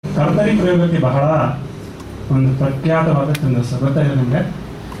ಕರ್ತರಿ ಪ್ರಯೋಗಕ್ಕೆ ಬಹಳ ಒಂದು ಪ್ರಖ್ಯಾತವಾದ ಛಂದಸ್ಸು ಗೊತ್ತಾಯಿದೆ ನಿಮಗೆ.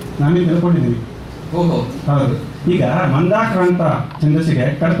 ನಾನೇ ತಿಳ್ಕೊಂಡಿದ್ದೀನಿ. ಓಹೋ, ಹೌದು. ಈಗ ಮಂದಾಕ್ರಾಂತ ಛಂದಸ್ಸಿಗೆ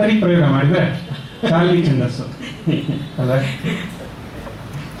ಕರ್ತರಿ ಪ್ರಯೋಗ ಮಾಡಿದ್ರೆ ಶಾಲಿ ಛಂದಸ್ಸು ಅಲ್ಲ.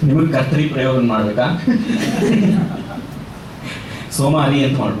 ನಿಮಗೆ ಕರ್ತರಿ ಪ್ರಯೋಗ ಮಾಡ್ಬೇಕಾ? ಸೋಮಾರಿ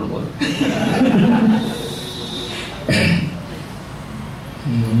ಅಂತ ಮಾಡ್ಬಿಡ್ಬೋದು.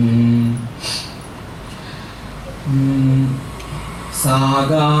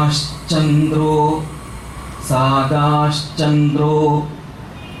 ಸಾಗಾಶ್ಚಂದ್ರೋ ಸಾಗಾಶ್ಚಂದ್ರೋ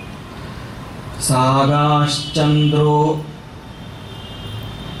ಸಾಗಾಶ್ಚಂದ್ರೋ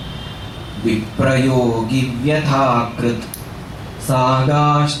ವಿಪ್ರಯೋಗಿ ವ್ಯಥಾಕೃತ್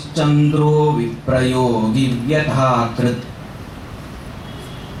ಸಾಗಾಶ್ಚಂದ್ರೋ ವಿಪ್ರಯೋಗಿ ವ್ಯಥಾಕೃತ್.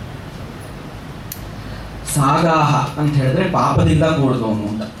 ಸಾಗಾಹ ಅಂತ ಹೇಳಿದ್ರೆ ಪಾಪದಿಂದ ಕೂಡಿದವನು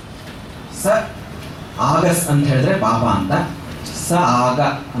ಅಂತ. ಸ ಆಗಸ್ ಅಂತ ಹೇಳಿದ್ರೆ ಪಾಪ ಅಂತ. ಸ ಆಗ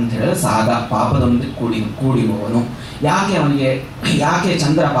ಅಂತ ಹೇಳಿದ್ರೆ ಸಾಗ ಪಾಪದೊಂದಿಗೆ ಕೂಡಿರುವವನು. ಯಾಕೆ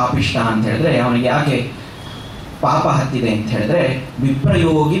ಚಂದ್ರ ಪಾಪಿಷ್ಟ ಅಂತ ಹೇಳಿದ್ರೆ, ಅವನಿಗೆ ಯಾಕೆ ಪಾಪ ಹತ್ತಿದೆ ಅಂತ ಹೇಳಿದ್ರೆ,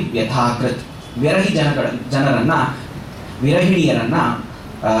 ವಿಪ್ರಯೋಗಿ ವ್ಯಥಾಕೃತ್, ಜನರನ್ನ ವಿರಹಿಣಿಯರನ್ನ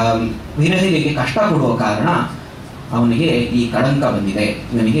ವಿರಹಿಣಿಗೆ ಕಷ್ಟ ಕೊಡುವ ಕಾರಣ ಅವನಿಗೆ ಈ ಕಳಂಕ ಬಂದಿದೆ.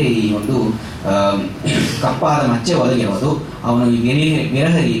 ಇವನಿಗೆ ಈ ಒಂದು ಕಪ್ಪಾದ ಮಚ್ಚೆ ಒದಗಿರೋದು. ಅವನು ಈ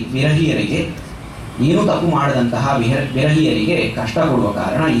ವಿರಹಿಯರಿಗೆ ಏನೂ ತಪ್ಪು ಮಾಡದಂತಹ ವಿರಹಿಯರಿಗೆ ಕಷ್ಟ ಕೊಡುವ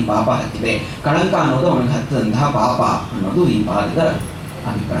ಕಾರಣ ಈ ಪಾಪ ಹತ್ತಿದೆ. ಕಳಂಕ ಅನ್ನೋದು ಅವನಿಗೆ ಹತ್ತದಂತಹ ಪಾಪ ಅನ್ನೋದು ಈ ಪಾದದ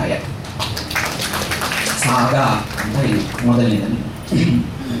ಅಭಿಪ್ರಾಯ. ಸಾಗ ಅಂತ ಹೇಳಿ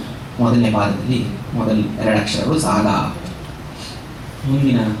ಮೊದಲನೇ ಪಾದದಲ್ಲಿ ಮೊದಲ 2 ಅಕ್ಷರಗಳು ಸಾಗ.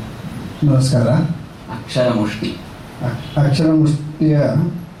 ಮುಂದಿನ ನಮಸ್ಕಾರ. ಅಕ್ಷರ ಮುಷ್ಟಿ. ಅಕ್ಷರ ಮುಷ್ಟಿಯ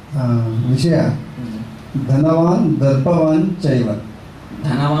ವಿಷಯ ಧನವಾನ್ ದರ್ಪವಾನ್ ಚೈವ.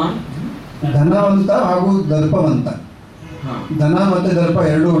 ಧನವಂತ ಹಾಗೂ ದರ್ಪವಂತ. ಧನ ಮತ್ತೆ ದರ್ಪ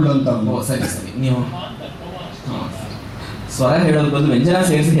ಎರಡೂ ಉಳ್ಳಂತ. ಸರಿ ಸರಿ, ನೀವು ಸ್ವರ ಹೇಳೋದು ಬದಲು ವ್ಯಂಜನ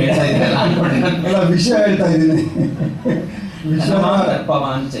ಸೇರಿಸಿ ಹೇಳ್ತಾ ಇದ್ದೀರಲ್ಲ ಅಲ್ಲ, ವಿಷಯ ಹೇಳ್ತಾ ಇದ್ದೀನಿ.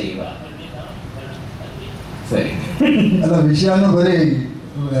 ದರ್ಪವಾನ್ ಚೈವ. ಸರಿ ಅಲ್ಲ, ವಿಷಯನೂ ಬರೀ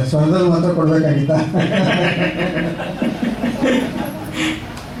ಸ್ವರದಲ್ಲಿ ಮಾತ್ರ ಕೊಡ್ಬೇಕಾಗಿತ್ತ.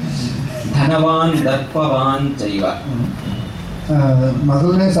 ಧನವಾನ್ ದರ್ಪವಾನ್ ಚೈವ.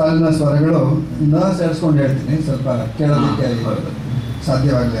 ಮೊದಲನೇ ಸಾಲಿನ ಸ್ವರಗಳು ಇನ್ನೂ ಸೇರಿಸ್ಕೊಂಡು ಹೇಳ್ತೀನಿ, ಸ್ವಲ್ಪ ಕೇಳೋದಕ್ಕೆ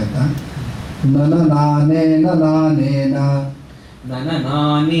ಸಾಧ್ಯವಾಗಲಿ ಅಂತ. ನನ ನಾನೇನ ನಾನೇನ ನನ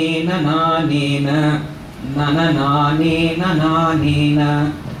ನಾನೇನ ನಾನೇನ ನನ ನಾನೇನ ನಾನೇನ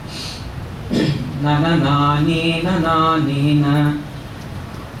ನನ ನಾನೇನ ನಾನೇನ.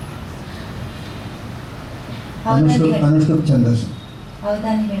 ಅನುಷ್ಠುಪ್ ಛಂದಸ್ಸು.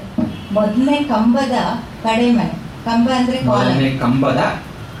 ಹೌದಾ? ಮೊದಲನೇ ಕಂಬದ ಕಡೆಮನೆ. ಕಂಬ ಅಂದ್ರೆ ಮೊದಲನೇ ಕಂಬದ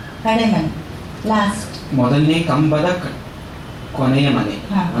ಕಡೆಮನೆ, ಲಾಸ್ಟ್. ಮೊದಲನೇ ಕಂಬದ ಕೊನೆಯ ಮನೆ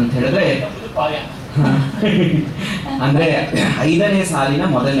ಅಂತ ಹೇಳಿದ್ರೆ ಅಂದ್ರೆ 5ನೇ ಸಾಲಿನ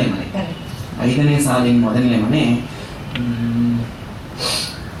ಮೊದಲನೇ ಮನೆ. 5ನೇ ಸಾಲಿನ ಮೊದಲನೇ ಮನೆ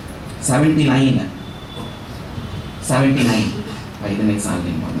 79. 5ನೇ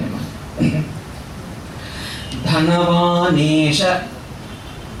ಸಾಲಿನ ಮೊದಲನೇ ಮನೆ. ಧನವಾನೇಶ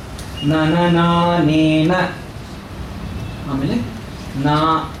ನನನಾನೇನ. ಆಮೇಲೆ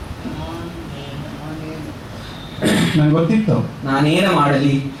ನಂಗೆ ಗೊತ್ತಿತ್ತು. ನಾನೇನ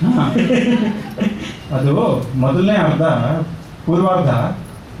ಮಾಡಲಿ. ಅದು ಮೊದಲನೇ ಅರ್ಧ, ಪೂರ್ವಾರ್ಧ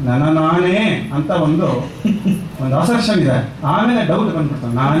ನಾನೇ ಅಂತ ಒಂದು ಅಸರ್ಷನ್ ಇದೆ. ಆಮೇಲೆ ಡೌಟ್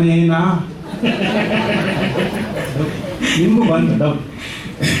ಬಂದ್ಬಿಡ್ತಾನೆ, ನಾನೇನಾ. ನಿಮಗೂ ಬಂತು ಡೌಟ್.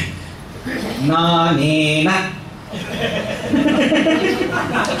 ನಾನೇನ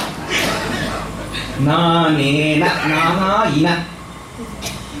ನಾನೇನ ನಾನಾಯಿನ.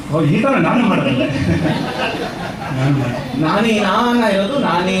 ಓ, ಈ ಥರ ನಾನು ಮಾಡೋದಿಲ್ಲ. ನಾನೇ ನಾನ ಇರೋದು.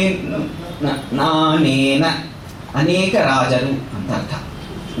 ನಾನೇನ ಅನೇಕ ರಾಜರು ಅಂತ ಅರ್ಥ.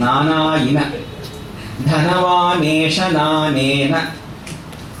 ನಾನಾಯಿನ. ಧನವಾನೇಶ ನಾನೇನ.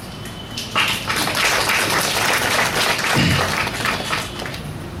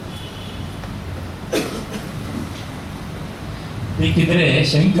 ಬೇಕಿದ್ರೆ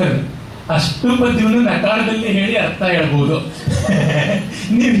ಶಂಕರ್ ಅಷ್ಟು ಪದ್ಯವನ್ನು ನಕಾರದಲ್ಲಿ ಹೇಳಿ ಅರ್ಥ ಹೇಳ್ಬೋದು.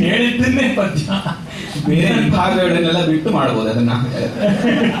 ನೀವು ಹೇಳಿದ್ದನ್ನೇ ಪದ್ಯ ಬೇರೆ ವಿಭಾಗಗಳನ್ನೆಲ್ಲ ಬಿಟ್ಟು ಮಾಡ್ಬೋದು ಅದನ್ನ.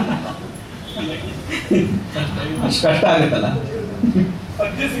 ಅಷ್ಟು ಕಷ್ಟ ಆಗುತ್ತಲ್ಲ.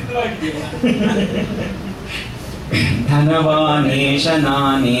 ಧನವಾನೇಶ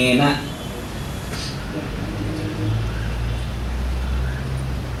ನಾನೇನ.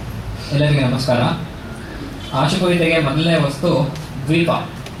 ಎಲ್ಲರಿಗೆ ನಮಸ್ಕಾರ. ಆಶುಕವಿತೆಗೆ ಮೊದಲನೇ ವಸ್ತು ದ್ವೀಪ.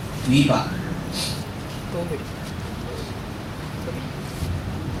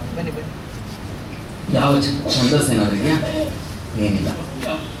 ಯಾವ ಛಂದಸ್ಸೇನಾದ್ರೂ ಇದೆಯಾ? ಏನಿಲ್ಲ.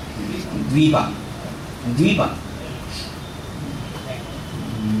 ದ್ವೀಪ ದ್ವೀಪ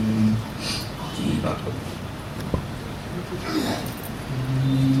ದ್ವೀಪ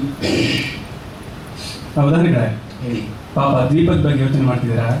ಅವಧಾನಿಗಳೇ, ಹೇಳಿ. ಪಾಪ ದ್ವೀಪದ ಬಗ್ಗೆ ಯೋಚನೆ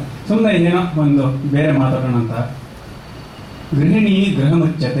ಮಾಡ್ತಿದ್ದೀರಾ? ಸುಮ್ಮನೆ ಏನೋ ಒಂದು ಬೇರೆ ಮಾತಾಡೋಣ ಅಂತ. ಗೃಹಿಣಿ ಗೃಹ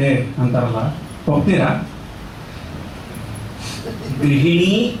ಮುಚ್ಚತೆ ಅಂತಾರಲ್ಲ, ಒಪ್ತೀರಾ?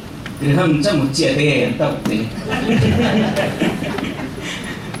 ಗೃಹಿಣಿ ಗೃಹಂ ಚ ಮುಚ್ಯತೆ ಅಂತ ಒಪ್ತೀನಿ.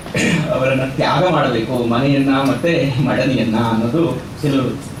 ಅವರನ್ನ ತ್ಯಾಗ ಮಾಡಬೇಕು, ಮನೆಯನ್ನ ಮತ್ತೆ ಮಡದಿಯನ್ನ ಅನ್ನೋದು ಕೆಲವು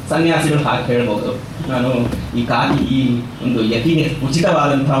ಸನ್ಯಾಸಿಗಳು ಹಾಕಿ ಹೇಳ್ಬೋದು. ನಾನು ಈ ಒಂದು ಯತಿಗೆ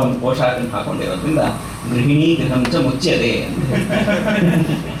ಉಚಿತವಾದಂತಹ ಒಂದು ಪೋಷಾಕನ್ನು ಹಾಕೊಂಡಿರೋದ್ರಿಂದ ಗೃಹಿಣಿ ಗೃಹಂ ಚ ಮುಚ್ಯತೆ ಅಂತ ಹೇಳ್ತಾರೆ.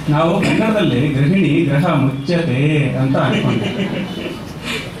 ನಾವು ಕನ್ನಡದಲ್ಲಿ ಗೃಹಿಣಿ ಗೃಹ ಮುಚ್ಚತೆ ಅಂತ ಅನ್ಕೊಂಡ್ವಿ.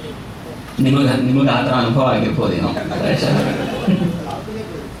 ನಿಮಗ ಆ ಥರ ಅನುಭವ ಆಗಿರ್ಬೋದೇನೋ.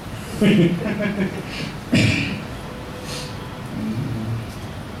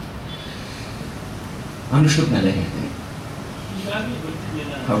 ಅನುಷ್ಠುಪ್ನಲ್ಲೇ ಹೇಳ್ತೀನಿ.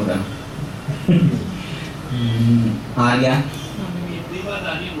 ಹೌದಾ? ಆರ್ಯ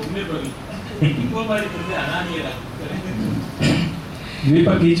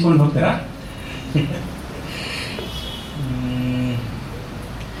ದ್ವೀಪಕ್ಕೆ ಈಚ್ಕೊಂಡು ಹೋಗ್ತೀರಾ?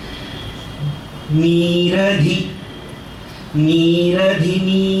 ನೀರಧಿ ನೀರಧಿ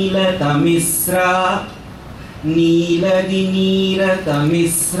ನೀಲತಮಿಸ್ರ ನೀಲಧಿ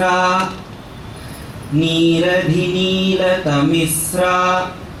ನೀಲತಮಿಸ್ರ ನೀರಧಿ ನೀಲತಮಿಸ್ರ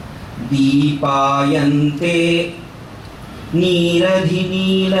ದೀಪಾಯಂತೆ ನೀರಧಿ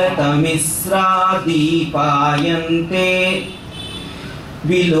ನೀಲತಮಿಸ್ರ ದೀಪಾಯಂತೆ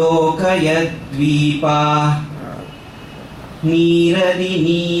ವಿಲೋಕಯದ್ವೀಪಾ ನೀರದಿ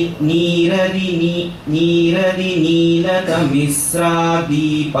ನೀರದಿ ನೀರದಿ ನೀಲತಮಿಸ್ರ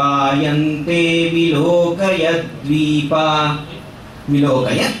ದೀಪಾಯಂತೆ ವಿಲೋಕಯದ್ವೀಪಾ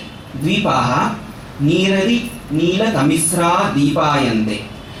ವಿಲೋಕಯ ದ್ವೀಪಾಃ ನೀರದಿ ನೀಲತಮಿಸ್ರ ದೀಪಾಯಂತೆ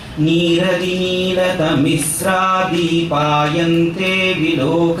ನೀರದಿ ನೀಲತಮಿಸ್ರ ದೀಪಾಯಂತೆ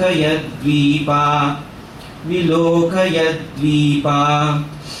ವಿಲೋಕಯದ್ವೀಪಾ ವಿಲೋಕಯದ್ವೀಪಾ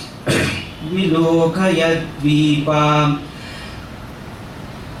ವಿಲೋಕಯದ್ವೀಪಾ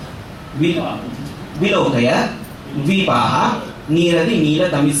ವಿಲೋಕಯ ದ್ವೀಪಾಃ ನೀರದಿ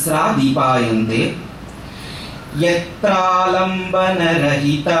ನೀಲತಮಿಸ್ರ ದೀಪಾಯಂತೆ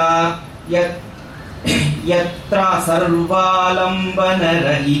ಯತ್ರಾಲಂಬನರಹಿತಾ ಯತ್ರ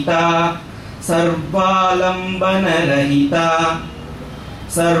ಸರ್ವಾಲಂಬನರಹಿತಾ ಸರ್ವಾಲಂಬನರಹಿತಾ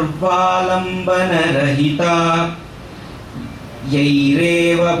ಸರ್ವಾಲಂಬನರಹಿತಾ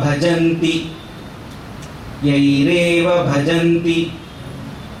ಯೈರೇವ ಭಜಂತಿ ಯೈರೇವ ಭಜಂತಿ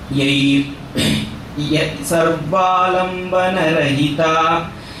ಸರ್ವಾಲಂಬನರಹಿತಾ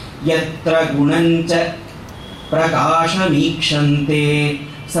ಯತ್ರ ಗುಣಂಚ ಪ್ರಕಾಶಮೀಕ್ಷಂತೆ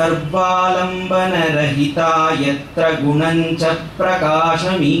ಸರ್ವಾಲಂಬನರಹಿತಾ ಯತ್ರ ಗುಣಂಚ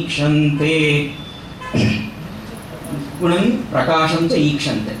ಪ್ರಕಾಶಮೀಕ್ಷಂತೆ ಗುಣಂ ಪ್ರಕಾಶಂ ಚ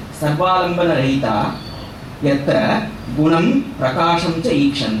ಈಕ್ಷಂತೆ ಸರ್ವಾಲಂಬನರಹಿತಾ ಯತ್ರ ಗುಣಂ ಪ್ರಕಾಶಂ ಚ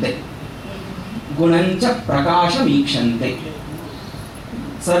ಈಕ್ಷಂತೆ ಗುಣಂಚ ಪ್ರಕಾಶಮೀಕ್ಷಂತೆ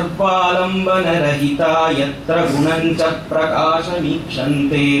ಸರ್ವಾಲಂಬನರಹಿತಾ ಯತ್ರ ಗುಣಂಚ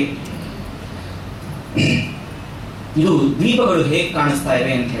ಪ್ರಕಾಶಮೀಕ್ಷಂತೆ. ಇದು ದ್ವೀಪಗಳು ಹೇಗೆ ಕಾಣಿಸ್ತಾ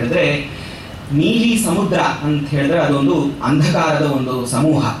ಇವೆ ಅಂತ ಹೇಳಿದ್ರೆ, ನೀಲಿ ಸಮುದ್ರ ಅಂತ ಹೇಳಿದ್ರೆ ಅದೊಂದು ಅಂಧಕಾರದ ಒಂದು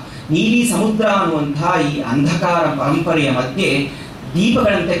ಸಮೂಹ. ನೀಲಿ ಸಮುದ್ರ ಅನ್ನುವಂಥ ಈ ಅಂಧಕಾರ ಪರಂಪರೆಯ ಮಧ್ಯೆ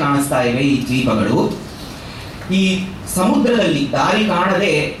ದೀಪಗಳಂತೆ ಕಾಣಿಸ್ತಾ ಇವೆ ಈ ದ್ವೀಪಗಳು. ಈ ಸಮುದ್ರದಲ್ಲಿ ದಾರಿ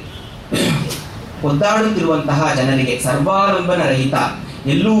ಕಾಣದೆ ಒದ್ದಾಡುತ್ತಿರುವಂತಹ ಜನರಿಗೆ, ಸರ್ವಾಲಂಬನರಹಿತ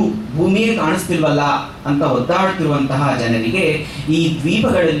ಎಲ್ಲೂ ಭೂಮಿಯೇ ಕಾಣಿಸ್ತಿಲ್ವಲ್ಲ ಅಂತ ಒದ್ದಾಡುತ್ತಿರುವಂತಹ ಜನರಿಗೆ ಈ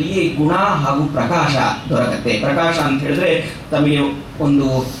ದ್ವೀಪಗಳಲ್ಲಿಯೇ ಗುಣ ಹಾಗೂ ಪ್ರಕಾಶ ದೊರಕತ್ತೆ. ಪ್ರಕಾಶ ಅಂತ ಹೇಳಿದ್ರೆ ತಮಗೆ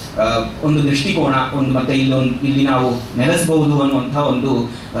ಒಂದು ದೃಷ್ಟಿಕೋನ, ಮತ್ತೆ ಇಲ್ಲಿ ನಾವು ನೆಲೆಸಬಹುದು ಅನ್ನುವಂಥ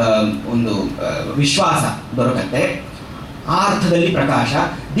ಒಂದು ವಿಶ್ವಾಸ ದೊರಕತ್ತೆ. ಆ ಅರ್ಥದಲ್ಲಿ ಪ್ರಕಾಶ.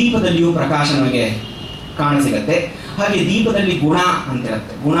 ದೀಪದಲ್ಲಿಯೂ ಪ್ರಕಾಶ ನಮಗೆ ಕಾಣಸಿಗತ್ತೆ. ಹಾಗೆ ದೀಪದಲ್ಲಿ ಗುಣ ಅಂತ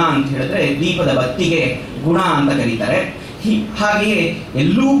ಇರುತ್ತೆ. ಗುಣ ಅಂತ ಹೇಳಿದ್ರೆ ದೀಪದ ಬತ್ತಿಗೆ ಗುಣ ಅಂತ ಕರೀತಾರೆ. ಹಾಗೆಯೇ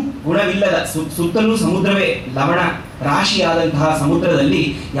ಎಲ್ಲೂ ಗುಣವಿಲ್ಲದ ಸುತ್ತಲೂ ಸಮುದ್ರವೇ ಲವಣ ರಾಶಿಯಾದಂತಹ ಸಮುದ್ರದಲ್ಲಿ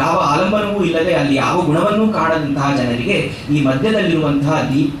ಯಾವ ಆಲಂಬನವೂ ಇಲ್ಲದೆ ಅಲ್ಲಿ ಯಾವ ಗುಣವನ್ನೂ ಕಾಣದಂತಹ ಜನರಿಗೆ ಈ ಮಧ್ಯದಲ್ಲಿರುವಂತಹ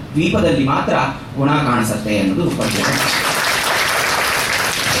ದ್ವೀಪದಲ್ಲಿ ಮಾತ್ರ ಗುಣ ಕಾಣಿಸುತ್ತೆ ಅನ್ನೋದು ಪದ್ಯ.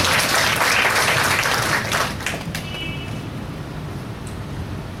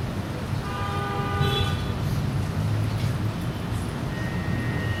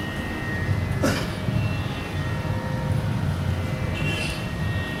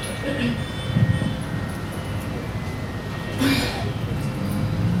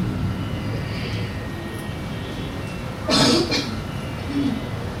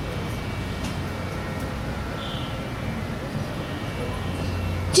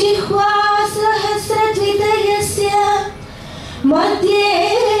 जिह्वा सहस्रद्वितयस्य मध्ये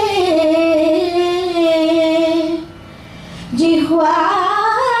जिह्वा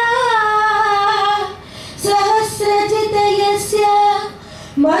सहस्रद्वितयस्य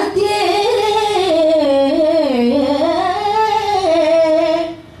मध्ये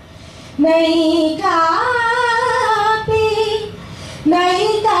नैकापि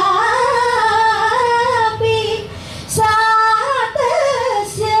सा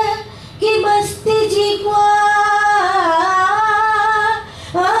तस्य किमस्ति जिह्वा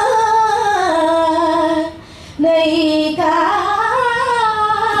नैकापि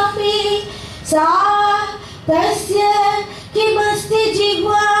सा तस्य किमस्ति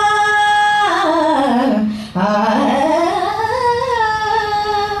जिह्वा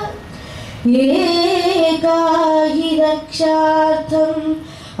एका हि रक्षार्थम्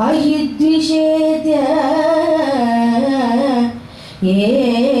अहिद्विषेद्य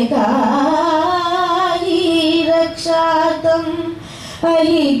एका हि रक्षार्थम्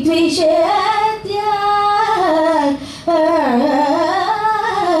अहिद्विषेद्य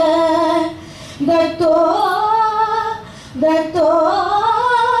दत्तो दत्तो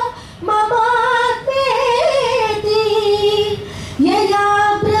ममात्मेति यया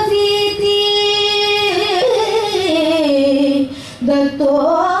ब्रवीति दत्तो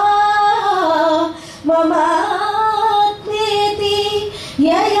ममात्मेति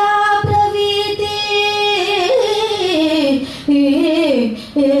यया ब्रवीति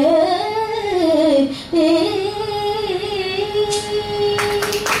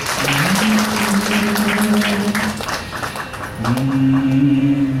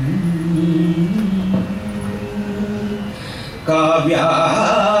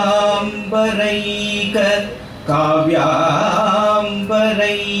काव्याम्बरैक काव्याम्बरैक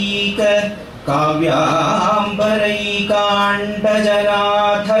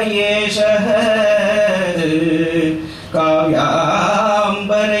काव्याम्बरैकाण्डजनाथ एषः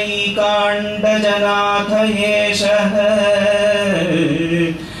काव्याम्बरैकाण्डजनाथ एषः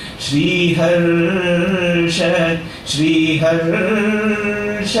श्रीहर्ष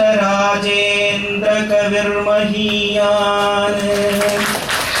श्रीहर्ष राजेन्द्र कविर्महीयान्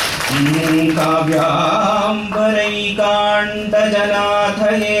काव्याम्बरैकाण्डजनाथ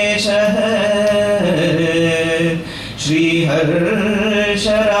एषः श्रीहर्ष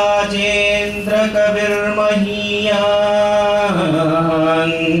राजेन्द्र कविर्महीयान्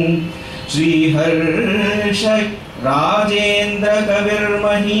श्रीहर्ष राजेन्द्र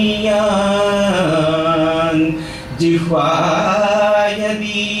कविर्महीयान् जिह्वाय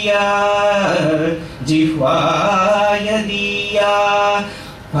दीया जिह्वाय दीया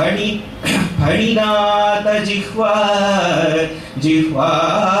फणिनाथ जिह्वा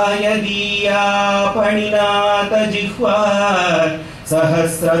जिह्वाय दीया फणिनाथ जिह्वा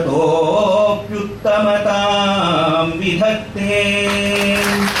सहस्रतोऽप्युत्तमतां विधत्ते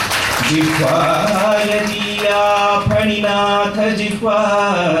जिह्वाय दीया फणिनाथ जिह्वा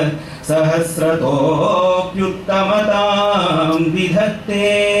सहस्रतोऽप्युत्तमतां विधत्ते.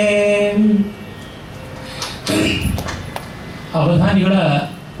 ಅವಧಾನಿಗಳ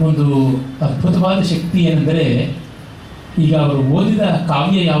ಒಂದು ಅದ್ಭುತವಾದ ಶಕ್ತಿ ಏನೆಂದರೆ, ಈಗ ಅವರು ಓದಿದ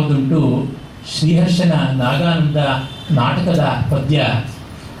ಕಾವ್ಯ ಯಾವುದುಂಟು, ಶ್ರೀಹರ್ಷನ ನಾಗಾನಂದ ನಾಟಕದ ಪದ್ಯ,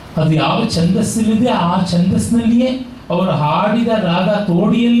 ಅದು ಯಾವ ಛಂದಸ್ಸಿಲ್ಲಿದೆ ಆ ಛಂದಸ್ಸಿನಲ್ಲಿಯೇ ಅವರು ಹಾಡಿದ ರಾಗ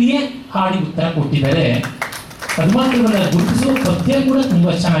ತೋಡಿಯಲ್ಲಿಯೇ ಹಾಡಿ ಉತ್ತರ ಕೊಟ್ಟಿದ್ದಾರೆ. ಅದು ಮಾತ್ರವಲ್ಲ, ಗುರುತಿಸುವ ಪದ್ಯ ಕೂಡ ತುಂಬ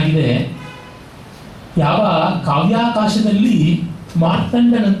ಚೆನ್ನಾಗಿದೆ. ಯಾವ ಕಾವ್ಯಾಕಾಶದಲ್ಲಿ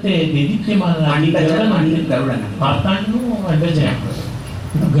ಮಾರ್ತಾಂಡನಂತೆ ದೇದೀಪ್ಯಮಾನನಾಗಿ ಮಾರ್ತಾಂಡನು ಅಂಡಜಯ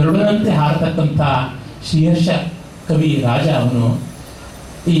ಗರುಡನಂತೆ ಹಾರತಕ್ಕಂಥ ಶ್ರೀಹರ್ಷ ಕವಿ ರಾಜ ಅವನು.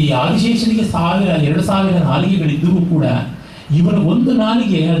 ಈ ಆದಿಶೇಷನಿಗೆ 2,000 ನಾಲಿಗೆಗಳಿದ್ದರೂ ಕೂಡ ಇವರ ಒಂದು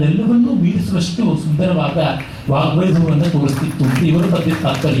ನಾಲಿಗೆ ಅದೆಲ್ಲವನ್ನೂ ಮೀರಿಸುವಷ್ಟು ಸುಂದರವಾದ ವಾಗ್ವೈಭವವನ್ನು ತೋರಿಸ್ತಿತ್ತು ಅಂತ ಇವರ ಪದ್ಯದ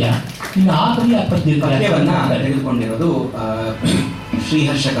ತಾತ್ಪರ್ಯ. ಇನ್ನು ಆ ಕವಿಯ ಪದ್ಯವನ್ನು ತೆಗೆದುಕೊಂಡಿರೋದು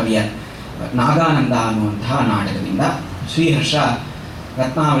ಶ್ರೀಹರ್ಷ ಕವಿಯ ನಾಗಾನಂದ ಅನ್ನುವಂತಹ ನಾಟಕದಿಂದ. ಶ್ರೀಹರ್ಷ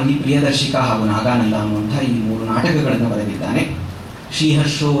ರತ್ನಾವಳಿ, ಪ್ರಿಯದರ್ಶಿಕ ಹಾಗೂ ನಾಗಾನಂದ ಅನ್ನುವಂಥ ಈ 3 ನಾಟಕಗಳನ್ನು ಬರೆದಿದ್ದಾನೆ.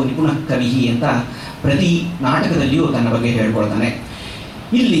 ಶ್ರೀಹರ್ಷೋ ನಿಪುಣ ಕವಿ ಅಂತ ಪ್ರತಿ ನಾಟಕದಲ್ಲಿಯೂ ತನ್ನ ಬಗ್ಗೆ ಹೇಳ್ಕೊಳ್ತಾನೆ.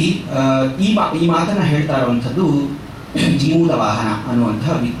 ಇಲ್ಲಿ ಈ ಮಾತನ್ನು ಹೇಳ್ತಾ ಇರುವಂಥದ್ದು ಜೀಮೂತವಾಹನ ಅನ್ನುವಂಥ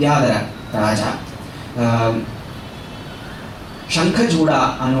ವಿದ್ಯಾಧರ ರಾಜ ಶಂಖಚೂಡ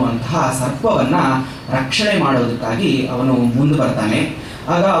ಅನ್ನುವಂತಹ ಸರ್ಪವನ್ನು ರಕ್ಷಣೆ ಮಾಡೋದಕ್ಕಾಗಿ ಅವನು ಮುಂದೆ ಬರ್ತಾನೆ.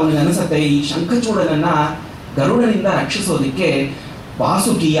 ಆಗ ಅವನಿಗೆ ಅನಿಸುತ್ತೆ, ಈ ಶಂಖಚೂಡನನ್ನು ಗರುಡನಿಂದ ರಕ್ಷಿಸೋದಕ್ಕೆ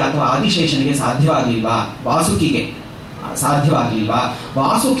ವಾಸುಕಿ ಅಥವಾ ಆದಿಶೇಷನಿಗೆ ಸಾಧ್ಯವಾಗಲಿಲ್ವಾ, ವಾಸುಕಿಗೆ ಸಾಧ್ಯವಾಗಲಿಲ್ವಾ,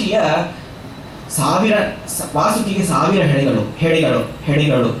 ವಾಸುಕಿಗೆ 1000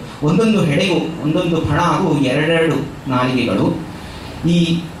 ಹೆಡೆಗಳು ಒಂದೊಂದು ಹೆಡೆಗೂ ಒಂದೊಂದು ಫಣ ಹಾಗೂ 2 ನಾಲಿಗೆಗಳು. ಈ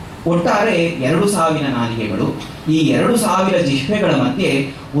ಒಟ್ಟಾರೆ 2000 ನಾಲಿಗೆಗಳು. ಈ 2000 ಜಿಹ್ವೆಗಳ ಮಧ್ಯೆ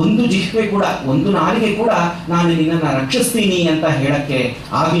ಒಂದು ಜಿಹ್ವೆ ಕೂಡ, ಒಂದು ನಾಲಿಗೆ ಕೂಡ ನಾನು ನಿನ್ನನ್ನು ರಕ್ಷಿಸ್ತೀನಿ ಅಂತ ಹೇಳಕ್ಕೆ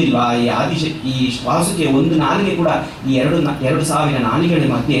ಆಗ್ಲಿಲ್ವಾ? ಈ ವಾಸುಕಿಯ ಒಂದು ನಾಲಿಗೆ ಕೂಡ, ಈ 2000 ನಾಲಿಗೆಗಳ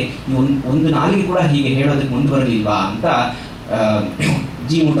ಮಧ್ಯೆ ಈ ಒಂದು ನಾಲಿಗೆ ಕೂಡ ಹೀಗೆ ಹೇಳೋದಕ್ಕೆ ಮುಂದೆ ಬರಲಿಲ್ವಾ ಅಂತ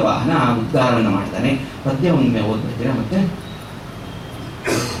ಜೀಮೂಟವಾಹನ ಉದ್ಗಾರವನ್ನು ಮಾಡ್ತಾನೆ. ಪದ್ಯ ಒಮ್ಮೆ ಓದ್ಬಿಡ್ತೀರಾ ಮತ್ತೆ?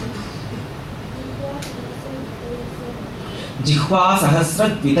 ಜಿಹ್ವಾ ಸಹಸ್ರ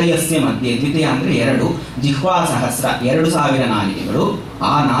ದ್ವಿತಯಸ್ಯ ಮಧ್ಯೆ, ದ್ವಿತೀಯ ಅಂದ್ರೆ 2, ಜಿಹ್ವಾ ಸಹಸ್ರ 2000 ನಾಲಿಗೆಗಳು,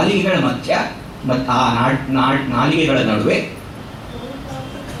 ಆ ನಾಲಿಗೆಗಳ ಮಧ್ಯ ಆ ನಾಲಿಗೆಗಳ ನಡುವೆ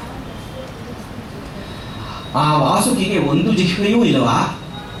ಆ ವಾಸುಕಿಗೆ ಒಂದು ಜಿಹ್ವೆಯೂ ಇಲ್ವಾ?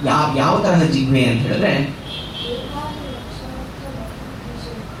 ಯಾವ ತರಹ ಜಿಹ್ವೆ ಅಂತ ಹೇಳಿದ್ರೆ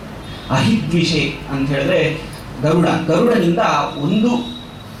ಅಹಿದ್ವಿಷೆ ಅಂತ ಹೇಳಿದ್ರೆ ಗರುಡನಿಂದ ಒಂದು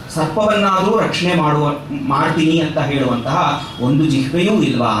ಸರ್ಪವನ್ನಾದರೂ ರಕ್ಷಣೆ ಮಾಡ್ತೀನಿ ಅಂತ ಹೇಳುವಂತಹ ಒಂದು ಜಿಹ್ವೆಯೂ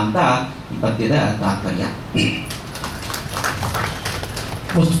ಇಲ್ವಾ ಅಂತ ಈ ಪದ್ಯದ ತಾತ್ಪರ್ಯ.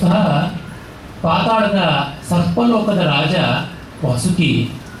 ವಸ್ತುತಃ ಪಾತಾಳದ ಸರ್ಪಲೋಕದ ರಾಜ ವಾಸುಕಿ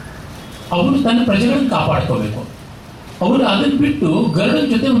ಅವರು ತನ್ನ ಪ್ರಜೆಗಳನ್ನು ಕಾಪಾಡ್ಕೋಬೇಕು. ಅವರು ಅದನ್ನು ಬಿಟ್ಟು ಗರುಡನ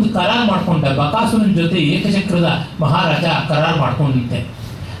ಜೊತೆ ಒಂದು ಕರಾರ್ ಮಾಡ್ಕೊಂಡ, ಬಕಾಸುರನ ಜೊತೆ ಏಕಚಕ್ರದ ಮಹಾರಾಜ ಕರಾರ್ ಮಾಡ್ಕೊಂಡಿದ್ದೆ.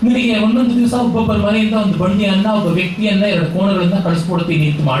 ನಿನಗೆ ಒಂದೊಂದು ದಿವಸ ಒಬ್ಬೊಬ್ಬರ ಮನೆಯಿಂದ ಒಂದು ಬಂಡಿಯನ್ನ, ಒಬ್ಬ ವ್ಯಕ್ತಿಯನ್ನ, 2 ಕೋಣಗಳನ್ನ ಕಳಿಸ್ಕೊಡ್ತೀನಿ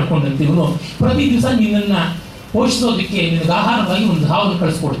ಅಂತ ಮಾಡ್ಕೊಂಡಂತೆ ಇವನು ಪ್ರತಿ ದಿವಸ ನಿನ್ನನ್ನ ಪೋಷಿಸೋದಕ್ಕೆ ನಿನಗೆ ಆಹಾರವಾಗಿ ಒಂದು ಹಾವನ್ನು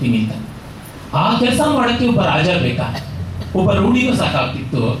ಕಳಿಸ್ಕೊಡ್ತೀನಿ ಅಂತ. ಆ ಕೆಲಸ ಮಾಡಕ್ಕೆ ಒಬ್ಬ ರಾಜ ಬೇಕಾ? ಒಬ್ಬ ರೂಢಿನೂ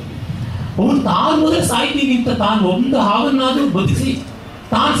ಸಾಕಾಗ್ತಿತ್ತು. ಅವನು ತಾನು ಹೋದ್ರೆ ಸಾಯ್ತೀನಿ ಅಂತ, ತಾನು ಒಂದು ಹಾವನ್ನಾದ್ರೂ ಬದುಕಿಸಿ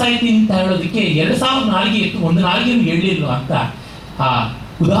ತಾನು ಸಾಯ್ತೀನಿ ಅಂತ ಹೇಳೋದಕ್ಕೆ 2000 ನಾಲಿಗೆ ಇತ್ತು, ಒಂದು ನಾಲಿಗೆಯನ್ನು ಹೇಳಿಲ್ವ ಅಂತ ಆ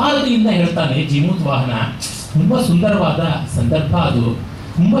ಉದಾಹರಣೆಯಿಂದ ಹೇಳ್ತಾನೆ ಜೀಮೂತವಾಹನ. ತುಂಬಾ ಸುಂದರವಾದ ಸಂದರ್ಭ ಅದು.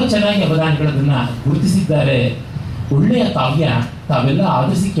 ತುಂಬಾ ಚೆನ್ನಾಗಿ ಅವಧಾನಿಗಳನ್ನ ಗುರುತಿಸಿದ್ದಾರೆ. ಒಳ್ಳೆಯ ಕಾವ್ಯ. ತಾವೆಲ್ಲ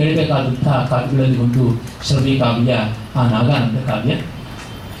ಆದರಿಸಿ ಕೇಳಬೇಕಾದಂತಹ ಕಾವ್ಯಗಳಲ್ಲಿ ಒಂದು ಶ್ರವ್ಯ ಕಾವ್ಯ ಆ ನಾಗಾನಂದ ಕಾವ್ಯ.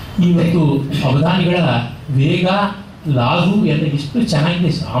 ಇವತ್ತು ಅವಧಾನಿಗಳ ವೇಗ, ಲಾಘು ಎಲ್ಲ ಎಷ್ಟು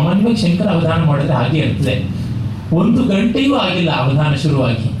ಚೆನ್ನಾಗಿದೆ. ಸಾಮಾನ್ಯವಾಗಿ ಶಂಕರ ಅವಧಾನ ಮಾಡಿದ್ರೆ ಹಾಗೆ ಇರ್ತದೆ. 1 ಗಂಟೆಯೂ ಆಗಿಲ್ಲ ಅವಧಾನ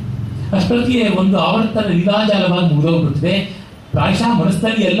ಶುರುವಾಗಿ, ಅಷ್ಟೊತ್ತಿಗೆ ಒಂದು ಆವರ್ತನ ಲೀಲಾಜಾಲವಾಗಿ ಮುಗಿದೋಗ್ಬಿಡ್ತದೆ. ಪ್ರಾಯಶಃ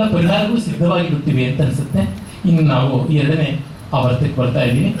ಮನಸ್ಸಲ್ಲಿ ಎಲ್ಲ ಪರಿಹಾರಗಳು ಸಿದ್ಧವಾಗಿರುತ್ತಿವೆ ಅಂತ ಅನ್ಸುತ್ತೆ. ಇನ್ನು ನಾವು 2ನೇ ಆವರ್ತಕ್ಕೆ ಬರ್ತಾ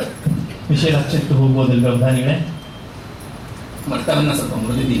ಇದ್ದೀವಿ. ವಿಷಯ ಲಕ್ಷ್ಯಕ್ಕೆ ಹೋಗ್ಬೋದಲ್ವ ಅವಧಾನಿಗಳೇ? ಮರ್ತವನ್ನ ಸ್ವಲ್ಪ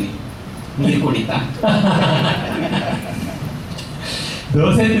ಮುರಿದಿದ್ದೀನಿ, ನೀರು ಕುಡಿತಾ?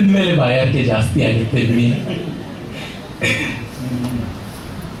 ದೋಸೆ ತಿಂದ ಮೇಲೆ ಬಾಯಾರಿಕೆ ಜಾಸ್ತಿ ಆಗುತ್ತೆ ಬಿಡಿ.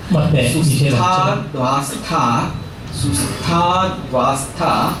 ಮತ್ತೆ ಸುಸ್ಥಾದ್ವಾಸ್ಥ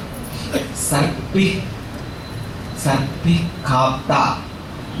ಸರ್ಪಿ ಖಾಪ್ತ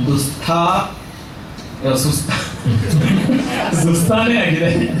ಸುಸ್ತಾನೇ ಆಗಿದೆ.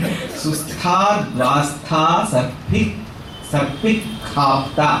 ಸುಸ್ಥಾದ್ವಾಸ್ಥ ಸರ್ಪಿ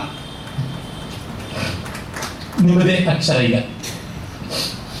ಖಾಪ್ತ. ನಿಮ್ಮದೇ ಅಕ್ಷರ ಈಗ.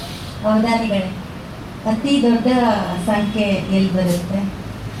 ಅವಧಾನಿಗಳೇ, ಅತಿ ದೊಡ್ಡ ಸಂಖ್ಯೆ ಎಲ್ಲಿ ಬರುತ್ತೆ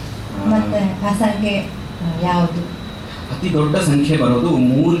ಮತ್ತೆ ಆ ಸಂಖ್ಯೆ ಯಾವುದು? ಅತಿ ದೊಡ್ಡ ಸಂಖ್ಯೆ ಬರೋದು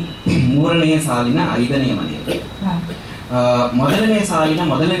 3ನೇ ಸಾಲಿನ 5ನೇ ಮನೆಯಲ್ಲಿ. ಮೊದಲನೇ ಸಾಲಿನ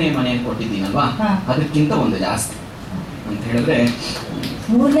 1ನೇ ಮನೆಯನ್ನು ಕೊಟ್ಟಿದ್ದೀನಲ್ವಾ, ಅದಕ್ಕಿಂತ ಒಂದು ಜಾಸ್ತಿ ಅಂತ ಹೇಳಿದ್ರೆ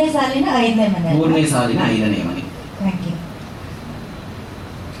 3ನೇ ಸಾಲಿನ 5ನೇ ಮನೆ. 3ನೇ ಸಾಲಿನ 5ನೇ ಮನೆ.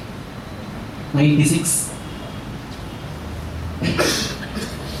 96.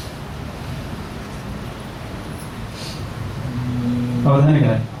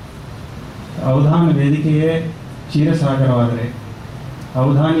 ಅವಧಾನಿಗಳೇ, ಅವಧಾನ ವೇದಿಕೆಯೇ ಕ್ಷೀರಸಾಗರವಾದರೆ,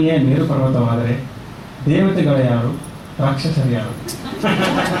 ಅವಧಾನಿಯೇ ಮೇರು ಪರ್ವತವಾದರೆ, ದೇವತೆಗಳ ಯಾರು, ರಾಕ್ಷಸರು ಯಾರು?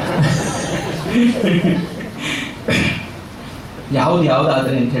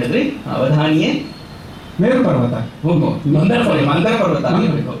 ಯಾವುದಾದ್ರೆ ಅಂತ ಹೇಳಿದ್ರೆ ಅವಧಾನಿಯೇ ಮೇರು ಪರ್ವತ. ಮಂದರ ಪರ್ವತ. ಮಂದರ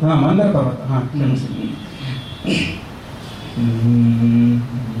ಪರ್ವತ.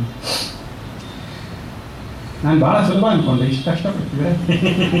 ನಾನು ಬಹಳ ಸುಲಭ ಅನ್ಕೊಂಡೆ, ಇಷ್ಟು ಕಷ್ಟಪಡ್ತಿದ್ರೆ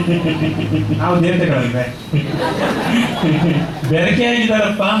ನಾವು ದೇವತೆಗಳಲ್ವೇ? ಬೆರಕೆ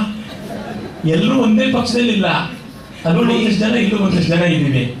ಆಗಿದ್ದಾರಪ್ಪ, ಎಲ್ಲರೂ ಒಂದೇ ಪಕ್ಷದಲ್ಲಿಲ್ಲ. ಅಲ್ಲೂ ಒಂದಿಷ್ಟು ಜನ, ಇಲ್ಲೂ ಒಂದಿಷ್ಟು ಜನ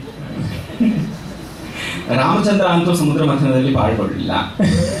ಇದ್ದೀವಿ. ರಾಮಚಂದ್ರ ಅಂತೂ ಸಮುದ್ರ ಮಥನದಲ್ಲಿ ಪಾಲ್ಗೊಳ್ಳಿಲ್ಲ.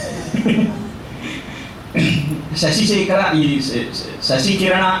 ಶಶಿಶೇಖರ, ಈ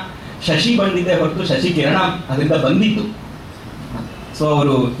ಶಶಿಕಿರಣ, ಶಶಿ ಬಂದಿದ್ದೆ ಹೊರತು ಶಶಿಕಿರಣ ಅದರಿಂದ ಬಂದಿತ್ತು. ಸೊ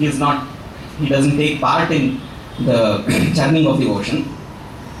ಅವರು he doesn't take part in the churning of the ocean.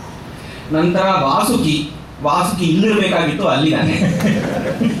 ನಂತರ ವಾಸುಕಿ ಇಲ್ಲಿರ್ಬೇಕಾಗಿತ್ತು, ಅಲ್ಲಿದ್ದಾನೆ.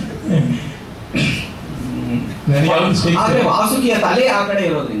 ಆದ್ರೆ ವಾಸುಕಿಯ ತಲೆ ಆ ಕಡೆ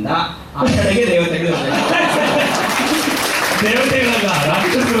ಇರೋದ್ರಿಂದ ಆ ಕಡೆಗೆ ದೇವತೆಗಳು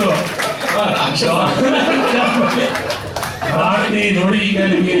ರಾಕ್ಷಸರು. ನೋಡಿ ಈಗ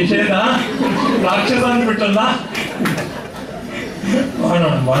ನಿಮಗೆ ವಿಷಯದ ರಾಕ್ಷಸ ಅಂದ್ಬಿಟ್ಟಲ್ಲ.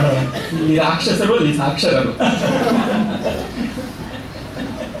 ಮಾಡೋಣ ಮಾಡೋಣ. ಇಲ್ಲಿ ರಾಕ್ಷಸರು, ಇಲ್ಲಿ ಸಾಕ್ಷರರು.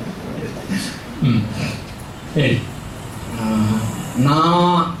 ಹೇಳಿ. ನಾ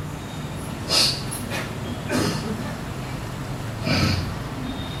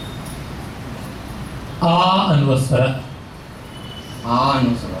ಆ ಅನ್ನುವ ಸ್ವರ. ಆ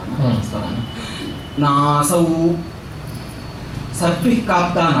ಅನ್ನೋ ಸ್ವರ. ನಾಸೌ ಸರ್ಪಿ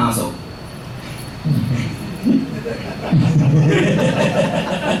ಕಾಪ್ತಾ ನಾಸೌ.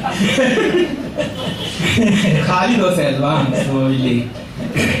 ಖಾಲಿ ದೋಸೆ ಅಲ್ವಾ? ಸೊ ಇಲ್ಲಿ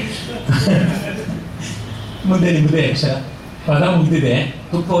ಮುದ್ದೆ ಅಕ್ಷರ ಪದ ಮುಗ್ದಿದೆ,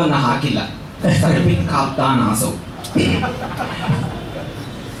 ತುಪ್ಪವನ್ನು ಹಾಕಿಲ್ಲ. ಸರ್ಪಿ ಕಾಪ್ತಾ ನಾಸೌ.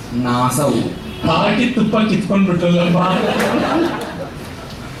 ನಾಸೌ ಹಾಕಿ ತುಪ್ಪ ಕಿತ್ಕೊಂಡ್ಬಿಟ್ರಲ್ಲಪ್ಪ.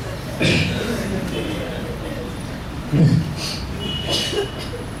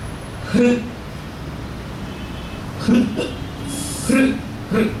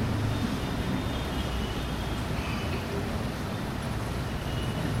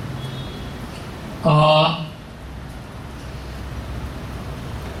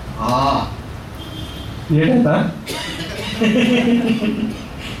 ಏನಂತ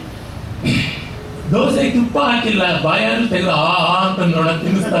ದೋಸೆ ತುಪ್ಪ ಹಾಕಿಲ್ಲ, ಬಾಯಾರು ತೆಗೆದು ಆ ಅಂತ ನೋಡ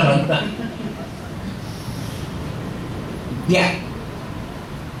ತಿನ್ನಿಸ್ತಾರ ಅಂತ.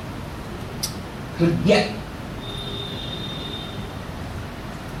 ಹೃದಯ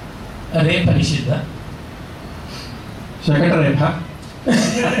ರೇಪ ನಿಷಿದ್ಧ. ಶಕಟರೇಖ.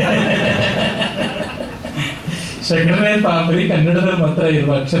 ಶಕಟರೇಪ ಬರೀ ಕನ್ನಡದಲ್ಲಿ ಮಾತ್ರ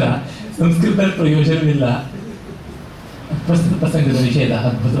ಇರುವ ಅಕ್ಷರ, ಸಂಸ್ಕೃತದಲ್ಲಿ ಪ್ರಯೋಜನವಿಲ್ಲ. ಪ್ರಸ್ತುತ ಪ್ರಸಂಗದ ವಿಷಯದ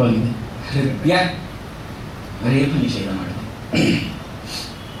ಅದ್ಭುತವಾಗಿದೆ. ಹೃದಯ ರೇಪ ನಿಷೇಧ ಮಾಡಿದೆ.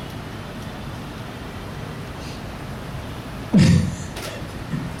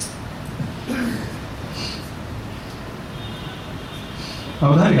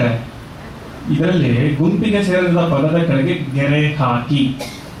 ಅವಧಾನಿಗಳೇ, ಇದರಲ್ಲಿ ಗುಂಪಿಗೆ ಸೇರಿದ ಪದದ ಕೆಳಗೆ ಗೆರೆ ಹಾಕಿ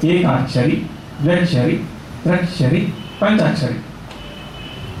ಏಕಾಕ್ಷರಿ, ದ್ವ್ಯಕ್ಷರಿ, ತ್ರಕ್ಷರಿ, ಪಂಚಾಕ್ಷರಿ.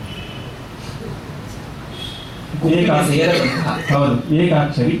 ಹೌದು,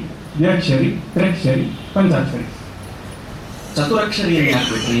 ಏಕಾಕ್ಷರಿ, ದ್ವ್ಯಕ್ಷರಿ, ತ್ರಕ್ಷರಿ, ಪಂಚಾಕ್ಷರಿ. ಚತುರಕ್ಷರಿಯನ್ನು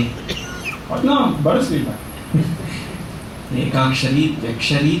ಹಾಕ್ಬಿಟ್ರಿ. ಅದನ್ನ ಬಳಸಲಿಲ್ಲ. ಏಕಾಕ್ಷರಿ,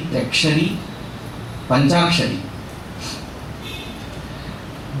 ದ್ವ್ಯಕ್ಷರಿ, ತ್ರಕ್ಷರಿ, ಪಂಚಾಕ್ಷರಿ.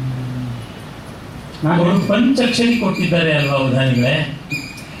 ಅವರು ಪಂಚಾಕ್ಷರಿ ಕೊಟ್ಟಿದ್ದಾರೆ ಅಲ್ವಾ ಅವಧಾನಿಗಳೇ?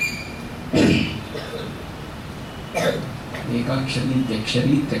 ಏಕಾಕ್ಷರಿ,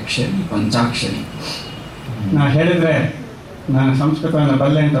 ದ್ವ್ಯಕ್ಷರಿ, ತ್ರಕ್ಷರಿ, ಪಂಚಾಕ್ಷರಿ. ನಾ ಹೇಳಿದ್ರೆ ನಾನು ಸಂಸ್ಕೃತವನ್ನು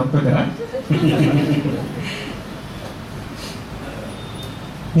ಬಲ್ಲೆ ಅಂತ ಒಪ್ಪಿದ್ದೀರಾ?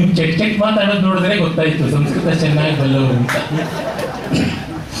 ನಿಮ್ ಚೆಕ್ ಮಾತಾಡೋದು ನೋಡಿದ್ರೆ ಗೊತ್ತಾಯ್ತು ಸಂಸ್ಕೃತ ಚೆನ್ನಾಗಿ ಬಲ್ಲವರು ಅಂತ.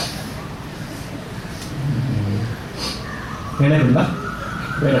 ಹೇಳಿರಲ್ಲ,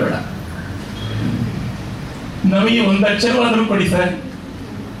 ಬೇಡ ಬೇಡ, ನಮಗೆ ಒಂದು ಅಕ್ಷರವಾದರೂ ಕೊಡಿ ಸರ್.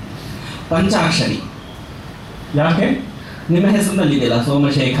 ಪಂಚಾಕ್ಷರಿ. ಯಾಕೆ? ನಿಮ್ಮ ಹೆಸರಿನಲ್ಲಿದೆಯಲ್ಲ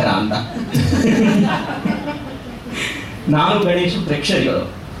ಸೋಮಶೇಖರ ಅಂತ. ನಾನು ಗಣೇಶ್ ತ್ರಕ್ಷರಿಗಳು.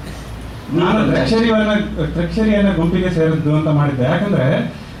 ನಾನು ತ್ರಕ್ಷರಿಯನ್ನ ಗುಂಪಿಗೆ ಸೇರಿದ್ದು ಅಂತ ಮಾಡಿದ್ದೆ. ಯಾಕಂದ್ರೆ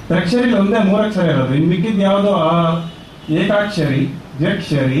ತ್ರಕ್ಷರಿ ಒಂದೇ 3 ಅಕ್ಷರ ಇರೋದು. ಇನ್ನು ಮಿಕ್ಕಿದ್ದು ಯಾವುದೋ ಏಕಾಕ್ಷರಿ,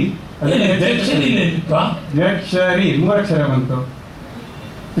 ದ್ವ್ಯಕ್ಷರಿ, ದ್ವ್ಯಕ್ಷರಿ 3 ಅಕ್ಷರ ಬಂತು.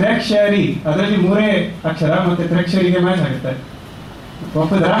 ತ್ರಕ್ಷರಿ ಅದರಲ್ಲಿ 3 ಅಕ್ಷರ, ಮತ್ತೆ ತ್ರಕ್ಷರಿಗೆ ಮ್ಯಾಚ್ ಆಗುತ್ತೆ.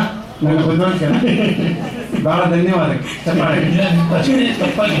 ಒಪ್ಪುದಾ ನನ್ನ ಬುದ್ಧಿವಂತಿಕೆ? ಬಹಳ ಧನ್ಯವಾದ.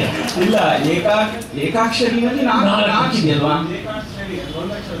 ತಪ್ಪಾಗಿದೆ. ಇಲ್ಲ, ಏಕಾಕ್ಷರಿನಲ್ಲಿ ನಾಲ್ಕಿದೆಯಲ್ವಾ?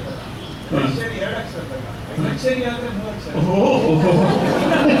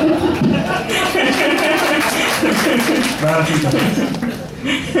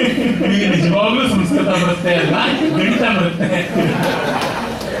 ನಿಜವಾಗ್ಲೂ ಸಂಸ್ಕೃತ ಬರುತ್ತೆ ಅಲ್ಲ, ಗಣಿತ ಬರುತ್ತೆ.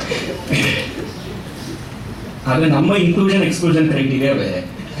 ಆದ್ರೆ ನಮ್ಮ ಇನ್ಕ್ಲೂಷನ್ ಎಕ್ಸ್ಕ್ಲೂಷನ್ ಕ್ರೈಟೀರಿಯಾ ಬೇರೆ.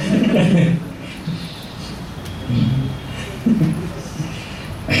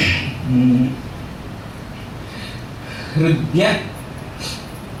 ಹೃದಯ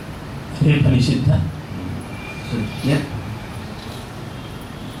ರೇಪ ನಿಷಿದ್ಧ. ಹೃದಯ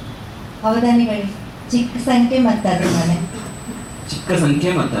ಅವಧಾನಿಗಳು ಚಿಕ್ಕ ಸಂಖ್ಯೆ ಮತ್ತು ಅದ್ರ ಮನೆ. ಚಿಕ್ಕ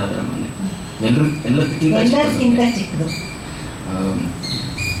ಸಂಖ್ಯೆ ಮತ್ತು ಅದರ ಮನೆ. ಎಲ್ಲಕ್ಕಿಂತ ಚಿಕ್ಕದು.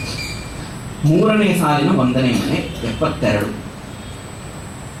 3ನೇ ಸಾಲಿನ 1ನೇ ಮನೆ 72.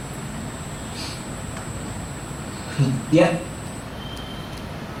 ಹೃದಯ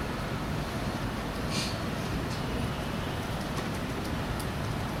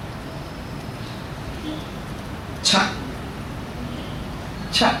ಛ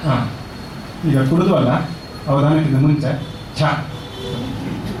ಛ. ಈಗ ಕುಡಿದ್ವಲ್ಲ ಅವಧಾನಕ್ಕಿಂತ ಮುಂಚೆ ಛ.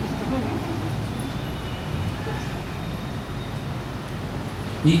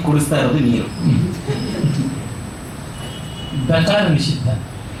 ಈಗ ಕುಡಿಸ್ತಾ ಇರೋದು ನೀರು. ದಕಾರ ನಿಷಿದ್ಧ.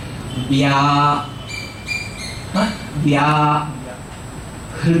 ವ್ಯಾ ವ್ಯಾ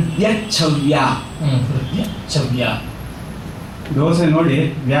ಹೃದಯ ಛವ್ಯ. ಹೃದಯ ಛವ್ಯ. ದೋಸೆ ನೋಡಿ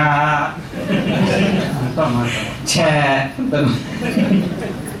ವ್ಯಾ ಅಂತ ಮಾಡ್ತಾರೆ. ಛ ಅಂತ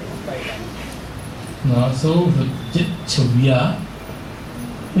ನಾಸೋ ಹೃದಯ ಛವ್ಯ.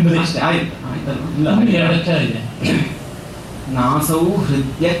 ಆಯ್ತಲ್ಲ, ಎರಡು ಅಕ್ಷರ ಇದೆ. ನಾಸೌ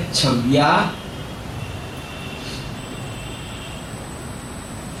ಹೃದಯ ಛವ್ಯ.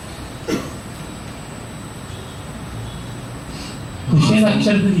 ನಿಷೇಧ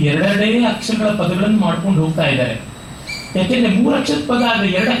ಅಕ್ಷರದಲ್ಲಿ ಎರಡೆರಡೇ ಅಕ್ಷರಗಳ ಪದಗಳನ್ನು ಮಾಡ್ಕೊಂಡು ಹೋಗ್ತಾ ಇದ್ದಾರೆ. ಯಾಕೆಂದ್ರೆ 3 ಅಕ್ಷರದ ಪದ ಆದ್ರೆ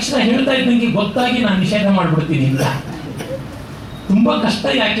 2 ಅಕ್ಷರ ಹೇಳ್ತಾ ಇದ್ದಂಗೆ ಗೊತ್ತಾಗಿ ನಾನು ನಿಷೇಧ ಮಾಡ್ಬಿಡ್ತೀನಿ ಅಂತ. ತುಂಬಾ ಕಷ್ಟ.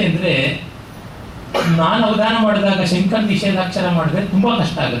 ಯಾಕೆ ಅಂದ್ರೆ ನಾನು ಅವಧಾನ ಮಾಡಿದಾಗ ಶಂಕರ್ ನಿಷೇಧಾಕ್ಷರ ಮಾಡಿದ್ರೆ ತುಂಬಾ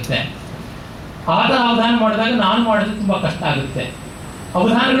ಕಷ್ಟ ಆಗುತ್ತೆ. ಆದ ಅವಧಾನ ಮಾಡಿದಾಗ ನಾನು ಮಾಡಿದ್ರೆ ತುಂಬಾ ಕಷ್ಟ ಆಗುತ್ತೆ.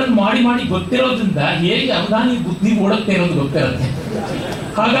 ಅವಧಾನಗಳನ್ನು ಮಾಡಿ ಮಾಡಿ ಗೊತ್ತಿರೋದ್ರಿಂದ ಹೇಗೆ ಅವಧಾನಿ ಬುದ್ಧಿ ಓಡುತ್ತೆ ಇರೋದು ಗೊತ್ತಿರುತ್ತೆ.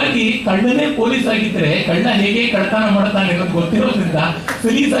 ಹಾಗಾಗಿ ಕಳ್ಳನೇ ಪೊಲೀಸ್ ಆಗಿದ್ರೆ ಕಳ್ಳ ಹೇಗೆ ಕಳ್ಳತನ ಮಾಡ್ತಾನೆ ಅನ್ನೋದು ಗೊತ್ತಿರೋದ್ರಿಂದ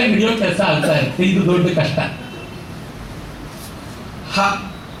ಸಲೀಸಾಗಿ ಹಿಡಿಯೋ ಕೆಲಸ ಆಗ್ತಾ ಇರುತ್ತೆ. ಇದು ದೊಡ್ಡ ಕಷ್ಟ.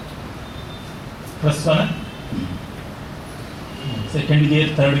 ಪ್ರಸ್ವನ ಸೆಕೆಂಡ್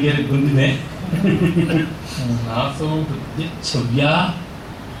ಗೇರ್ ಥರ್ಡ್ ಗೇರ್ ಬಂದಿದೆ. ನಾಸೋ ಹೃದಯ ಛವ್ಯ.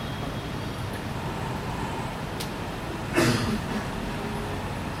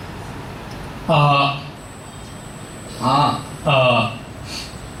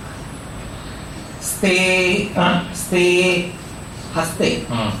 ಸ್ಟೇ ಸ್ಟೇ ಹಸ್ತೆ.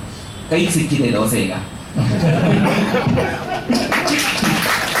 ಕೈ ಸಿಕ್ಕಿದೆ ದೋಸೆ ಈಗ.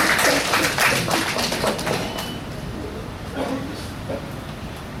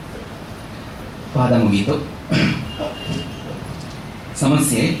 ಪಾದ ಮುಗೀತು.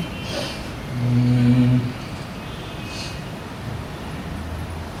 ಸಮಸ್ಯೆ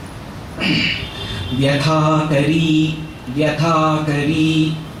ವ್ಯಥಾಕರಿ ವ್ಯಥಾಕರಿ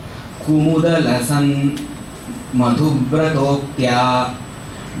ಕುಮುದಲಸನ್ ಮಧುವ್ರತೋಕ್ತ್ಯಾ.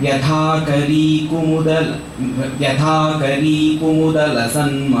 ವ್ಯಥಾಕರಿ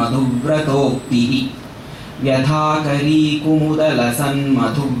ಕುಮುದಲಸನ್ ಮಧುವ್ರತೋಕ್ತಿ. ವ್ಯಥಾಕರಿ ಕುಮುದಲಸನ್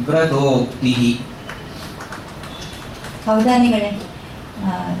ಮಧುವ್ರತೋಕ್ತಿ. ಹೌದಾನಿಗಳೇ,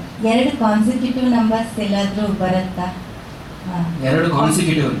 2 ಕಾನ್ಸಿಕ್ಯೂಟಿವ್ ನಂಬರ್ಸ್ ಎಲ್ಲಾದ್ರೂ ಬರುತ್ತಾ? 2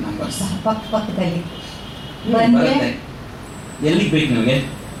 ಕಾನ್ಸಿಕ್ಯೂಟಿವ್ ನಂಬರ್ಸ್ ಪಕ್ಕದಲ್ಲಿ ಬರುತ್ತೆ. ಎಲ್ಲಿಗೆ ಬೇಕು ನಿಮಗೆ?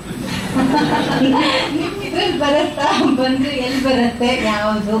 ಇದ್ರಲ್ಲಿ ಬರುತ್ತಾ? ಬಂದ್ರೆ ಎಲ್ಲಿ ಬರುತ್ತೆ?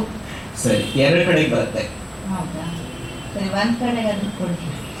 ಯಾವುದು? ಸರಿ, 2 ಕಡೆಗೆ ಬರುತ್ತೆ. ಹೌದಾ? ಸರಿ, 1 ಕಡೆಗೆ ಅದು ಕೊಡಿ.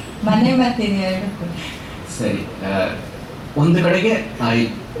 ಮನೆ ಬರ್ತೀನಿ 2 ಕೊಡಿ. ಸರಿ, ಒಂದು ಕಡೆಗೆ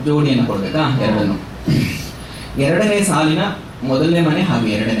ಜೋಡಿಯನ್ನು ಕೊಡ್ಬೇಕಾ? 2. 2ನೇ ಸಾಲಿನ ಮೊದಲನೇ ಮನೆ ಹಾಗೂ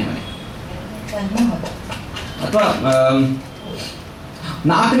 2ನೇ ಮನೆ, ಅಥವಾ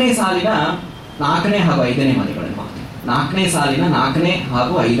 4ನೇ ಸಾಲಿನ 4ನೇ ಹಾಗೂ 5ನೇ ಮನೆಗಳನ್ನು ಮಾಡ್ತೀವಿ. 4ನೇ ಸಾಲಿನ 4ನೇ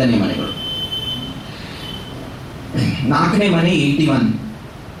ಹಾಗೂ 5ನೇ ಮನೆಗಳು. 4ನೇ ಮನೆ 81.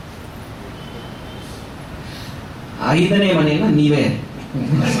 5ನೇ ಮನೆಯನ್ನ ನೀವೇ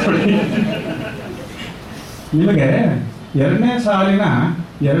ನಿಮಗೆ 2ನೇ ಸಾಲಿನ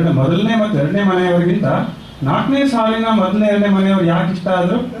ಮೊದಲನೇ ಮತ್ತು 2ನೇ ಮನೆಯವರಿಗಿಂತ 4ನೇ ಸಾಲಿನ ಮೊದಲನೇ 2ನೇ ಮನೆಯವರು ಯಾಕೆ ಇಷ್ಟ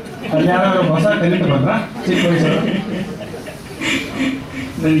ಆದ್ರು? ಅಲ್ಲಿ ಯಾರು ಹೊಸ ಟೆನೆಂಟ್ ಬಂದ್ರ ಚಿಕ್ಕ ವಯಸ್ಸವರು?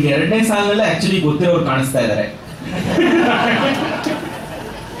 ನನಗೆ 2ನೇ ಸಾಲಲ್ಲೇ ಆಕ್ಚುಲಿ ಗೊತ್ತಿರೋರು ಕಾಣಿಸ್ತಾ ಇದ್ದಾರೆ.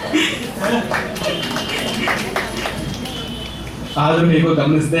 ಆದ್ರೂ ಹೇಗೋ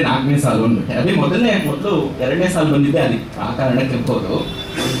ಗಮನಿಸಿದೆ 4ನೇ ಸಾಲು ಅಂದ್ಬಿಟ್ಟೆ. ಅದೇ ಮೊದಲು 2ನೇ ಸಾಲು ಬಂದಿದ್ದೆ, ಅದಕ್ಕೆ ಆ ಕಾರಣಕ್ಕೆ ಇರ್ಬೋದು.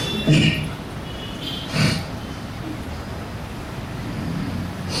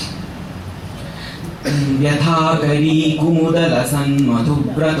 ವ್ಯಥಾಕರಿ ಕುಮುದಲಸನ್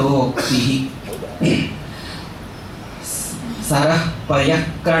ಮಧುವ್ರತೋಕ್ತಿ. ಸರಃ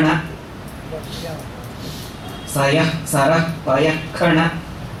ಪಯಕ್ಕಣ ಸರಃ ಪಯಕ್ಕಣ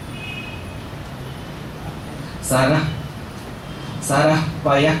ಸರಃ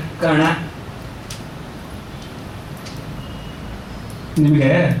ಪಯಕ್ಕಣ.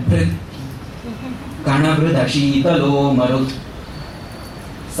 ನಿಮಗೆ ಕಣಭೃದ ಶೀತಲೋ ಮರುತ್.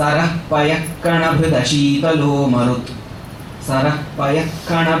 ಸರಃ ಪಯಕ್ಕಣಭೃದ ಶೀತಲೋ ಮರುತ್. ಸರಃ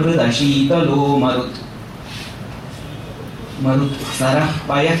ಪಯಕ್ಕಣಭೃದ ಶೀತಲೋ ಮರುತ್. ಮರುತ್ ಸರಃ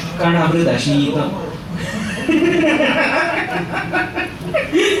ಪಯಕ್ಕಣಭೃದ ಶೀತ.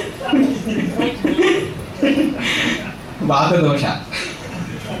 ವಾತದೋಷ.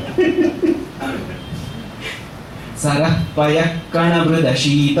 ಸರಃ ಪಯಕ್ಕಣಭೃದ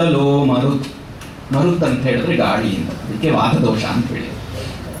ಶೀತಲೋ ಮರುತ್. ಮರುತ್ ಅಂತ ಹೇಳಿದ್ರೆ ಗಾಳಿ ಅಂತ, ಅದಕ್ಕೆ ವಾತದೋಷ ಅಂತ ಹೇಳಿ.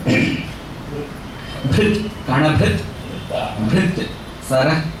 ಭೃತ್ ಕಣಭೃತ್ ಭೃತ್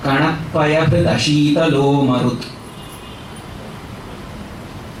ಸರಃ ಕಣಪಯಭೃದ ಶೀತಲೋ ಮರುತ್.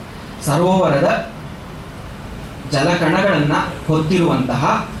 ಸರೋವರದ ಜಲಕಣಗಳನ್ನು ಹೊತ್ತಿರುವಂತಹ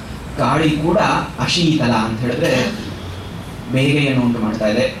ಗಾಳಿ ಕೂಡ ಅಶೀತಲ ಅಂತ ಹೇಳಿದ್ರೆ ಬೇಗೆಯನ್ನು ಉಂಟು ಮಾಡ್ತಾ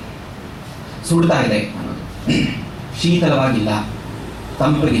ಇದೆ, ಸುಡ್ತಾ ಇದೆ ಅನ್ನೋದು. ಶೀತಲವಾಗಿಲ್ಲ,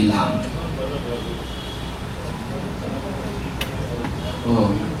 ತಂಪಗಿಲ್ಲ ಅಂತ.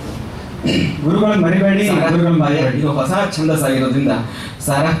 ಗುರುಗಳನ್ನು ಮರಿಬೇಡಿ. ಇದು ಹೊಸ ಛಂದಸ್ ಆಗಿರೋದ್ರಿಂದ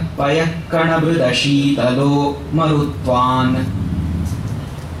ಸರಃ ಪಯ ಕಣಭೃದ ಶೀತಲೋ ಮರುತ್ವಾನ್,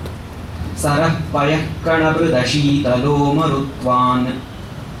 ಸರಃ ಪಯ ಕಣಭೃದ ಶೀತಲೋ ಮರುತ್ವಾನ್,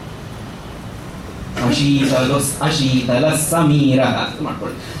 ಅಶೀತಲೋ ಅಶೀತಲ ಸಮೀರ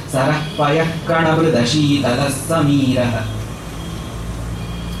ಮಾಡ್ಕೊಳ್ಳಿ. ಸರಃ ಪಯ ಕಣಭೃದ ಶೀತಲ ಸಮೀರ.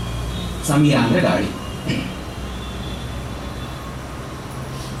 ಸಮೀರ ಅಂದ್ರೆ ಗಾಳಿ.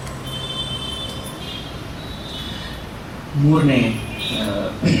 ಮೂರನೇ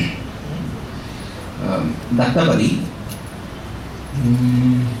ದತ್ತಪದಿ.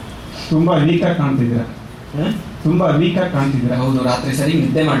 ತುಂಬಾ ವೀಕಾಗಿ ಕಾಣ್ತಿದ್ದೀರಾ, ತುಂಬಾ ವೀಕಾಗಿ ಕಾಣ್ತಿದ್ದೀರಾ. ಹೌದು, ರಾತ್ರಿ ಸರಿ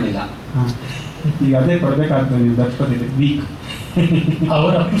ನಿದ್ದೆ ಮಾಡಲಿಲ್ಲ. ಈಗ ಅದೇ ಕೊಡ್ಬೇಕಾಗ್ತದೆ ನೀವು ದತ್ತಪದಿ ವೀಕ್.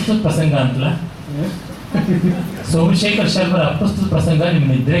 ಅವರ ಅಪ್ರಸ್ತುತ ಪ್ರಸಂಗ ಅಂತಲ್ಲ, ಸೋಮಶೇಖರ್ ಶರ್ಮರ ಅಪ್ರಸ್ತುತ ಪ್ರಸಂಗ ನಿಮ್ಮ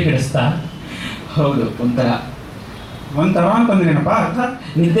ನಿದ್ರೆ ಕೆಡಿಸ್ತಾ? ಹೌದು, ಒಂಥರ ಅಂತಂದ್ರೇನಪ್ಪ ಅರ್ಥ?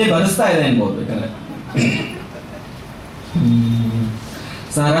 ನಿದ್ದೆ ಬರೆಸ್ತಾ ಇದೆ ಅನ್ಬೋದು. ಯಾಕಂದ್ರೆ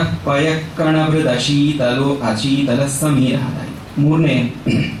ಸರಃ ಪಯ ಕಣಭೃದ ಶೀತಲೋ ಅಶೀತಲ ಸಮೀರ. ಮೂರನೇ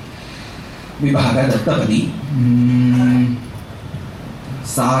ವಿಭಾಗ ದತ್ತಪದಿ.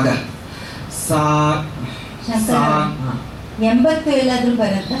 ಸಾಗ ಸಾ 80 ಎಲ್ಲಾದ್ರೂ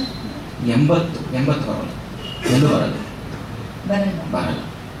ಬರತ್ತಾ? 80 ಬರಲ್ಲ, ಎಂದು ಬರಲ್ಲ, ಬರಲ್ಲ.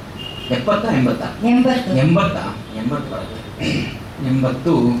 70 80 ಬರುತ್ತೆ.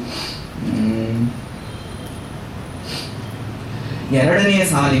 80 ಎರಡನೇ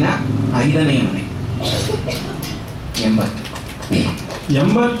ಸಾಲಿನ 5ನೇ ಮನೆ.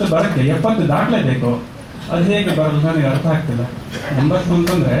 80 ಬರಕ್ಕೆ 70 ದಾಟ್ಲೇಬೇಕು. ಅದು ಹೇಗೆ ಬರಲ್ಲ ನನಗೆ ಅರ್ಥ ಆಗ್ತಿಲ್ಲ. 80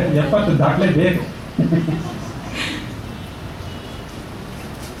 ಅಂತಂದ್ರೆ 70 ದಾಟ್ಲೇಬೇಕು.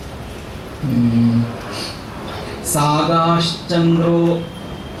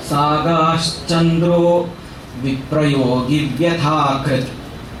 ಸಾಗಾಶ್ಚಂದ್ರೋ ವಿಪ್ರಯೋಗಿ ವ್ಯಥಾಕೃತ್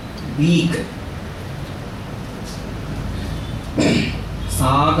ವೀಕ್.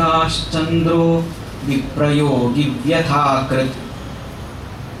 ಸಾಗಾಶ್ಚಂದ್ರೋ ವಿಪ್ರಯೋಗಿ ವ್ಯಥಾಕೃತ್.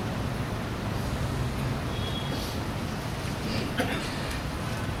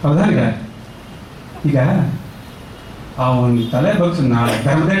 ಹೌದಾ? ಈಗ ಆ ಒಂದು ತಲೆ ಬಗ್ಸು ನಾಳೆ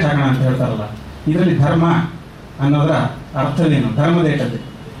ಧರ್ಮದೇಟ ಹಾಕೋಣ ಅಂತ ಹೇಳ್ತಾರಲ್ಲ, ಇದರಲ್ಲಿ ಧರ್ಮ ಅನ್ನೋದರ ಅರ್ಥವೇನು? ಧರ್ಮದೇಟದ್ದು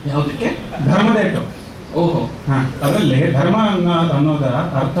ಯಾವುದಕ್ಕೆ? ಧರ್ಮದೇಟು. ಓಹೋ, ಅದರಲ್ಲಿ ಧರ್ಮ ಅನ್ನೋದರ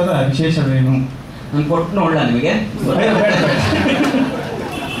ಅರ್ಥದ ವಿಶೇಷವೇನು? ನಾನು ಕೊಟ್ಟು ನೋಡಲ್ಲ ನಿಮಗೆ.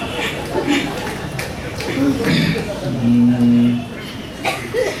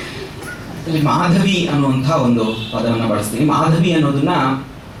 ಇಲ್ಲಿ ಮಾಧವಿ ಅನ್ನುವಂಥ ಒಂದು ಪದವನ್ನು ಬಳಸ್ತೀನಿ. ಮಾಧವಿ ಅನ್ನೋದನ್ನ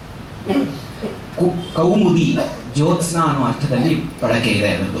ಕೌಮುದಿ, ಜ್ಯೋತ್ಸ್ನ ಅನ್ನೋ ಅರ್ಥದಲ್ಲಿ ಬಳಕೆ ಇದೆ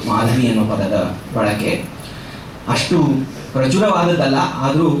ಅದರದ್ದು. ಮಾಧವಿ ಅನ್ನೋ ಪದದ ಬಳಕೆ ಅಷ್ಟು ಪ್ರಚುರವಾದದ್ದಲ್ಲ,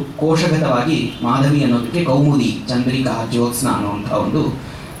 ಆದರೂ ಕೋಶಗತವಾಗಿ ಮಾಧವಿ ಅನ್ನೋದಕ್ಕೆ ಕೌಮುದಿ, ಚಂದ್ರಿಕಾ, ಜ್ಯೋತ್ಸ್ನ ಅನ್ನುವಂಥ ಒಂದು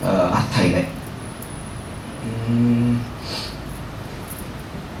ಅರ್ಥ ಇದೆ.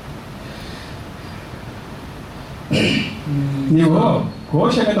 ನೀವು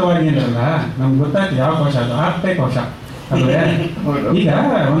ಕೋಶಗತವಾಗಿ ಏನಲ್ಲ, ನಮ್ಗೆ ಗೊತ್ತಾಯ್ತು ಯಾವ ಕೋಶ ಅದು. ಆರ್ತೆ ಕೋಶ ಅಲ್ವೇ? ಈಗ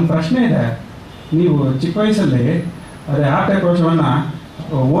ಒಂದು ಪ್ರಶ್ನೆ ಇದೆ. ನೀವು ಚಿಕ್ಕ ವಯಸ್ಸಲ್ಲಿ ಅದೇ ಆರ್ತೆ ಕೋಶವನ್ನ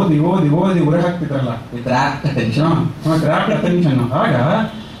ಓದಿ ಓದಿ ಓದಿ ಉರೆ ಹಾಕ್ತಿದ್ರಲ್ಲ, ಟೆನ್ಷನ್. ಆಗ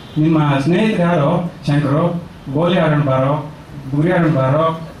ನಿಮ್ಮ ಸ್ನೇಹಿತರು ಯಾರೋ ಶಂಕರು ಗೋಲಿ ಆಡೋಣ ಬಾರೋ, ಗುರಿ ಆಡೋಣ ಬಾರೋ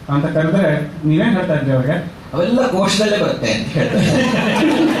ಅಂತ ಕರೆದ್ರೆ ನೀವೇನ್ ಹೇಳ್ತಾ ಇದ್ರಿ ಅವ್ರಿಗೆ? ಅವೆಲ್ಲ ಕೋಶದಲ್ಲೇ ಬರುತ್ತೆ ಅಂತ ಹೇಳ್ತಾರೆ.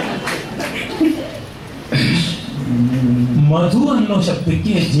 ಮಧು ಅನ್ನೋ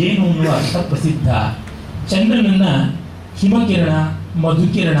ಶಬ್ದಕ್ಕೆ ಜೇನು ಅನ್ನುವ ಅರ್ಥ ಪ್ರಸಿದ್ಧ. ಚಂದ್ರನನ್ನ ಹಿಮಕಿರಣ,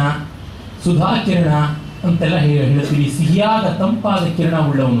 ಮಧುಕಿರಣ, ಸುಧಾಕಿರಣ ಅಂತೆಲ್ಲ ಹೇಳ್ತೀವಿ. ಸಿಹಿಯಾದ ತಂಪಾದ ಕಿರಣ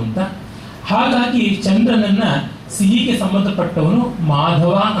ಉಳ್ಳವನು ಅಂತ. ಹಾಗಾಗಿ ಚಂದ್ರನನ್ನ ಸಿಹಿಗೆ ಸಂಬಂಧಪಟ್ಟವನು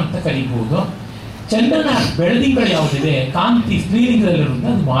ಮಾಧವ ಅಂತ ಕರೀಬಹುದು. ಚಂದ್ರನ ಬೆಳದಿಂಗಳು ಯಾವುದಿದೆ, ಕಾಂತಿ ಸ್ತ್ರೀಲಿಂಗದಲ್ಲಿರುವುದು,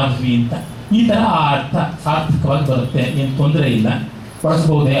 ಅದು ಮಾಧವಿ ಅಂತ. ಈ ತರ ಆ ಅರ್ಥ ಸಾರ್ಥಕವಾಗಿ ಬರುತ್ತೆ, ಏನು ತೊಂದರೆ ಇಲ್ಲ,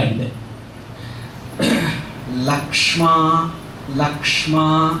 ಬಳಸಬಹುದೇ ಆಗಿದೆ. ಲಕ್ಷ್ಮಾ ಲಕ್ಷ್ಮಾ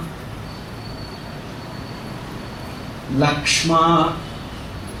ಲಕ್ಷ್ಮಾ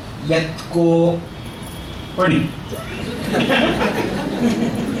ಯತ್ಕೋ ಪಡಿ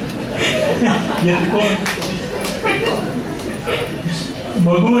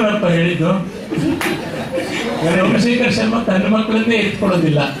ಮಗುವನಪ್ಪ ಹೇಳಿದ್ದು. ಸೋಮಶೇಖರ್ ಶರ್ಮಾ ತನ್ನ ಮಕ್ಕಳನ್ನೇ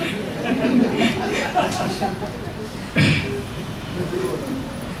ಎತ್ಕೊಳ್ಳೋದಿಲ್ಲ.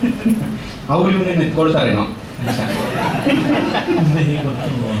 ಅವರು ಇವನ್ನ ಎತ್ಕೊಳ್ತಾರೇನೋ.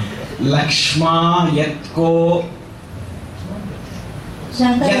 ಲಕ್ಷ್ಮಾ ಯತ್ಕೋ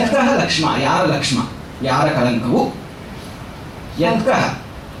ಶಂಕರ ಯತ್ಕಃ ಲಕ್ಷ್ಮ. ಯಾರ ಲಕ್ಷ್ಮ, ಯಾರ ಕಳಂಕವು. ಯತ್ಕಃ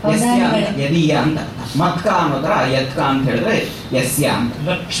ಯಸ್ಯ ಅಂತ, ಯದೀಯ ಅಂತ. ಮತ್ಕ ಅನ್ನೋದ್ರ ಯತ್ಕ ಅಂತ ಹೇಳಿದ್ರೆ ಯಸ್ಯ ಅಂತ.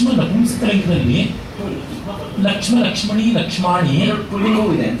 ಲಕ್ಷ್ಮ ನಪುಂಸಕಲಿಂಗದಲ್ಲಿ ಲಕ್ಷ್ಮ, ಲಕ್ಷ್ಮಣಿ, ಲಕ್ಷ್ಮಾಣಿ ಪುಲ್ಲಿಂಗವೂ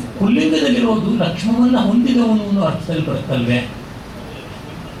ಇದೆ ಅಂತ. ಪುಲ್ಲಿಂಗದಲ್ಲಿರೋದು ಲಕ್ಷ್ಮವನ್ನ ಹೊಂದಿದವನು ಅನ್ನೋ ಅರ್ಥದಲ್ಲಿ ಬರುತ್ತಲ್ವೇ?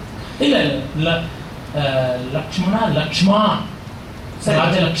 ಇಲ್ಲ ಇಲ್ಲ, ಲಕ್ಷ್ಮಣ, ಲಕ್ಷ್ಮ,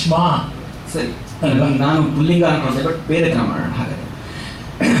 ರಾಜಲಕ್ಷ್ಮ. ಸರಿ, ನಾನು ಪುಲ್ಲಿಂಗ ಅನ್ಕೊಂಡೆ, ಬಟ್ ಬೇರೆ ತರ ಮಾಡೋಣ. ಹಾಗಾದ್ರೆ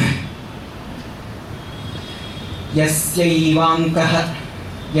ಯಸ್ಯೈವಾಂಕಃ,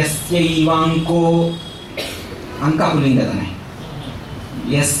 ಯಸ್ಯೈವಾಂಕೋ, ಅಂಕ ಪುಲ್ಲಿಂಗ ತಾನೆ.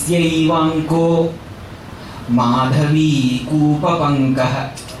 ಯಸ್ಯೈವಾಂಕೋ ಮಾಧವೀ ಕೂಪಪಂಕಃ,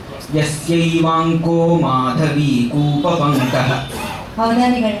 ಯಸ್ಯೈವಾಂಕೋ ಮಾಧವೀ ಕೂಪಪಂಕಃ.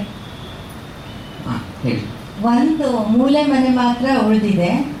 ಅವಧಾನಿಗಳೇ, ಹೇಳಿ. ಒಂದು ಮೂಲೆ ಮನೆ ಮಾತ್ರ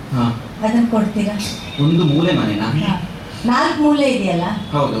ಉಳಿದಿದೆ, ಹಾ, ಅದನ್ನ ಕೊಡ್ತೀರಾ? ಒಂದು ಮೂಲೆ ಮನೆನಾ? 4 ಮೂಲೆ ಇದೆಯಲ್ಲ,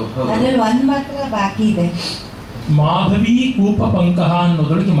 ಹೌದು ಹೌದು. ಅದ್ರಲ್ಲಿ ಒಂದ್ ಮಾತ್ರ ಬಾಕಿ ಇದೆ. ಮಾಧವಿ ಕೂಪ ಪಂಕಃ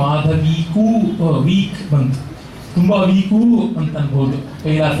ಅನ್ನೋದ್ರೊಳಗೆ ಮಾಧವಿ ಕೂ ವೀಕ್ ಬಂತು. ತುಂಬಾ ವೀಕು ಅಂತ ಅನ್ಬೋದು.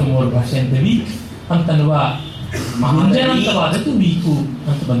 ಕೈಲಾಸ ಮೂರು ಭಾಷೆ ಅಂತ ವೀಕ್ ಅಂತನ್ನುವ ಮಂಜನಂತವಾದದ್ದು ವೀಕು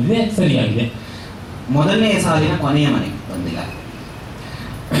ಅಂತ ಬಂದಿದೆ. ಸರಿಯಾಗಿದೆ. ಮೊದಲನೇ ಸಾಲಿನ ಕೊನೆಯ ಮನೆ ಬಂದಿಲ್ಲ.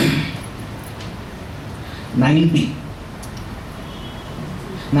 89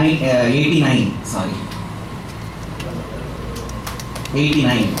 ಸಾರಿ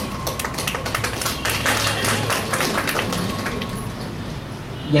 89.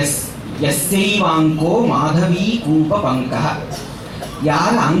 ಯಸ್ಯೈವಾಂಕೋ ಮಾಧವೀ ಕೂಪ ಪಂಕಃ.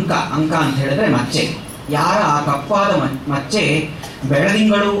 ಯಾರ ಅಂಕ, ಅಂಕ ಅಂತ ಹೇಳಿದ್ರೆ ಮಚ್ಚೆ, ಯಾರ ಆ ಕಪ್ಪಾದ ಮಚ್ಚೆ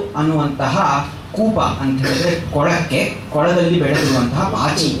ಬೆಳದಿಂಗಳು ಅನ್ನುವಂತಹ ಕೂಪ ಅಂತ ಹೇಳಿದ್ರೆ ಕೊಳಕ್ಕೆ, ಕೊಳದಲ್ಲಿ ಬೆಳೆದಿರುವಂತಹ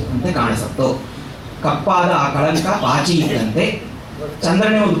ಪಾಚಿ ಅಂತ ಕಾಣಿಸುತ್ತೋ. ಕಪ್ಪಾದ ಆ ಕಳಂಕ ಪಾಚಿ ಇದ್ದಂತೆ.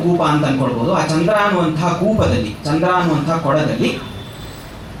 ಚಂದ್ರನೇ ಒಂದು ಕೂಪ ಅಂತ ಅನ್ಕೊಳ್ಬೋದು. ಆ ಚಂದ್ರ ಅನ್ನುವಂತಹ ಕೂಪದಲ್ಲಿ, ಚಂದ್ರ ಅನ್ನುವಂತಹ ಕೊಳದಲ್ಲಿ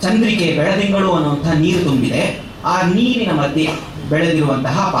ಚಂದ್ರಿಕೆ, ಬೆಳದಿಂಗಳು ಅನ್ನುವಂತಹ ನೀರು ತುಂಬಿದೆ. ಆ ನೀರಿನ ಮಧ್ಯೆ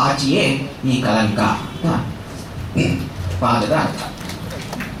ಬೆಳೆದಿರುವಂತಹ ಪಾಚಿಯೇ ಈ ಕಲಂಕ ಅಂತ ಪಾದದ ಅರ್ಥ.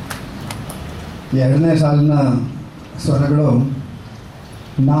 ಎರಡನೇ ಸಾಲಿನ ಸ್ವರಗಳು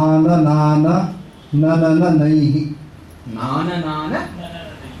ನಾನ ನಾನ ನನನ ನೈಹಿ. ನಾನ ನಾನ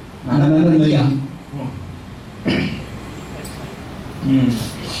ನನನ ನೈಹಿ.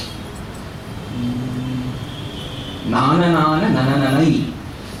 ನಾನ ನಾನ ನನನನೈ.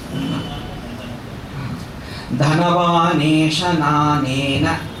 ಧನವಾನೇಶ ನಾನೇನ,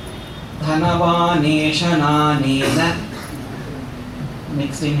 ಧನವಾನೇಶ ನಾನೇನ.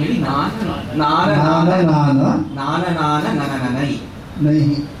 ನೆಕ್ಸ್ಟ್ ಏನ್ ಹೇಳಿ? ನಾನ ನಾನ ನಾನ ನಾನ ನಾನ ನಾನ ನನನನೈ.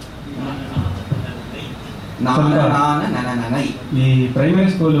 ನೈಹಿ. ನಾನ ನಾನ ನನನನೈ. ಈ ಪ್ರೈಮರಿ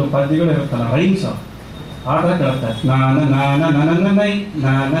ಸ್ಕೂಲ್ ಪದ್ಯಗಳು ಇರುತ್ತಲ್ಲ, ರೈಮ್ಸ್ ಆ ಥರ ಕೇಳುತ್ತೆ. ನಾನ ನಾನ ನನನನೈ,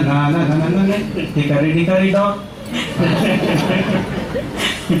 ನಾನ ನಾನ ನನನನೈ, ಟಿಕರಿ ಟಿಕರಿ ಡಾಗ್.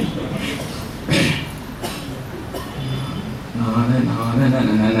 ನಾನ ನಾನ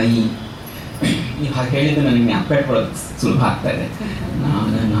ನನನನೈ. ಈ ಹಾಗೆ ಹೇಳಿದ್ದು ನನಗೆ ಜ್ಞಾಪಕ ಇಟ್ಕೊಳ್ಳೋದು ಸುಲಭ ಆಗ್ತಾ ಇದೆ.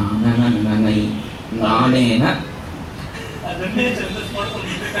 ನಾನ ನಾನ ನನನನೈ, ನಾನೇನ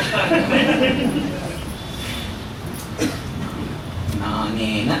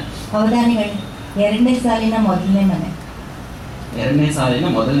ನಾನೇನ. ಅವಧಾನಿಗಳೇ, ಎರಡನೇ ಸಾಲಿನ ಮೊದಲನೇ ಮನೆ. ಎರಡನೇ ಸಾಲಿನ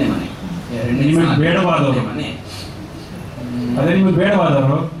ಮೊದಲನೇ ಮನೆ. ಎರಡನೇ ನಿಮಗೆ ಸಾಲಿನ ಬೇಡವಾದವರು. ಮನೆ. ಅದೇ ನಿಮಗೆ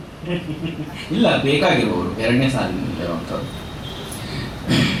ಬೇಡವಾದವರು. ಇಲ್ಲ, ಬೇಕಾಗಿರುವವರು ಎರಡನೇ ಸಾಲಿನಲ್ಲಿರುವಂಥವ್ರು.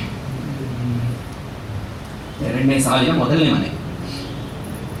 ಎರಡನೇ ಸಾಲಿನ ಮೊದಲನೇ ಮನೆ.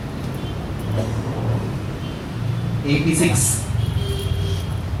 86.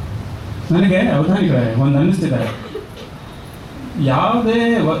 ನನಗೆ ಅವಧಾನಿಗಳೇ ಒಂದು ಅನ್ನಿಸ್ತಿದ್ದಾರೆ, ಯಾವುದೇ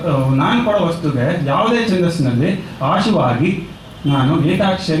ನಾನು ಕೊಡೋ ವಸ್ತುಗೆ ಯಾವುದೇ ಛಂದಸ್ಸಿನಲ್ಲಿ ಆಶುವಾಗಿ ನಾನು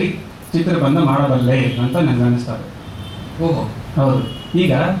ಏಕಾಕ್ಷರಿ ಚಿತ್ರಬಂಧ ಮಾಡಬಲ್ಲೆ ಅಂತ ನನಗೆ ಅನ್ನಿಸ್ತಾರೆ. ಓಹೋ, ಹೌದು.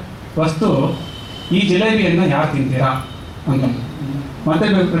 ಈಗ ವಸ್ತು, ಈ ಜಿಲೇಬಿಯನ್ನು ಯಾರು ತಿಂತೀರಾ ಅಂತ ಮತ್ತೆ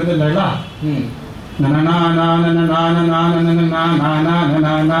ಬೇಕು.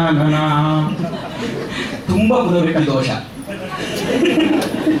 ತುಂಬಾ ಪುನರುಕ್ತಿ ದೋಷ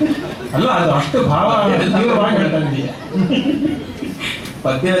ಅಲ್ಲ, ಅದು ಅಷ್ಟು ಭಾವ ತೀವ್ರವಾಗಿ ಹೇಳ್ತಾ ಇದೀಯ.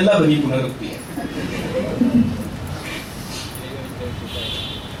 ಪದ್ಯವೆಲ್ಲ ಬರೀ ಪುನರುಕ್ತಿ.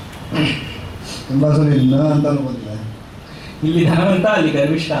 ತುಂಬಾ ಸರಿ ನ ಅಂತ ಬಂದಿದೆ. ಇಲ್ಲಿ ಧನವಂತ, ಅಲ್ಲಿ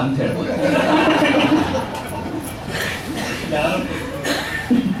ಗರ್ವಿಷ್ಠ ಅಂತ ಹೇಳ್ಬೋದು.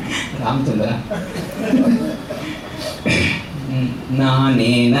 ರಾಮಚಂದ್ರ.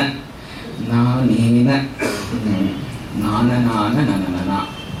 ನಾನೇನ ನಾನೇನ ನಾನ ನಾನ ನನ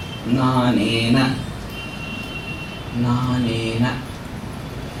ನಾನೇನ ನಾನೇನ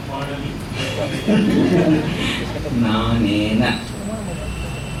ನಾನೇನ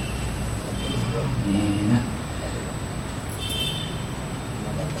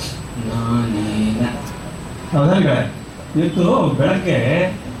ನಾನೇನ. ಹೌದಲ್ಗಳೇ, ಇವತ್ತು ಬೆಳಗ್ಗೆ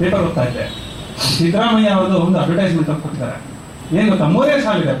ಪೇಪರ್ ಓದ್ತಾ ಇದ್ದೆ. ಸಿದ್ದರಾಮಯ್ಯ ಅವರು ಒಂದು ಅಡ್ವರ್ಟೈಸ್ಮೆಂಟ್ ಕೊಟ್ಟಿದ್ದಾರೆ. ಏನು ಗೊತ್ತಾ, 3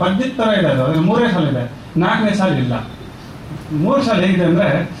 ಸಾಲಿದೆ, ಪದ್ಯದ ಥರ ಇದೆ ಅದು. ಅದ್ರಲ್ಲಿ 3 ಸಾಲಿದೆ, 4ನೇ ಸಾಲ ಇಲ್ಲ. 3 ಸಾಲ ಹೇಗಿದೆ ಅಂದರೆ,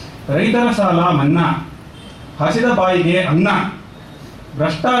 ರೈತರ ಸಾಲ ಮನ್ನಾ, ಹಸಿದ ಬಾಯಿಗೆ ಅನ್ನ,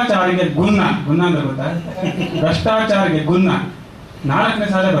 ಭ್ರಷ್ಟಾಚಾರಿಗೆ ಗುನ್ನ. ಗುನ್ನ ಅಂದ್ರೆ ಗೊತ್ತಾ, ಭ್ರಷ್ಟಾಚಾರಿಗೆ ಗುನ್ನ. 4ನೇ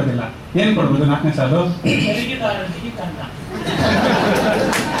ಸಾಲೇ ಬರ್ದಿಲ್ಲ. ಏನ್ ಕೊಡ್ಬೋದು 4ನೇ ಸಾಲು?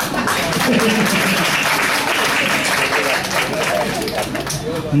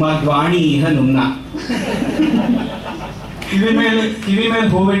 ಮದ್ವಾಣಿ ಇಹ ನುನ್ನ. ಕಿವಿ ಮೇಲೆ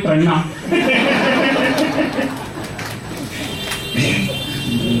ಹೂವಿಟ್ರಣ್ಣ.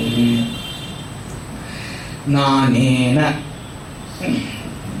 ನಾನೇನ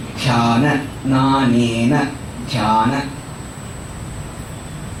ಧ್ಯಾನ. ನಾನೇನ ಧ್ಯಾನ.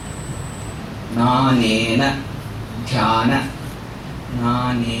 ನಾನೇನ ಧ್ಯಾನ.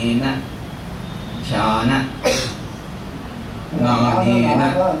 ನಾನೇನ ಧ್ಯಾನ. ನಾನೇನ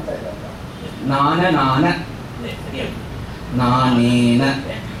ನಾನ ನಾನ. ನಾನೇನ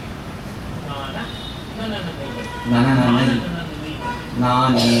ನನ ನನ.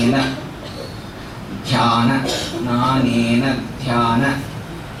 ನಾನೇನ ಧ್ಯಾನ. ನಾನೇನ ಧ್ಯಾನ.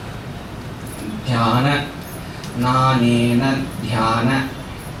 ಧ್ಯಾನ. ನಾನೇನ ಧ್ಯಾನ.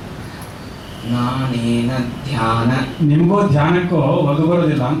 ನಾನೇನ ಧ್ಯಾನ. ನಿಮಗೂ ಧ್ಯಾನಕ್ಕೂ ಒದು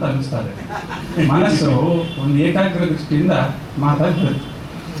ಬರೋದಿಲ್ಲ ಅಂತ ಅನಿಸ್ತದೆ. ಮನಸ್ಸು ಒಂದು ಏಕಾಗ್ರ ದೃಷ್ಟಿಯಿಂದ ಮಾತಾಡ್ತದೆ.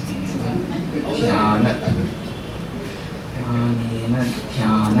 ಧ್ಯಾನ. ನಾನೇನ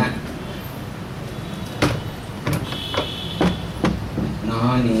ಧ್ಯಾನ.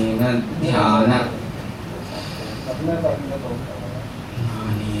 ನಾನೇನ ಧ್ಯಾನ.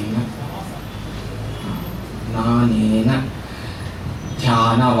 ನಾನೇನ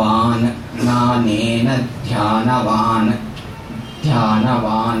ಧ್ಯಾನವಾನ್. ನಾನೇನ ಧ್ಯಾನವಾನ್.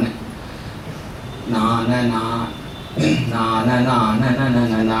 ಧ್ಯಾನವಾನ್. ನಾನ ನಾನ ನಾನ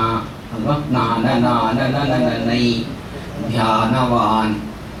ಅಲ್ವಾ? ನಾನ ನಾನೈ. ಧ್ಯಾನವಾನ್.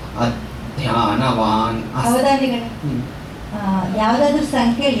 ಅಧ್ಯಾನವಾನ್. ಅವಧಾನಿಗಳೇ, ಯಾವುದಾದ್ರೂ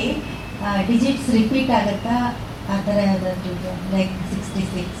ಸಂಖ್ಯೆಯಲ್ಲಿ ಡಿಜಿಟ್ಸ್ ರಿಪೀಟ್ ಆಗುತ್ತಾ? ಆ ಥರ ಯಾವುದಾದ್ರು ಲೈಕ್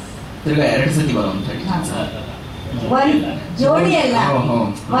 66 ತಿರ್ಗಾ 2 ಸತಿ ಬರೋ ಅಂತ ಹೇಳಿ. ಒಂದ್ ಜೋಡಿ ಅಲ್ಲ,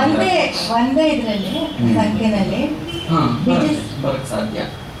 ಒಂದೇ ಇದರಲ್ಲಿ ಸಂಖ್ಯೆನಲ್ಲಿ ಬರಕ್ ಸಾಧ್ಯ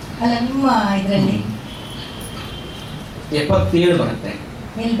ಅಲ್ಲ. ನಿಮ್ಮ ಇದರಲ್ಲಿ 77 ಬರುತ್ತೆ.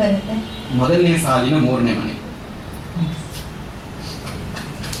 ಎಲ್ಲಿ ಬರುತ್ತೆ? ಮೊದಲನೇ ಸಾಲಿನ 3ನೇ ಮನೆ.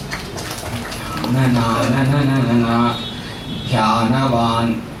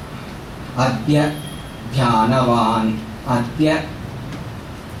 ಧ್ಯಾನವಾನ್. ಅದ್ಯ ಧ್ಯಾನವಾನ್. ಅದ್ಯ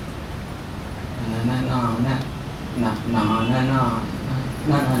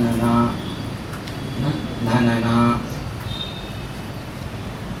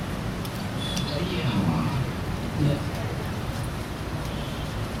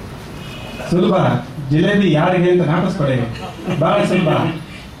ಸುಲಭ. ಜಿಲೇಬಿ ಯಾರಿಗೆ ಅಂತ ನಾಟಿಸ್ಕೊಡಿ, ಬಹಳ ಸುಲಭ.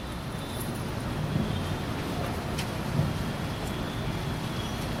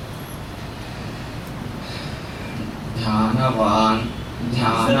 ಧ್ಯಾನವಾನ್.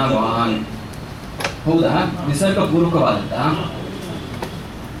 ಧ್ಯಾನವಾನ್. ಹೌದಾ? ನಿಸರ್ಗ ಪೂರ್ವಕವಾದದ್ದ?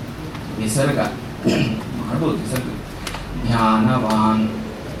 ನಿಸರ್ಗ ಮಾಡ್ಬೋದು. ನಿಸರ್ಗ. ಧ್ಯಾನವಾನ್.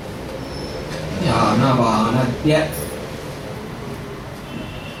 ಧ್ಯಾನವಾನದ್ಯ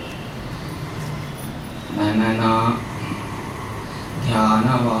ನನ.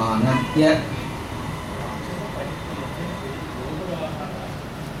 ಧ್ಯಾನವಾನದ್ಯ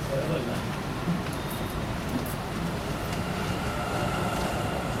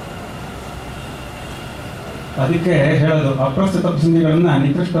ಅದಕ್ಕೆ ಹೇಳೋದು, ಅಪ್ರಸ್ತುತ ಪ್ರಸಂಗಿಗಳನ್ನ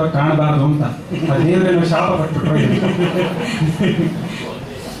ನಿಕೃಷ್ಟವಾಗಿ ಕಾಣಬಾರದು ಅಂತ. ದೇವರನ್ನು ಶಾಪ ಪಟ್ಬಿಟ್ರು.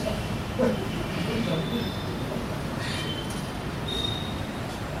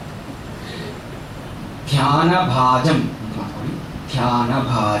 ಧ್ಯಾನ ಭಾಜಂ. ಧ್ಯಾನ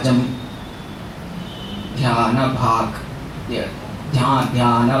ಭಾಜಂ. ಧ್ಯಾನ ಭಾಗ್.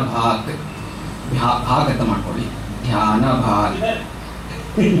 ಧ್ಯಾನ ಭಾಗ್. ಭಾಗ್ ಅಂತ ಮಾಡ್ಕೊಳ್ಳಿ. ಧ್ಯಾನ ಭಾಗ್.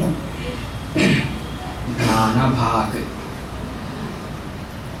 ಧ್ಯಾನ ಭಾಗ್.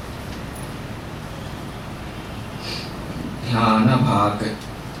 ಧ್ಯಾನ ಭಾಗ್.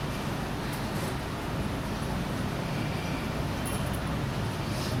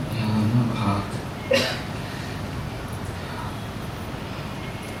 ಧ್ಯಾನ ಭಾಗ್.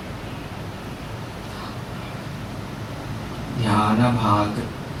 ಧ್ಯಾನ ಭಾಗ್.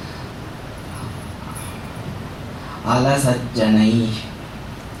 अलसज्जनै.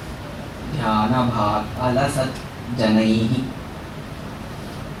 ध्यान भाग अलसत् जनैः.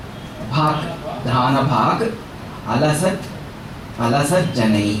 भाग ध्यान भाग अलसत्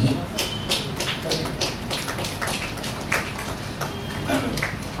जनैः.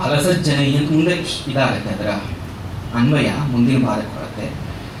 ಅಲಸಜ್ಜನೈ ಅಂತ ಮುಂದೆ ಇದಾಗುತ್ತೆ, ಅದರ ಅನ್ವಯ ಮುಂದಿನ ಭಾಗಕ್ಕೆ ಬರುತ್ತೆ.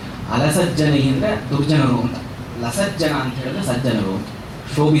 ಅಲಸಜ್ಜನೈ ಅಂದರೆ ದುರ್ಜನರು ಅಂತ, ಲಸಜ್ಜನ ಅಂತ ಹೇಳಿದ್ರೆ ಸಜ್ಜನರು ಅಂತ,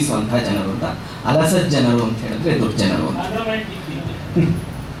 ಶೋಭಿಸುವಂತಹ ಜನರು ಅಂತ, ಅಲಸಜ್ಜನರು ಅಂತ ಹೇಳಿದ್ರೆ ದುರ್ಜನರು ಅಂತ.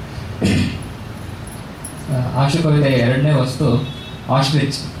 ಆಶು ಕವಿತೆಯ ಎರಡನೇ ವಸ್ತು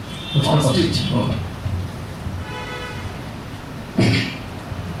ಆಸ್ಟ್ರಿಚ್.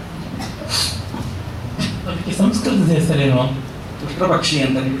 ಅದಕ್ಕೆ ಸಂಸ್ಕೃತದ ಹೆಸರೇನು? ಉಷ್ಟ್ರಪಕ್ಷಿ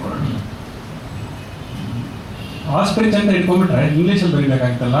ಅಂತ ಇಟ್ಕೊಳ್ಳೋಣ. ಆಸ್ಟ್ರಿಚ್ ಅಂತ ಇಟ್ಕೊಂಡ್ಬಿಟ್ರೆ ಇಂಗ್ಲೀಷಲ್ಲಿ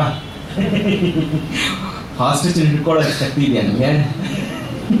ಬರೀಬೇಕಾಗ್ತಲ್ಲ. ಆಸ್ಟ್ರಿಚ್ ಹಿಡ್ಕೊಳ್ಳೋ ಶಕ್ತಿ ಇದೆಯಾ ನಿಮಗೆ?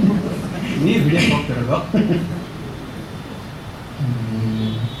 ನೀವು ಹಿಡಿಯಕ್ಕೆ ಹೋಗ್ತಿರೋದು.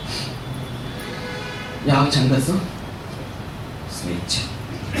 ಯಾವ ಛಂದಸ್ಸು? ಸ್ವೇಚ್ಛ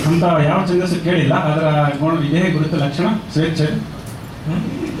ಅಂತ ಯಾವ ಛಂದಸ್ಸು ಕೇಳಿಲ್ಲ. ಅದರ ಇದೇ ಗುರುತು ಲಕ್ಷಣ ಸ್ವೇಚ್ಛೆ.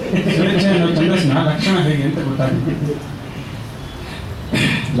 ಸ್ವೇಚ್ಛೆ ಅನ್ನೋ ಛಂದಸ್ಸಿನ ಲಕ್ಷಣ ಹೇಗೆ ಅಂತ ಗೊತ್ತಾಗುತ್ತೆ.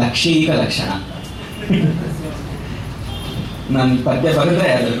 ಲಕ್ಷೀಕ ಲಕ್ಷಣ. ನಾನು ಪದ್ಯ ಬರೆದ್ರೆ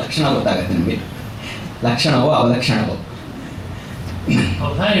ಅದ್ರ ಲಕ್ಷಣ ಗೊತ್ತಾಗತ್ತೆ ನಿಮಗೆ. ಲಕ್ಷಣವೋ ಅವಲಕ್ಷಣವೋ.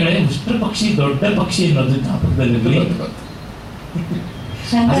 ಹೌದಾ ಹೇಳಿ, ಉಷ್ಟ್ರ ಪಕ್ಷಿ ದೊಡ್ಡ ಪಕ್ಷಿ ಅನ್ನೋದು ಜ್ಞಾಪಕದಲ್ಲಿ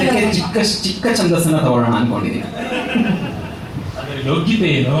ಅದಕ್ಕೆ ಚಿಕ್ಕ ಚಿಕ್ಕ ಛಂದಸ್ಸನ್ನ ತಗೊಳ್ಳೋಣ ಅನ್ಕೊಂಡಿದ್ದೀನಿ. ಅದರ ಯೋಗ್ಯತೆ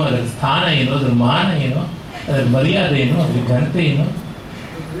ಏನು, ಅದರ ಸ್ಥಾನ ಏನು, ಅದರ ಮಾನ ಏನು, ಅದರ ಮರ್ಯಾದೆ ಏನು, ಅದರ ಘನತೆ ಏನು?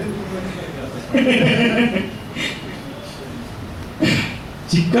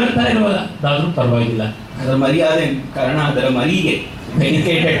 ಚಿಕ್ಕಂತ ಇರುವುದಾದ್ರೂ ಪರವಾಗಿಲ್ಲ. ಅದರ ಮರ್ಯಾದೆ ಕಾರಣ ಅದರ ಮರಿಗೆ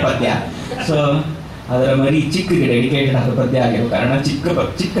ಡೆಡಿಕೇಟೆಡ್ ಪದ್ಯ. ಸೊ ಅದರ ಮರಿ ಚಿಕ್ಕಗೆ ಡೆಡಿಕೇಟೆಡ್ ಆದ ಪದ್ಯ ಆಗಿರೋ ಕಾರಣ ಚಿಕ್ಕ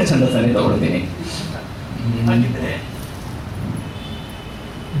ಛಂದಸ್ಸನ್ನೇ ತಗೊಳ್ತೀನಿ.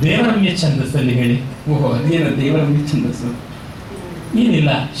 ದೇವರಮ್ಯ ಛಂದಸ್ಸಲ್ಲಿ ಹೇಳಿ. ಓಹೋ, ಅದೇನು ದೇವರಮ್ಯ ಛಂದಸ್ಸು?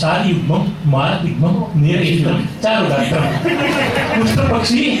 ಏನಿಲ್ಲ, ಶಾಲಿಯುಗ್ಮಂ ಮಾರದಿಗ್ಮಂ ನೀರಯುಕ್ತಂ ಚಾರುಗಾತ್ರಂ. ಉಷ್ಟ್ರ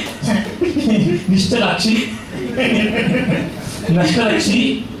ಪಕ್ಷಿ ನಿಷ್ಠಲಾಕ್ಷಿ ನಷ್ಟಲಕ್ಷಿ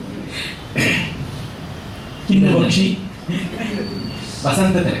ಕಿನ್ನ ಪಕ್ಷಿ.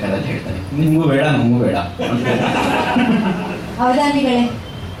 ವಸಂತ ತಿಲಕದಲ್ಲಿ ಹೇಳ್ತಾರೆ, ನಿಮಗೂ ಬೇಡ ನಮಗೂ ಬೇಡ. ಅವಧಾನಿಗಳೇ,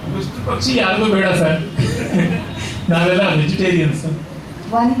 ಉಷ್ಟ್ರ ಪಕ್ಷಿ ಯಾರಿಗೂ ಬೇಡ ಸರ್, ನಾವೆಲ್ಲ ವೆಜಿಟೇರಿಯನ್ಸ್.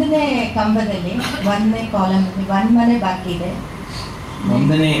 ಒಂದನೇ ಕಂಬದಲ್ಲಿ ಒಂದನೇ ಕಾಲಮ್ ಒಂದ್ ಮನೆ ಬಾಕಿ ಇದೆ.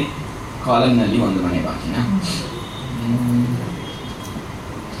 ಒಂದನೇ ಕಾಲಂನಲ್ಲಿ ಒಂದು ಮನೆ ಬಾಕಿನ.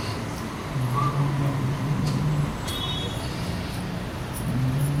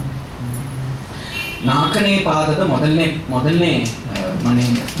 ನಾಲ್ಕನೇ ಪಾದದ ಮೊದಲನೇ ಮನೆ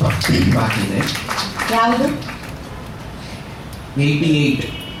ಬಾಕಿ ಇದೆ. ಯಾವುದು? 88.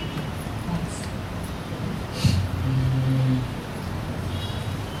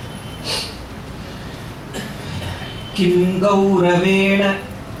 किं गौरवेण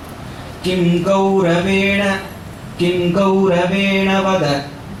वद,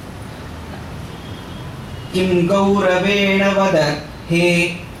 किं गौरवेण वद हे,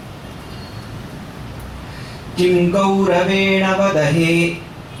 किं गौरवेण वद हे,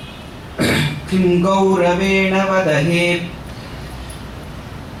 किं गौरवेण वद हे,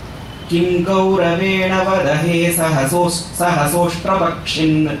 किं गौरवेण वद हे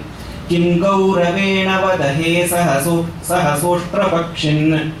सहसोष्ट्रपक्षिन्, किं गौरवेण वद हे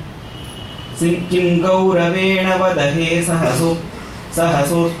सहसोष्ट्रपक्षिन्, किं गौरवेण वद हे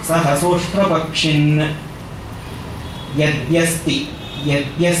सहसोष्ट्रपक्षिन्.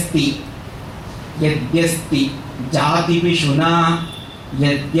 यद्यस्ति जातिपिशुना,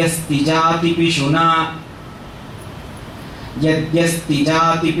 यद्यस्ति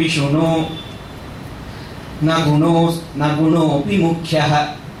जातिपिशुनो न गुणोऽपि मुख्यः,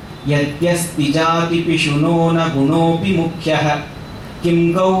 यद्यस्ति जातिपिशुनो न गुणोऽपि मुख्यः. किं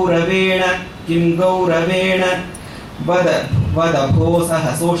गौरवेण वद भो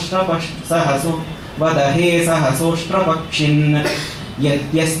वद हे सहसोष्ट्रपक्षिन्,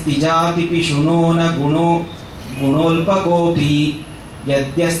 यद्यस्ति जातिपिशुनो न गुणोऽल्पकोऽपि,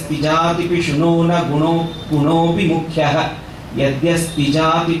 यद्यस्ति जातिपिशुनो न गुणोऽपि मुख्यः, यद्यस्ति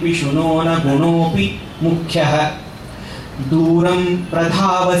जातिपिशुनो न गुणोऽपि मुख्यः. दूरं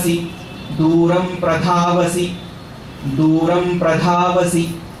प्रधावसि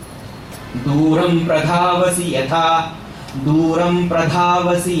यथा,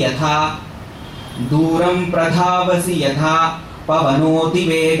 दूरं प्रधावसि यथा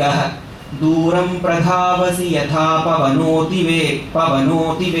पवनोतिवेगः, दूरं प्रधावसि यथा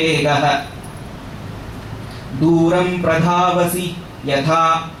पवनोतिवेगः, दूरं प्रधावसि यथा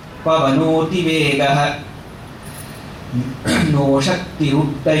पवनोतिवेगः. No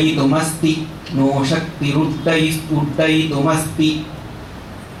शक्तिरुड्डयितुमस्ति, no शक्तिरुड्डयितुमस्ति,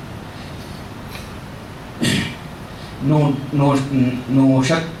 no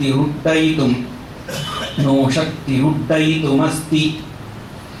शक्तिरुड्डयितुमस्ति,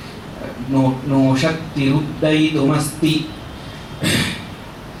 no शक्तिरुद्धयितुमस्ति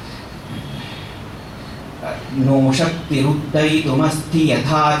no शक्तिरुद्धयितुमस्ति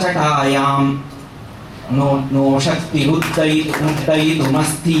यथा चटायां नो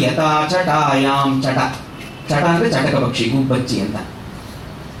शक्तिरुद्धयितुमस्ति यथा चटायां चट ಅಂದ್ರೆ ಚಟಕ ಪಕ್ಷಿ ಗುಬ್ಬಚ್ಚಿ ಅಂತ.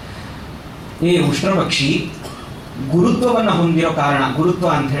 ಈ ಉಷ್ಟ್ರ ಪಕ್ಷಿ ಗುರುತ್ವವನ್ನು ಹೊಂದಿರೋ ಕಾರಣ, ಗುರುತ್ವ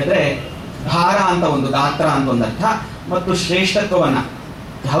ಅಂತ ಹೇಳಿದ್ರೆ ಭಾರ ಅಂತ ಒಂದು, ಗಾತ್ರ ಅಂತ ಒಂದು ಅರ್ಥ, ಮತ್ತು ಶ್ರೇಷ್ಠತ್ವವನ್ನ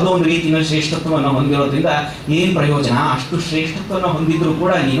ಯಾವುದೋ ಒಂದು ರೀತಿಯಲ್ಲಿ ಶ್ರೇಷ್ಠತ್ವವನ್ನು ಹೊಂದಿರೋದ್ರಿಂದ ಏನು ಪ್ರಯೋಜನ? ಅಷ್ಟು ಶ್ರೇಷ್ಠತ್ವವನ್ನು ಹೊಂದಿದ್ರು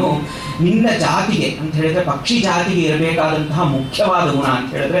ಕೂಡ ನೀನು ನಿನ್ನ ಜಾತಿಗೆ ಅಂತ ಹೇಳಿದ್ರೆ, ಪಕ್ಷಿ ಜಾತಿಗೆ ಇರಬೇಕಾದಂತಹ ಮುಖ್ಯವಾದ ಗುಣ ಅಂತ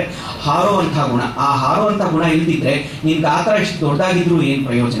ಹೇಳಿದ್ರೆ ಹಾರುವಂತಹ ಗುಣ. ಆ ಹಾರುವಂತಹ ಗುಣ ಇಲ್ದಿದ್ರೆ ನಿನ್ ಗಾತ್ರ ಎಷ್ಟು ದೊಡ್ಡದಾಗಿದ್ರು ಏನು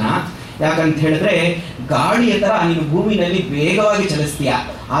ಪ್ರಯೋಜನ? ಯಾಕಂತ ಹೇಳಿದ್ರೆ ಗಾಳಿಯ ತರ ನೀನು ಭೂಮಿನಲ್ಲಿ ವೇಗವಾಗಿ ಚಲಿಸ್ತೀಯ,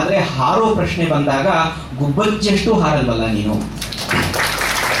 ಆದ್ರೆ ಹಾರೋ ಪ್ರಶ್ನೆ ಬಂದಾಗ ಗುಬ್ಬಚ್ಚಿಯಷ್ಟು ಹಾರಲ್ವಲ್ಲ ನೀನು.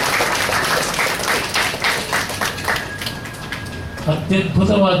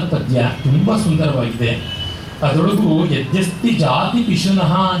 ಅತ್ಯದ್ಭುತವಾದ ಪದ್ಯ, ತುಂಬಾ ಸುಂದರವಾಗಿದೆ. ಅದರೊಳಗೂ ಯದ್ಯಸ್ತಿ ಜಾತಿ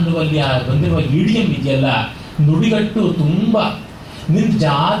ಪಿಶುನಃ ಅನ್ನುವಲ್ಲಿ ಬಂದಿರುವ ಇಡಿಯಂ ಇದೆಯಲ್ಲ, ನುಡಿಗಟ್ಟು ತುಂಬಾ ನಿನ್ನ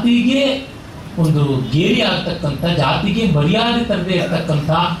ಜಾತಿಗೆ ಒಂದು ಗೇರಿ ಆಗ್ತಕ್ಕಂಥ, ಜಾತಿಗೆ ಮರ್ಯಾದೆ ತರದೇ ಇರ್ತಕ್ಕಂಥ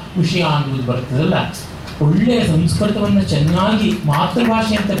ವಿಷಯ ಅನ್ನೋದು ಬರ್ತದಲ್ಲ, ಒಳ್ಳೆಯ ಸಂಸ್ಕೃತವನ್ನು ಚೆನ್ನಾಗಿ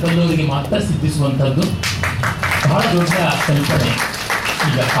ಮಾತೃಭಾಷೆ ಅಂತ ಬಲ್ಲವರಿಗೆ ಮಾತ್ರ ಸಿದ್ಧಿಸುವಂಥದ್ದು ಬಹಳ ದೊಡ್ಡ ಕಲ್ಪನೆ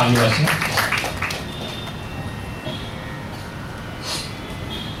ಈಗ ಕಾವ್ಯ ಭಾಷೆ.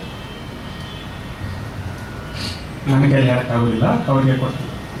 ನನಗೆ ಹೇಳಕ್ಕಾಗೋದಿಲ್ಲ, ಅವ್ರಿಗೆ ಕೊಡ್ತೀನಿ.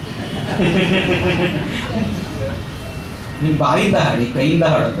 ನಿಮ್ ಬಾಯಿಂದ ಹಾಡಿ, ಕೈಯಿಂದ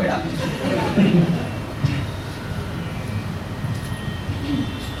ಹಾಡೋದು ಬೇಡ.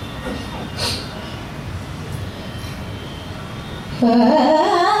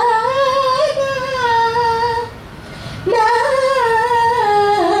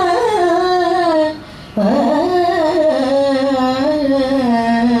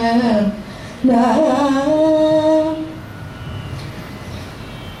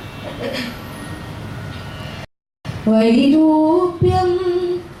 वैरूप्यं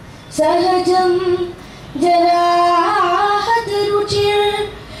सहजं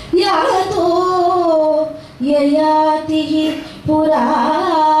जराहतरुचिर्यातो ययातिः पुरा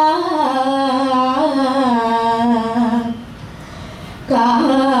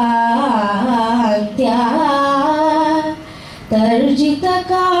कान्त्या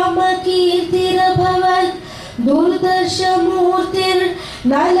तर्जितकामकीर्तिरभवत्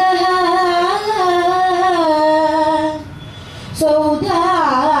दुर्दर्शमूर्तिर्नलः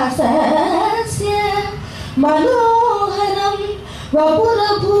सौदासस्य मनोहरं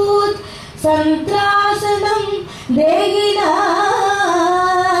वपुरभूत संत्रासनं देहिना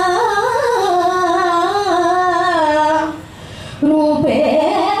रूपे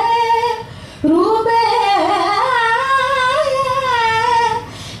रूपे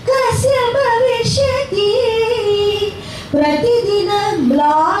कस्य भविष्यति प्रतिदिनं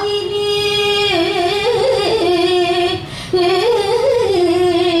म्लायिनी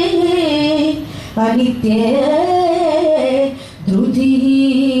अनित्ये ध्रुतिः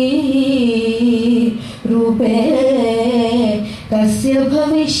रूपे कस्य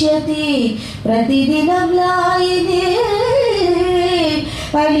भविष्यति प्रतिदिनं लायिने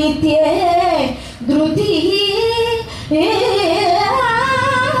अनित्ये ध्रुतिः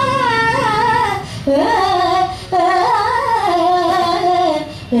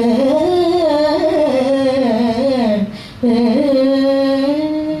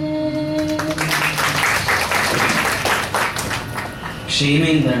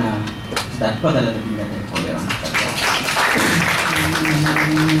ಕ್ಷೇಮೇಂದ್ರನ ದರ್ಪದಲದಿಂದ ತಿಳ್ಕೊಂಡಿರುವಂಥದ್ದು.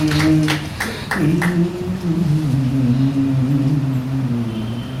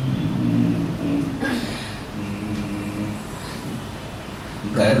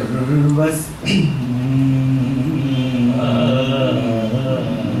 ಗರ್ವಸ್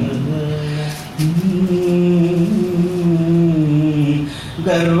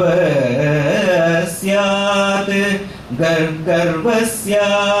ಗರ್ವಸ್ಯಾತ್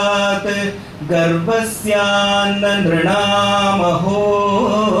गर्वस्यात् गर्वस्यान्न नृणामहो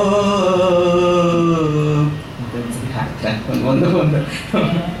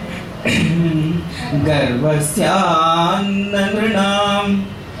गर्वस्यान्न नृणाम्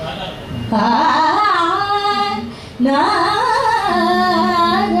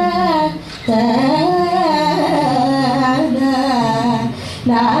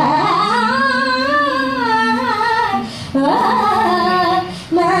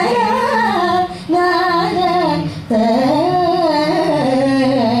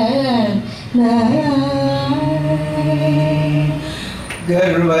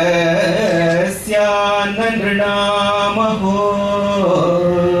गर्वस्यान्न नृणामहो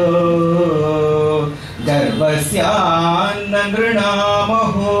गर्वस्यान्न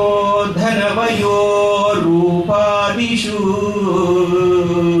नृणामहो धनवयो रूपादिषु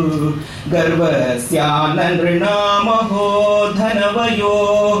गर्वस्यान्न नृणामहो धनवयो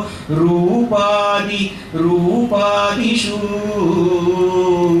रूपादिषु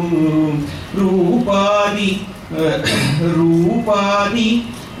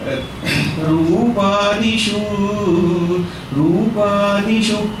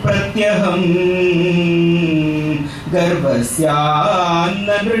रूपादिषु प्रत्यहं गर्वस्यान्न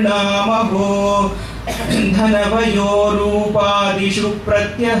नृणामहो धनवयो रूपादिषु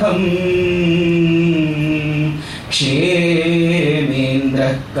प्रत्यहं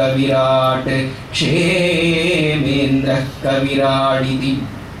क्षेमेन्द्रः कविराट् क्षेमेन्द्रः कविराडिति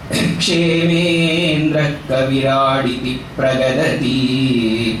क्षेमेन्द्रः कविराडिति प्रगदति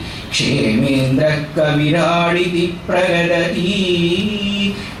क्षेमेन्द्रः कविराडिति प्रगदति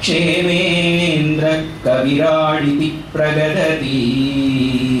क्षेमेन्द्रः कविराडिति प्रगदति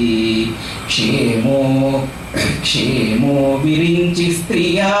क्षेमो विरिञ्चि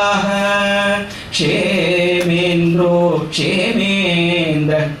स्त्रियाः क्षेमेन्द्रः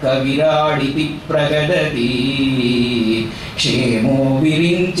कविराडिति प्रगदति क्षेमो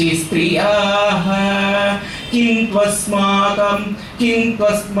विरिञ्चि स्त्रियाः किं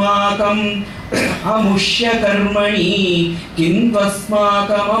त्वस्माकम् अमुष्य कर्मणि किं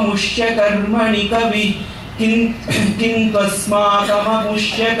त्वस्माकममुष्य कर्मणि कवि किं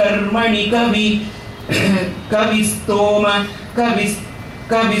त्वस्माकममुष्य कर्मणि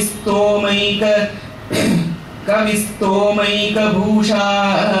कविस्तोमैकभूषा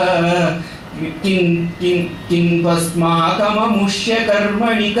किं त्वस्माकममुष्य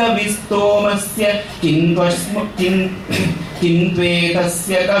कर्मणि कविस्तोमस्य किं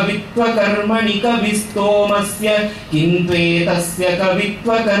त्वेतस्य कवित्वकर्मणि कविस्तोमस्य किं त्वेतस्य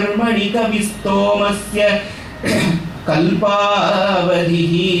कवित्वकर्मणि कविस्तोमस्य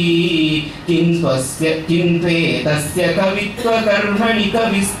कल्पावधिः किं त्वेतस्य कवित्वकर्मणि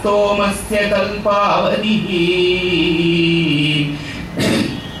कविस्तोमस्य कल्पावधिः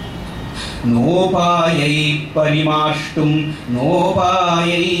नोपायै परिमाष्टुं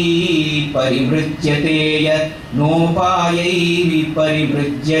नोपायै परिमृज्यते नोपायै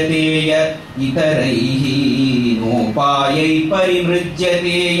परिमृज्यते इतरैः नोपायै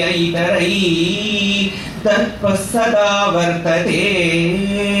परिमृज्यते इतरैः तत्पः सदा वರ್ತते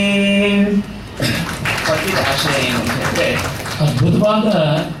ಅದ್ಭುತವಾದ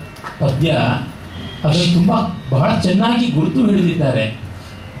ಪದ್ಯ. ಅದನ್ನು ತುಂಬಾ ಬಹಳ ಚೆನ್ನಾಗಿ ಗುರುತು ಹಿಡಿದಿದ್ದಾರೆ.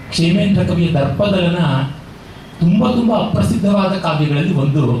 ಕ್ಷೇಮೇಂದ್ರ ಕವಿಯ ದರ್ಪದಲನ ತುಂಬ ಅಪ್ರಸಿದ್ಧವಾದ ಕಾವ್ಯಗಳಲ್ಲಿ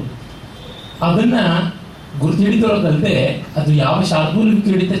ಒಂದು. ಅದನ್ನ ಗುರುತು ಹಿಡಿದಿರೋದಲ್ಲದೆ ಅದು ಯಾವ ಶಾರ್ದೂಲ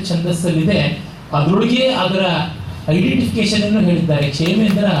ಹಿಡಿತ ಛಂದಸ್ಸಲ್ಲಿದೆ ಅದರೊಳಗೆ ಅದರ ಐಡೆಂಟಿಫಿಕೇಶನ್ ಅನ್ನು ಹೇಳಿದ್ದಾರೆ.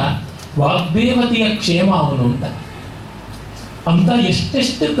 ಕ್ಷೇಮೇಂದ್ರ ವಾಗ್ದೇವತೆಯ ಕ್ಷೇಮ ಅವನು ಅಂತ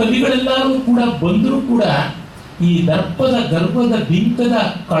ಎಷ್ಟೆಷ್ಟು ಕವಿಗಳೆಲ್ಲರೂ ಕೂಡ ಬಂದರೂ ಕೂಡ ಈ ದರ್ಪದ ಗರ್ಭದ ಬಿಂಕದ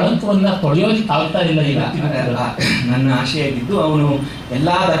ಕಳಂಕವನ್ನ ತೊಳೆಯೋದಕ್ಕೆ ಆಗ್ತಾ ಇಲ್ಲ. ಈಗ ನನ್ನ ಆಶಯ ಇದ್ದು ಅವನು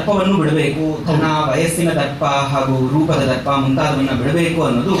ಎಲ್ಲಾ ದರ್ಪವನ್ನು ಬಿಡಬೇಕು, ತನ್ನ ವಯಸ್ಸಿನ ದರ್ಪ ಹಾಗೂ ರೂಪದ ದರ್ಪ ಮುಂತಾದವನ್ನ ಬಿಡಬೇಕು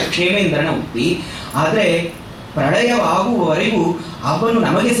ಅನ್ನೋದು ಕ್ಷೇಮೇಂದ್ರನ ಉಕ್ತಿ. ಆದ್ರೆ ಪ್ರಳಯವಾಗುವವರೆಗೂ ಅವನು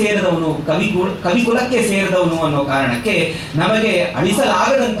ನಮಗೆ ಸೇರಿದವನು, ಕವಿಕುಲಕ್ಕೆ ಸೇರಿದವನು ಅನ್ನೋ ಕಾರಣಕ್ಕೆ ನಮಗೆ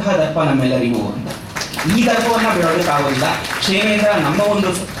ಅಳಿಸಲಾಗದಂತಹ ದರ್ಪ ನಮ್ಮೆಲ್ಲರಿಗೂ ಅಂತ ಈ ದರ್ಪವನ್ನ ಬಿಡೋದಕ್ಕಾಗೋದಿಲ್ಲ. ಕ್ಷೇಮೇಂದ್ರ ನಮ್ಮ ಒಂದು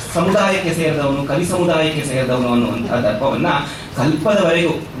ಸಮುದಾಯಕ್ಕೆ ಸೇರಿದವನು, ಕವಿ ಸಮುದಾಯಕ್ಕೆ ಸೇರಿದವನು ಅನ್ನುವಂತಹ ದರ್ಪವನ್ನ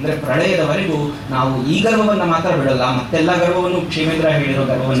ಕಲ್ಪದವರೆಗೂ ಅಂದ್ರೆ ಪ್ರಳಯದವರೆಗೂ ನಾವು ಈ ಗರ್ವವನ್ನ ಮಾತ್ರ ಬಿಡಲ್ಲ, ಮತ್ತೆಲ್ಲ ಗರ್ವವನ್ನು ಕ್ಷೇಮೇಂದ್ರ ಹೇಳಿರೋ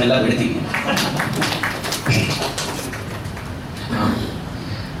ಗರ್ವವನ್ನೆಲ್ಲ ಬಿಡ್ತೀವಿ.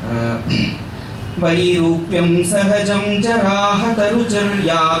 ವೈರೂಪ್ಯಂ ಸಹಜಂ ಜರಾಹ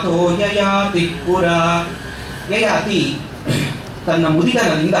ತರುಚರ್ಯಾತೋ ಯಯಾತಿ ಪುರಾ. ಯಯಾತಿ ತನ್ನ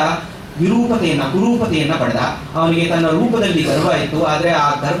ಮುದಿತನದಿಂದ ಕುರೂಪತೆಯನ್ನ ಪಡೆದ. ಅವನಿಗೆ ತನ್ನ ರೂಪದಲ್ಲಿ ಗರ್ವ ಇತ್ತು, ಆದ್ರೆ ಆ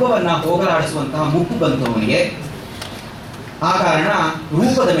ಗರ್ವವನ್ನ ಹೋಗಲಾಡಿಸುವಂತಹ ಮುಪ್ಪು ಬಂತು ಅವನಿಗೆ. ಆ ಕಾರಣ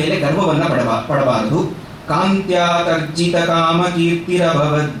ರೂಪದ ಮೇಲೆ ಗರ್ವವನ್ನ ಪಡಬಾರದು. ಕಾಂತ್ಯಾತರ್ಜಿತ ಕಾಮ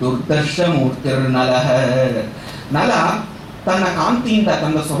ಕೀರ್ತಿರಭವದ್ ದುರ್ದರ್ಶ ಮೂರ್ತಿರ್ನಲಃ. ನಲ ತನ್ನ ಕಾಂತಿಯಿಂದ,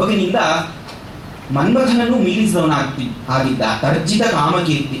 ತನ್ನ ಸೊಬಗಿನಿಂದ ಮನ್ಮಥನನ್ನು ಮೀರಿಸಿದವನಾಗಿದ್ದ. ತರ್ಜಿತ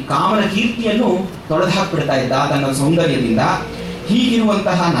ಕಾಮಕೀರ್ತಿ, ಕಾಮನ ಕೀರ್ತಿಯನ್ನು ತೊಡೆದುಹಾಕ್ಬಿಡ್ತಾ ಇದ್ದ ತನ್ನ ಸೌಂದರ್ಯದಿಂದ.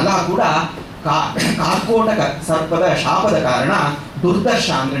 ಹೀಗಿರುವಂತಹ ನಲ ಕೂಡ ಕಾರ್ಕೋಟಕ ಸರ್ಪದ ಶಾಪದ ಕಾರಣ ದುರ್ದರ್ಶ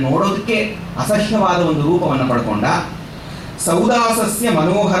ಅಂದ್ರೆ ನೋಡೋದಕ್ಕೆ ಅಸಹ್ಯವಾದ ಒಂದು ರೂಪವನ್ನು ಪಡ್ಕೊಂಡ. ಸೌದಾಸಸ್ಯ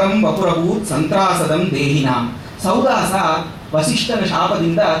ಮನೋಹರಂ ವಪುರಭೂತ್ ಸಂತ್ರಾಸದಂ ದೇಹಿನಾಂ. ಸೌದಾಸ ವಸಿಷ್ಠನ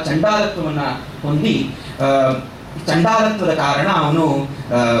ಶಾಪದಿಂದ ಚಂಡಾಲತ್ವವನ್ನ ಹೊಂದಿ, ಚಂಡಾಲತ್ವದ ಕಾರಣ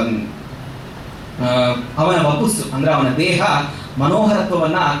ಅವನ ವಪುಸ್ಸು ಅಂದ್ರೆ ಅವನ ದೇಹ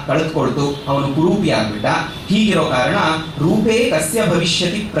ಮನೋಹರತ್ವವನ್ನ ಕಳೆದುಕೊಳ್ತು, ಅವನು ಕುರೂಪಿಯಾಗ್ಬಿಟ್ಟ. ಹೀಗಿರೋ ಕಾರಣ ರೂಪೇ ಕಸ್ಯ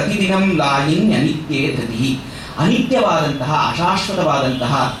ಭವಿಷ್ಯತಿ ಪ್ರತಿದಿನಂ ಲಾಯಿನ್ಯ ನಿತ್ಯೇ ಧೃತಿ. ಅನಿತ್ಯವಾದಂತಹ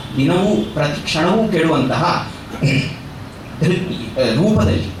ಅಶಾಶ್ವತವಾದಂತಹ ದಿನವೂ ಪ್ರತಿ ಕ್ಷಣವೂ ಕೆಡುವಂತಹ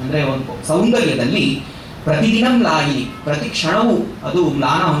ರೂಪದಲ್ಲಿ ಅಂದರೆ ಒಂದು ಸೌಂದರ್ಯದಲ್ಲಿ ಪ್ರತಿದಿನ ಮ್ಲಾಯಿನಿ, ಪ್ರತಿ ಕ್ಷಣವೂ ಅದು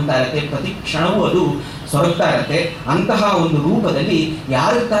ಮ್ಲಾನ ಹೊಂದ್ತಾ ಇರುತ್ತೆ, ಪ್ರತಿ ಕ್ಷಣವೂ ಅದು ಸೊರಗ್ತಾ ಇರುತ್ತೆ. ಅಂತಹ ಒಂದು ರೂಪದಲ್ಲಿ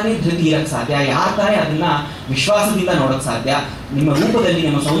ಯಾರು ತಾನೇ ಧೃತಿ ಇರಕ್ಕೆ ಸಾಧ್ಯ, ಯಾರು ತಾನೇ ಅದನ್ನ ವಿಶ್ವಾಸದಿಂದ ನೋಡಕ್ಕೆ ಸಾಧ್ಯ? ನಿಮ್ಮ ರೂಪದಲ್ಲಿ,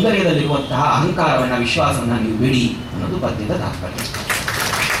 ನಿಮ್ಮ ಸೌಂದರ್ಯದಲ್ಲಿರುವಂತಹ ಅಹಂಕಾರವನ್ನ, ವಿಶ್ವಾಸವನ್ನ ನೀವು ಬಿಡಿ ಅನ್ನೋದು ಪದ್ಯದ ತಾತ್ಪರ್ಯ.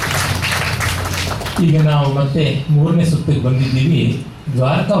 ಈಗ ನಾವು ಮತ್ತೆ 3ನೇ ಸುತ್ತಿಗೆ ಬಂದಿದ್ದೀವಿ.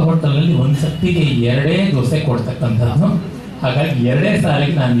 ದ್ವಾರಕಾ ಹೋಟೆಲ್ನಲ್ಲಿ ಒಂದು ಸತ್ತಿಗೆ 2 ದೋಸೆ ಕೊಡ್ತಕ್ಕಂಥದ್ದು. ಹಾಗಾಗಿ 2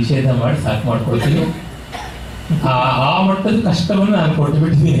 ಸಾರಿಗೆ ನಾನು ನಿಷೇಧ ಮಾಡಿ ಸಾಕು ಮಾಡ್ಕೊಳ್ತೀನಿ. ಆ ಮಟ್ಟದ ಕಷ್ಟವನ್ನು ನಾನು ಕೊಟ್ಟು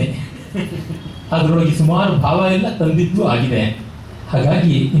ಬಿಟ್ಟಿದ್ದೀನಿ. ಅದರೊಳಗೆ ಸುಮಾರು ಭಾವ ಎಲ್ಲ ತಂದಿದ್ದು ಆಗಿದೆ.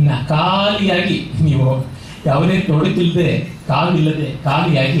 ಹಾಗಾಗಿ ಇನ್ನು ಖಾಲಿಯಾಗಿ ನೀವು ಯಾವುದೇ ತೊಡಕಿಲ್ಲದೆ, ಕಾಲಿಲ್ಲದೆ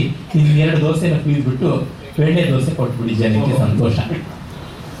ಖಾಲಿಯಾಗಿ ಇನ್ನು 2 ದೋಸೆನ ಕುಯ್ದುಬಿಟ್ಟು 2ನೇ ದೋಸೆ ಕೊಟ್ಬಿಡಿ, ಜನಕ್ಕೆ ಸಂತೋಷ.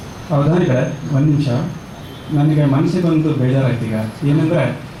 ಹೌದಾನಿಗಳೇ, ಒಂದು ನಿಮಿಷ, ನನಗೆ ಮನಸ್ಸಿಗೊಂದು ಬೇಜಾರಾಯ್ತು. ಈಗ ಏನಂದರೆ,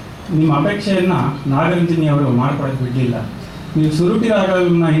 ನಿಮ್ಮ ಅಪೇಕ್ಷೆಯನ್ನು ನಾಗರಂಜಿನಿಯವರು ಮಾಡ್ಕೊಳಕ್ಕೆ ಬಿಡಲಿಲ್ಲ. ನೀವು ಸುರುಟಿ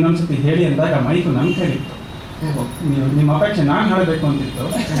ರಾಗಗಳನ್ನ ಇನ್ನೊಂದ್ಸತಿ ಹೇಳಿ ಅಂದಾಗ ಮೈಕು ನನ್ನ ಕೈಲಿತ್ತು. ನೀವು ನಿಮ್ಮ ಅಪೇಕ್ಷೆ ನಾನು ಹೇಳಬೇಕು ಅಂತಿತ್ತು,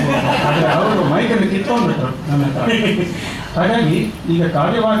 ಆದರೆ ಅವರು ಮೈಕನ್ನು ಕಿತ್ಕೊಂಡ್ಬಿಟ್ರು ನನ್ನ ಹತ್ರ. ಹಾಗಾಗಿ ಈಗ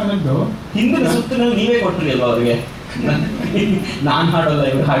ಕಾರ್ಯವಾಗನದ್ದು ಹಿಂದಿನ ಸುತ್ತಿನಲ್ಲಿ ನೀವೇ ಕೊಟ್ರಿ ಅಲ್ವಾ ಅವರಿಗೆ, ನಾನು ಹಾಡೋಲ್ಲ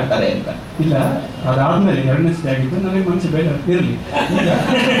ಇವರು ಹಾಡ್ತಾರೆ ಅಂತ? ಇಲ್ಲ, ಅದಾದ್ಮೇಲೆ 2ನೇ ಸತಿ ಆಗಿದ್ದು ನನಗೆ ಮನಸ್ಸು ಬೇಜಾರು ಇರಲಿ.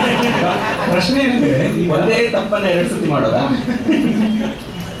 ಪ್ರಶ್ನೆ ಏನಂದ್ರೆ, ಒಂದೇ ತಪ್ಪನ್ನ 2 ಸತಿ ಮಾಡೋದಾ?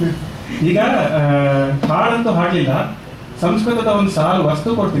 ಈಗ ಹಾಡಂತೂ ಹಾಡಲಿಲ್ಲ, ಸಂಸ್ಕೃತದ ಒಂದು ಸಾಲು ವಸ್ತು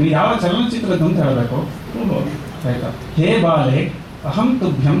ಕೊಡ್ತೀನಿ, ಯಾವ ಚಲನಚಿತ್ರದ್ದು ಅಂತ ಹೇಳಬೇಕು. ಆಯ್ತಾ? ಹೇ ಬಾಲೆ ಅಹಂ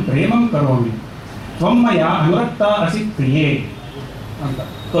ತುಭ್ಯಂ ಪ್ರೇಮಂ ಕರೋಮಿ ತ್ವಮ್ಮಯ ಅನುರಕ್ತ ಅಸಿ ಪ್ರಿಯೇ ಅಂತ.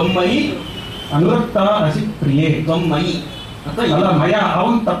 ತೊಮ್ಮಯಿ ಅನುರಕ್ತ ಅಸಿ ಪ್ರಿಯೇ, ತೊಮ್ಮಯಿ ಅಲ್ಲ ಮಯ.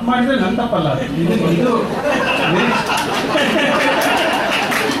 ಅವನು ತಪ್ಪು ಮಾಡಿದ್ರೆ ನನ್ನ ತಪ್ಪಲ್ಲ. ಇದು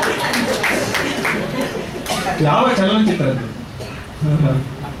ಯಾವ ಚಲನಚಿತ್ರದ್ದು?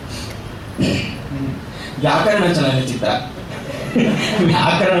 ವ್ಯಾಕರಣ ಚಲನಚಿತ್ರ.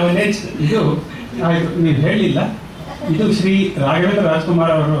 ವ್ಯಾಕರಣವನ್ನೇ ಇದು ಆಯ್ತು, ನೀವು ಹೇಳಿಲ್ಲ. ಇದು ಶ್ರೀ ರಾಘವೇಂದ್ರ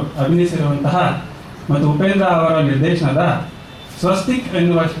ರಾಜ್ಕುಮಾರ್ ಅವರು ಅಭಿನಯಿಸಿರುವಂತಹ ಮತ್ತು ಉಪೇಂದ್ರ ಅವರ ನಿರ್ದೇಶನದ ಸ್ವಸ್ತಿಕ್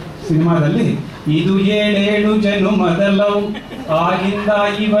ಎನ್ನುವ ಸಿನಿಮಾದಲ್ಲಿ ಇದು 7 ಜನುಮದಲವು ಆಗಿಂದ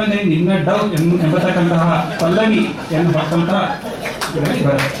ಇವನೇ ನಿನ್ನ ಡವ್ ಎಂಬತಕ್ಕಂತಹ ಪಲ್ಲವಿ ಎನ್ನುವಂತಹ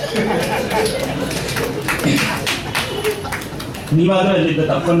ನೀವಾದ್ರೂ ಅಲ್ಲಿದ್ದ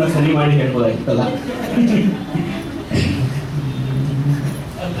ತಪ್ಪನ್ನ ಸರಿ ಮಾಡಿ ಹೇಳ್ಬೋದಾಗಿತ್ತಲ್ಲ.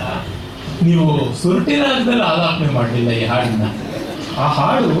 ನೀವು ಸುರುಟಿ ರಾಗದಲ್ಲಿ ಆಲಾಪನೆ ಮಾಡಲಿಲ್ಲ ಈ ಹಾಡನ್ನ. ಆ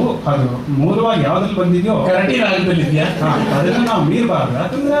ಹಾಡು ಅದು ಮೂಲವಾಗಿ ಯಾವ್ದ್ರಲ್ಲಿ ಬಂದಿದೆಯೋ ಕರಟಿ ರಾಗದಲ್ಲಿ ಇದೆಯಾ? ಅದನ್ನು ನಾವು ಮೀರಬಾರ್ದು.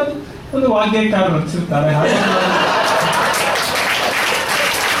 ಯಾಕಂದ್ರೆ ಅದು ಒಂದು ವಾಗ್ಯಕಾರ ರಚಿಸಿರ್ತಾರೆ.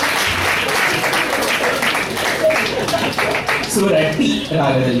 ಸುರಟಿ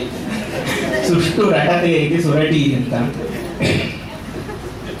ರಾಗದಲ್ಲಿ ಸುಷ್ಟು ರಟತೆಗೆ ಸುರಟಿ ಅಂತ.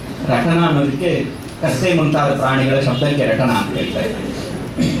 ರಟನ ಅನ್ನೋದಕ್ಕೆ ಕತ್ತೆ ಮುಂತಾದ ಪ್ರಾಣಿಗಳ ಶಬ್ದಕ್ಕೆ ರಟನ ಅಂತ ಹೇಳ್ತಾರೆ.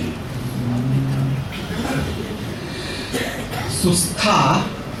 ಸುಸ್ಥಾ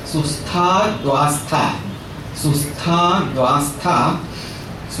ಸುಸ್ಥಾ ದ್ವಾಸ್ಥ ಸುಸ್ಥಾ ದ್ವಾಸ್ಥ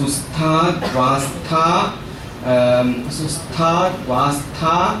ಸುಸ್ಥಾ ದ್ವಾಸ್ಥ ಸುಸ್ಥಾ ದ್ವಾಸ್ಥ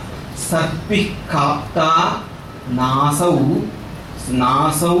ಸರ್ಪಿಃ ಕಾಪ್ತಾ ನಾಸೌ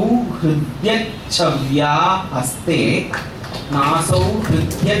ನಾಸೌ ಹೃದ್ಯಚ್ಛವ್ಯಾ ಹಸ್ತೆ ನಾಸೌ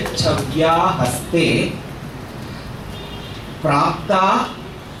ಹೃದ್ಯಚ್ಛವ್ಯಾ ಹಸ್ತೆ ಪ್ರಾಪ್ತ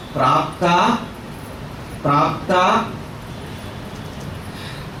ಪ್ರಾಪ್ತ ಪ್ರಾಪ್ತ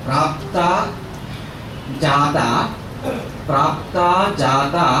ಪ್ರಾಪ್ತ ಜಾತ ಪ್ರಾಪ್ತ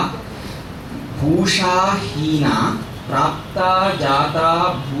ಜಾತ ಭೂಷಾಹೀನ ಪ್ರಾಪ್ತ ಜಾತ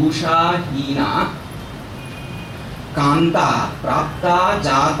ಭೂಷಾಹೀನ ಕಾಂತ ಪ್ರಾಪ್ತ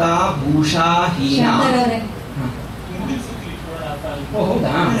ಜಾತ ಭೂಷಾಹೀನ.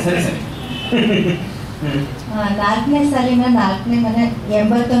 ಹೌದಾ? ಸರಿ ಸರಿ. 4ನೇ ಸಾಲಿನ 4ನೇ ಮನೆ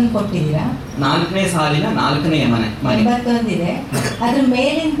 81 ಕೊಟ್ಟಿದ್ದೀರಾ? 4ನೇ ಸಾಲಿನ 4ನೇ ಮನೆ 81 ಇದೆ. ಅದ್ರ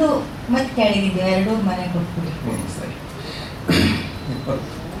ಮೇಲಿಂದು ಮತ್ತೆ ಕೆಳಗಿದ್ದು 2 ಮನೆ ಕೊಟ್ಬಿಡಿ. ಸರಿ.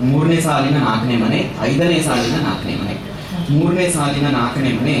 3ನೇ ಸಾಲಿನ 4ನೇ ಮನೆ, 5ನೇ ಸಾಲಿನ 4ನೇ ಮನೆ. 3ನೇ ಸಾಲಿನ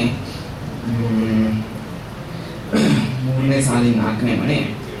 4ನೇ ಮನೆ, 3ನೇ ಸಾಲಿನ 4ನೇ ಮನೆ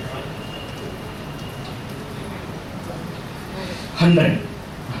 100.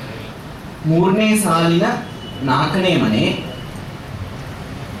 3ನೇ ಸಾಲಿನ 4ನೇ ಮನೆ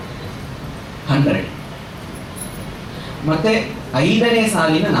 100. ಮತ್ತೆ 5ನೇ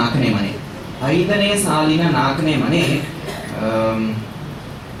ಸಾಲಿನ 4ನೇ ಮನೆ, 5ನೇ ಸಾಲಿನ 4ನೇ ಮನೆ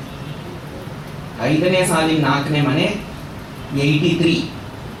 5ನೇ ಸಾಲಿನ 4ನೇ ಮನೆ 83.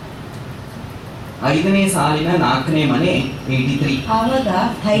 5ನೇ ಸಾಲಿನ 4ನೇ ಮನೆ 83. ಆವಾಗ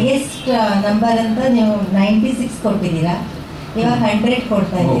ಹೈಯೆಸ್ಟ್ ನಂಬರ್ ಅಂತ ನೀವು 96 ಕೊಟ್ಟಿದ್ದೀರಾ, ಇವಾಗ 100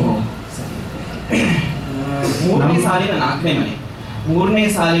 ಕೊಡ್ತಾ ಇದ್ದೀರಾ. 3ನೇ ಸಾಲಿನ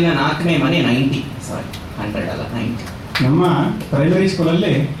 4ನೇ ಮನೆ 90. ಸಾರಿ, 100 ಅಲ್ಲ, 90. ನಮ್ಮ ಪ್ರೈಮರಿ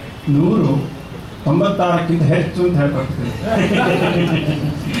ಸ್ಕೂಲಲ್ಲಿ 196ಕ್ಕಿಂತ ಹೆಚ್ಚು ಅಂತ ಹೇಳ್ಕೊಡ್ತೀವಿ.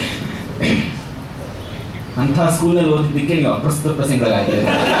 ಅಂಥ ಸ್ಕೂಲ್ನಲ್ಲಿ ಓದಿದ್ದಕ್ಕೆ ನೀವು ಅಪ್ರಸ್ತುತ ಪ್ರಸಂಗಗಳಾಗಿದೆ.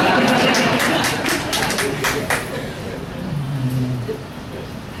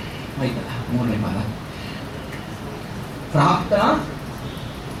 ಆಯ್ತಲ್ಲ, 3ನೇ ಪಾದ. ಪ್ರಾಪ್ತ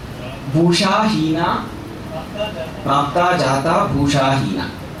ಭೂಷಾಹೀನ, ಪ್ರಾಪ್ತ ಜಾತ ಭೂಷಾಹೀನ.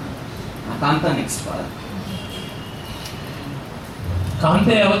 ಕಾಂತ ನೆಕ್ಸ್ಟ್ ಪಾದ. ಕಾಂತ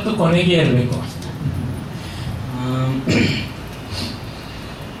ಯಾವತ್ತು ಕೊನೆಗೆ ಇರಬೇಕು.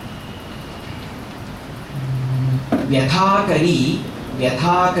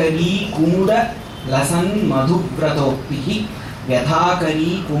 ವ್ಯಥಾಕರಿ ಕುಮುದ ಲಸನ್ ಮಧುವ್ರತೋಕ್ತಿ.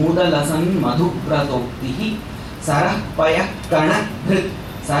 ವ್ಯಥಾಕರಿ ಕುಮುದ ಲಸನ್ ಮಧುವ್ರತೋಕ್ತಿ. ಸರಃ ಪಯಃ ಕಣಭೃತ್.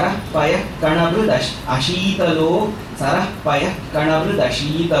 ಸರಃ ಪಯಃ ಕಣಭೃದ್ ಅಶೀತಲೋ. ಸರಃ ಪಯಃ ಕಣಭೃದ್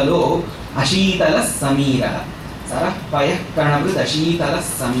ಅಶೀತಲೋ ಅಶೀತಲ ಸಮೀರಃ. ಸರಃ ಪಯಃ ಕಣಭೃದ್ ಅಶೀತಲ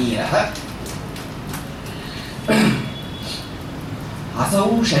ಸಮೀರಃ. असौ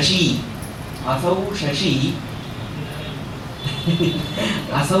शशि. असौ शशि.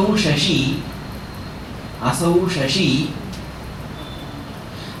 असौ शशि. असौ शशि.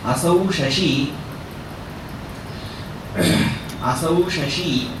 असौ शशि. असौ शशि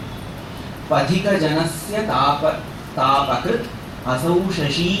पथिकजनस्य तापकृत्. असौ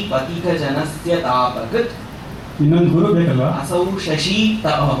शशि पथिकजनस्य तापकृत्. ಇನ್ನೊಂದು ಗುರು ಬೇಕಲ್ವಾ? असौ शशि.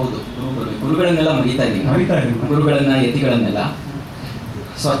 ಹೌದು, ಗುರುಗಳನ್ನೆಲ್ಲ ಮರಿತಾ ಇದ್ದೀನಿ. ಗುರುಗಳನ್ನ, ಯತಿಗಳನ್ನೆಲ್ಲ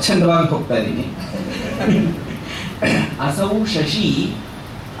ಸ್ವಚ್ಛಂದವಾಗಿ ಹೋಗ್ತಾ ಇದ್ದೀನಿ. असौ शशि.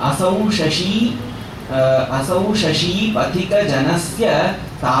 असौ शशि. असौ शशि पथिकजनस्य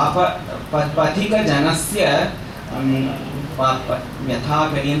पथिकजनस्य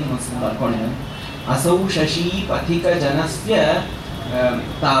ವ್ಯಥಾಕರಿ ಅಂತ ಬರ್ಕೊಂಡಿದ್ದಾರೆ. असौ शशि पथिकजनस्य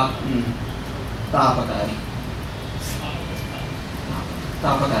तापकारी.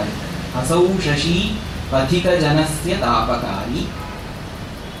 तापकारी. असौ शशि पथिकजनस्य तापकारी.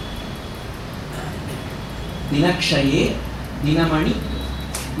 दिनक्षये दिनमणि.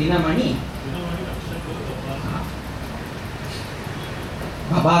 दिनमणि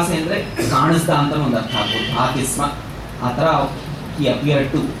ಭಭಾಸೆ ಅಂದರೆ ಕಾಣಿಸ್ದ ಅಂತ ಒಂದು ಅರ್ಥ ಆಗ್ಬೋದು. ಭಾತಿಸ್ಮ, ಆ ಥರ ಹಿ appear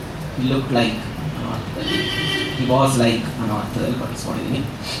to, he look like ಅನ್ನೋ ಅರ್ಥದಲ್ಲಿ, ಹಿ ವಾಸ್ ಲೈಕ್ ಅನ್ನೋ ಅರ್ಥದಲ್ಲಿ ಬಳಸ್ಕೊಂಡಿದ್ದೀನಿ.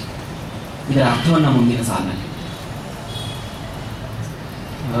 ಇದರ ಅರ್ಥವನ್ನು ಮುಂದಿನ ಸಾಲಿನಲ್ಲಿ.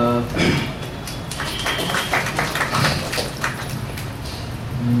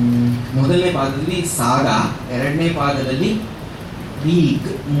 ಮೊದಲನೇ ಪಾದದಲ್ಲಿ ಸಾಗ, 2ನೇ ಪಾದದಲ್ಲಿ ವೀಕ್,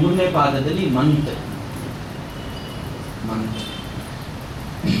 3ನೇ ಪಾದದಲ್ಲಿ ಮಂತ್. ಮಂತ್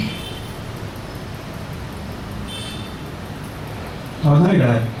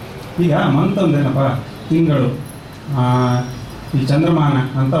ಅವಧಾನಿಗಳೇ, ಈಗ ಮಂತ್ ಅಂದೇನಪ್ಪ, ತಿಂಗಳು, ಈ ಚಂದ್ರಮಾನ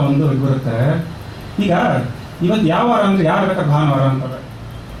ಅಂತ ಒಂದು ಇದು ಬರುತ್ತೆ. ಈಗ ಇವತ್ತು ಯಾವ ವಾರ ಅಂದರೆ ಯಾರು ಬೇಕಾದ್ರೆ ಭಾನುವಾರ ಅಂತಾರೆ.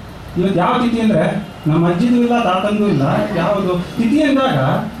 ಇವತ್ತು ಯಾವ ತಿಥಿ ಅಂದರೆ ನಮ್ಮ ಅಜ್ಜಿದು ಇಲ್ಲ, ತಾತಂದು ಇಲ್ಲ. ಯಾವುದು ತಿಥಿ ಅಂದಾಗ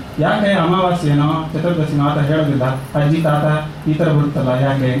ಯಾಕೆ ಅಮಾವಾಸ್ಯೇನೋ ಚತುರ್ದಶಿನೋ ಆ ಥರ ಹೇಳೋದಿಲ್ಲ. ಅಜ್ಜಿ ತಾತ ಈ ಥರ ಬರುತ್ತಲ್ಲ,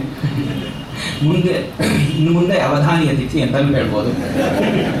 ಯಾಕೆ? ಇನ್ನು ಮುಂದೆ ಅವಧಾನಿಯ ತಿಥಿ ಅಂತಲೂ ಹೇಳ್ಬೋದು,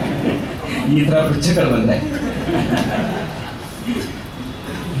 ಈ ಥರ ಪುಸ್ತಕಗಳು ಬಂದೆ.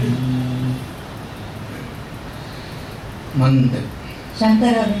 ಮಂತ್.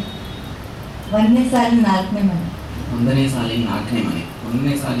 ಶಂಕರ್ ಅವರೇ, 1ನೇ ಸಾಲಿನ 4ನೇ ಮನೆ. 1ನೇ ಸಾಲಿನ 4ನೇ ಮನೆ.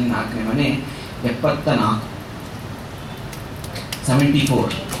 1ನೇ ಸಾಲಿನ 4ನೇ ಮನೆ 74.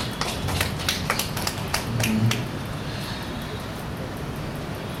 74.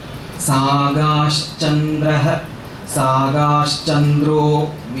 ಸಾಗಾಶ್ಚಂದ್ರಃ. ಸಾಗಾಶ್ಚಂದ್ರೋ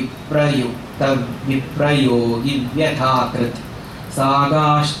ವಿಪ್ರಯೋಗಿ ವ್ಯಥಾಕೃತ್.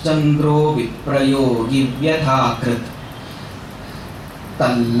 ಸಾಗಾಶ್ಚಂದ್ರೋ ವಿಪ್ರಯೋಗಿ ವ್ಯಥಾಕೃತ್.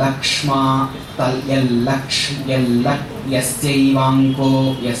 ತಲ್ಲಕ್ಷ್ಮಾ ಯಸ್ಯೈವಾಂಕೋ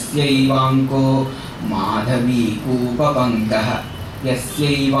ಮಾಧವೀ ಕೂಪಪಂಕಃ.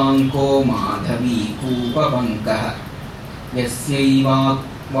 ಯಸ್ಯೈವಾಂಕೋ ಮಾಧವೀ ಕೂಪಪಂಕಃ.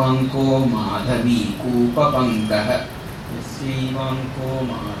 ಯಸ್ಯೈವಾಂಕೋ ಮಾಧವೀ ಕೂಪಪಂಕಃ. ಯಸ್ಯೈವಾಂಕೋ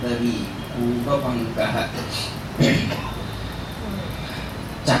ಮಾಧವೀ ಕೂಪಪಂಕಃ.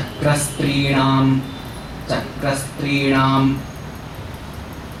 ಚಕ್ರಸ್ತ್ರೀಣಾಂ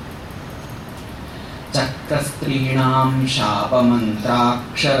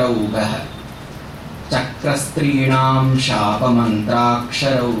ಶಾಪಮಂತ್ರಾಕ್ಷರೌಘಃ. ಚಕ್ರಸ್ತ್ರೀಣಾಂ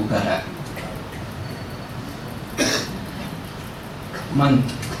ಶಾಪಮಂತ್ರಾಕ್ಷರೌಘಃ.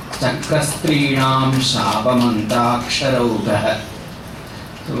 ಮಂತ್. ಚಕ್ರಸ್ತ್ರೀಣಾಂ ಶಾಪಮಂತ್ರಾಕ್ಷರೌಘಃ.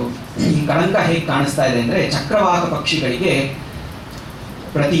 ಸೊ ಈ ಕಳಂಕ ಹೇಗೆ ಕಾಣಿಸ್ತಾ ಇದೆ ಅಂದರೆ, ಚಕ್ರವಾಕ ಪಕ್ಷಿಗಳಿಗೆ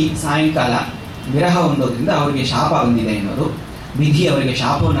ಪ್ರತಿ ಸಾಯಂಕಾಲ ವಿರಹ ಹೊಂದೋದ್ರಿಂದ ಅವರಿಗೆ ಶಾಪ ಬಂದಿದೆ ಅನ್ನೋದು. ವಿಧಿ ಅವರಿಗೆ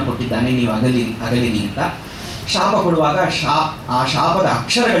ಶಾಪವನ್ನು ಕೊಟ್ಟಿದ್ದಾನೆ, ನೀವು ಅಗಲಿರಿ ಅಂತ. ಶಾಪ ಕೊಡುವಾಗ ಆ ಶಾಪದ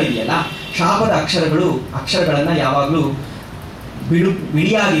ಅಕ್ಷರಗಳಿದೆಯಲ್ಲ, ಶಾಪದ ಅಕ್ಷರಗಳನ್ನು ಯಾವಾಗಲೂ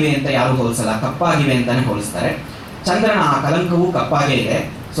ಬಿಳಿಯಾಗಿವೆ ಅಂತ ಯಾರು ಹೋಲಿಸಲ್ಲ, ಕಪ್ಪಾಗಿವೆ ಅಂತಾನೆ ಹೋಲಿಸ್ತಾರೆ. ಚಂದ್ರನ ಆ ಕಲಂಕವು ಕಪ್ಪಾಗೇ ಇದೆ.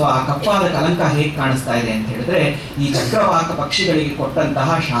 ಸೊ ಆ ಕಪ್ಪಾದ ಕಲಂಕ ಹೇಗೆ ಕಾಣಿಸ್ತಾ ಇದೆ ಅಂತ ಹೇಳಿದ್ರೆ, ಈ ಚಕ್ರವಾಕ ಪಕ್ಷಿಗಳಿಗೆ ಕೊಟ್ಟಂತಹ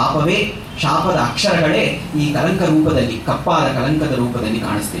ಶಾಪದ ಅಕ್ಷರಗಳೇ ಈ ಕಲಂಕ ರೂಪದಲ್ಲಿ, ಕಪ್ಪಾದ ಕಲಂಕದ ರೂಪದಲ್ಲಿ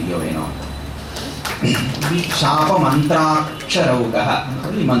ಕಾಣಿಸ್ತಿದೆಯೋ ಏನೋ ಅಂತ. ಶಾಪ ಮಂತ್ರಾಕ್ಷರೌಘ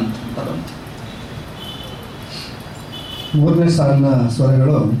ಅಂತಲ್ಲಿ ಮಂತ್ರ ಅಂತ ಬಂತು. ಮೂರನೇ ಸಾಲಿನ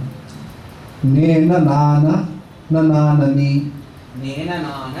ಸ್ವರಗಳು ನೇನ ನಾನ ನನಾನನಿ ನೇನ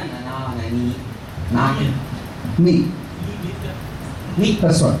ನಾನ ನನಾನನಿ ನಾನಿ ನಿ ನಿ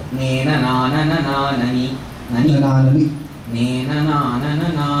ಸ್ವರ ನೇನ ನಾನ ನನಾನನಿ ನನಿ ನನಾನನಿ ನೇನ ನಾನ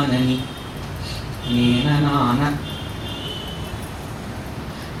ನನಾನನಿ ನೇನ ನಾನ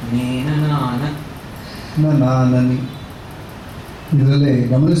ನೇನ ನಾನ ನನಾನನಿ. ಇದರಲ್ಲಿ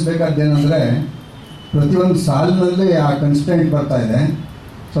ಗಮನಿಸಬೇಕಾದ್ದೇನೆಂದರೆ, ಪ್ರತಿಯೊಂದು ಸಾಲಿನಲ್ಲಿ ಆ ಕನ್ಸ್ಟೆಂಟ್ ಬರ್ತಾ ಇದೆ.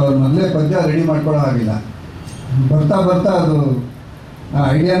 ಸೊ ಅವ್ರು ಮೊದಲೇ ಪದ್ಯ ರೆಡಿ ಮಾಡ್ಕೊಳ್ಳೋ ಹಾಗಿಲ್ಲ. ಬರ್ತಾ ಬರ್ತಾ ಅದು ಆ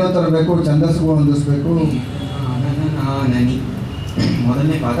ಐಡಿಯಾನೂ ತರಬೇಕು, ಛಂದಸ್ಸಿಗೂ ಹೊಂದಿಸ್ಬೇಕು. ನಾನನಿ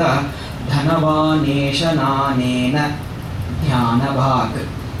ಮೊದಲನೇ ಪದ ಧನವಾನೇಶ ನಾನೇನ ಧ್ಯಾನ ಭಾಗ.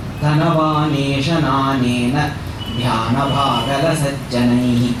 ಧನವಾನೇಶ ನಾನೇನ ಧ್ಯಾನ ಭಾಗಲ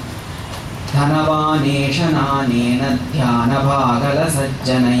ಸಜ್ಜನೈ. ಧನವಾನೇಶ ನಾನೇನ ಧ್ಯಾನ ಭಾಗಲ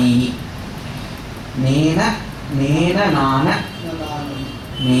ಸಜ್ಜನೈ. ನೇನ ನೇನ ನಾನ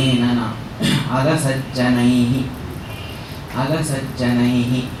ನೇನ ಅಲಸಜ್ಜನೈ ಅಲಸಜ್ಜನೈ.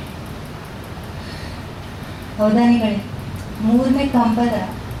 ಅವಧಾನಿಗಳೇ, ಮೂರನೇ ಕಂಬದ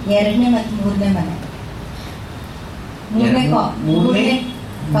ಎರಡನೇ ಮತ್ತು ಮೂರನೇ ಮನೆ, ಮೂರನೇ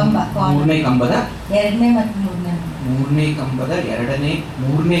ಕಂಬ, ಮೂರನೇ ಕಂಬದ ಎರಡನೇ ಮತ್ತು ಮೂರನೇ ಮನೆ, ಮೂರನೇ ಕಂಬದ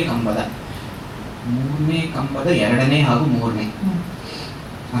ಎರಡನೇ ಹಾಗೂ ಮೂರನೇ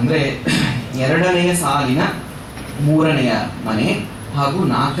ಅಂದ್ರೆ ಎರಡನೆಯ ಸಾಲಿನ ಮೂರನೆಯ ಮನೆ ಹಾಗೂ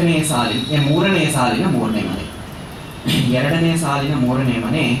ಮೂರನೆಯ ಸಾಲಿನ ಮೂರನೇ ಮನೆ. ಎರಡನೇ ಸಾಲಿನ ಮೂರನೇ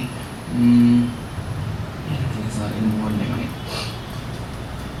ಮನೆ, ಎರಡನೇ ಸಾಲಿನ ಮೂರನೇ ಮನೆ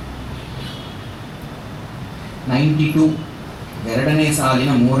 92. ಎರಡನೇ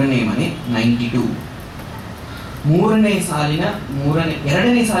ಸಾಲಿನ ಮೂರನೇ ಮನೆ 92.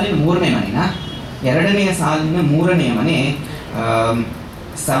 ಎರಡನೇ ಸಾಲಿನ ಮೂರನೇ ಮನೆನಾ? ಎರಡನೆಯ ಸಾಲಿನ ಮೂರನೆಯ ಮನೆ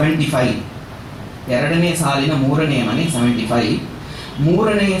 75. ಎರಡನೇ ಸಾಲಿನ ಮೂರನೆಯ ಮನೆ 75.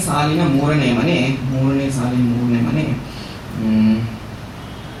 ಮೂರನೆಯ ಸಾಲಿನ ಮೂರನೆಯ ಮನೆ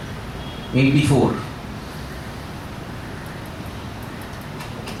 84.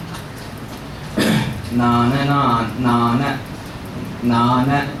 ನಾನ ನಾನ ನಾನ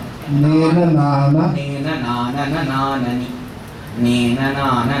ನೇನ ನಾನ ನೇನ ನಾನನ ನಾನನಿ ನೇನ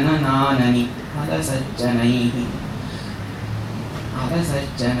ನಾನನ ನಾನನಿ ಅಲಸಜ್ಜನೈ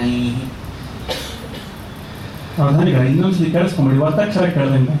ಅಲಸಜ್ಜನೈ. ಅವಧಾನಿಗಳ ಇನ್ನೊಂದ್ಸಲಿ ಕೇಳಿಸ್ಕೊಂಬಿಡಿ, ಒತ್ತಕ್ಷರ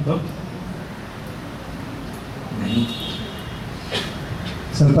ಕೇಳ್ದಂಗಾಯ್ತು.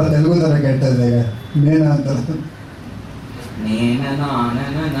 ಸ್ವಲ್ಪ ತೆಲುಗು ಥರ ಕೇಳ್ತಾ ಇದೆ ಈಗ. ನೇನ ಅಂತ ನೇನ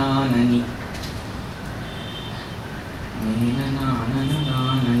ನಾನನ ನಾನನಿ ನೇನ ನಾನನ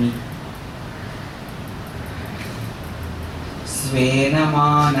ನಾನನಿ.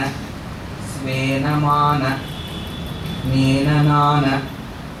 ಸ್ವೇನಮಾನ ಸ್ವೇನಮಾನ ನೇನ ನಾನ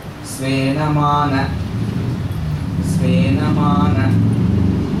ಸ್ವೇನಮಾನ ಸ್ವೇನಮಾನ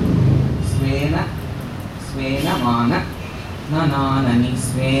ಸ್ವೇನ ಸ್ವೇನಮಾನ ನಾನನಿ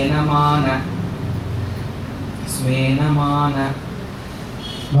ಸ್ವೇನಮಾನ ಸ್ವೇನಮಾನ.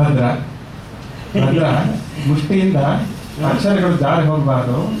 ಭದ್ರ ಮುಷ್ಟಿಯಿಂದ ಅಕ್ಷರಗಳು ಜಾರಿ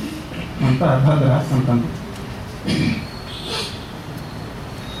ಹೋಗಬಾರ್ದು ಅಂತ ಭದ್ರ ಅಂತಂದು.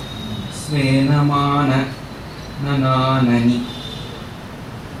 ಸ್ವೇನಮಾನ ನಾನನಿ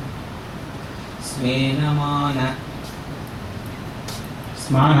ಸ್ವೇನಮಾನ.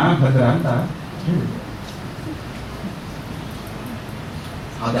 ಸ್ಮಾನ ಭದ್ರ ಅಂತ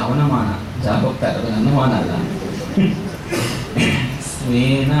ಅದು ಅವನ ಮಾನ, ಹೋಗ್ತಾ ಇರೋದು ನನ್ನ ಮಾನ ಅಲ್ಲ.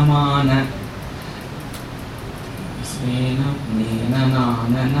 ಸ್ವೇನಮಾನ ಸ್ವೇನ ನೇನ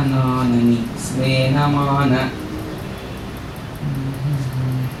ನಾನನ ನಾನನಿ ಸ್ವೇನಮಾನ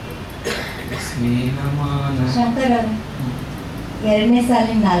ಸ್ವೇನಮಾನ. ಶಂಕರ್ ಅವರೇ, ಎರಡನೇ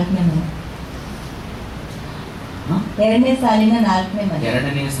ಸಾಲಿನ ನಾಲ್ಕನೇ ಮನೆ, ಎರಡನೇ ಸಾಲಿನ ನಾಲ್ಕನೇ ಮನೆ,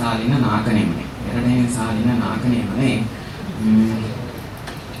 ಎರಡನೇ ಸಾಲಿನ ನಾಲ್ಕನೇ ಮನೆ, ಎರಡನೇ ಸಾಲಿನ ನಾಲ್ಕನೇ ಮನೆ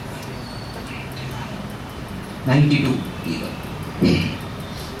 92. ಈಗ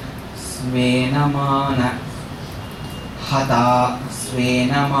ಸ್ವೇನಮಾನ ಹತ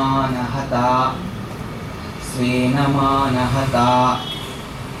ಸ್ವೇನಮಾನ ಹತ ಸ್ವೇನಮಾನ ಹತ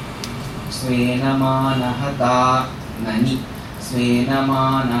ಸ್ವೇನಮಾನ ಹತ ನನಿ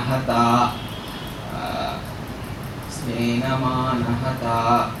ಸ್ವೇನಮಾನ ಹತ ಸ್ವೇನಮಾನ ಹತ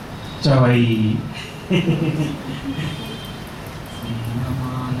ಚವೈ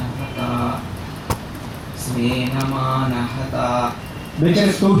ಸ್ವೇನಮಾನ ಹತ ಸ್ವೇನಮಾನ ಹತ.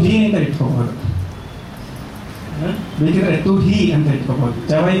 ಬೇಕಾದ್ರೆ ತು ಹಿ ಅಂತ ಇಟ್ಕೋಬಹುದು, ಬೇಕಿದ್ರೆ ತು ಹಿ ಅಂತ ಇಟ್ಕೋಬಹುದು.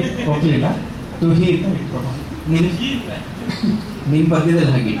 ಚವೈ ಹೋಗ್ಲಿಲ್ಲ, ತು ಹಿ ಅಂತ ಇಟ್ಕೋಬಹುದು. ನಿಮ್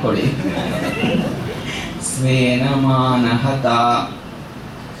ಪದ್ಯದಲ್ಲಿ ಹಾಗೆ ಇಟ್ಕೊಳ್ಳಿ. ಸ್ವೇನಮಾನ ಹತ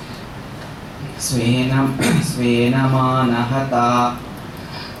ಸ್ವೇನಮಾನ ಹತ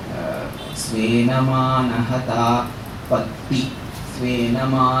ಸ್ವೇನಮಾನ ಹತ ಪತ್ತಿ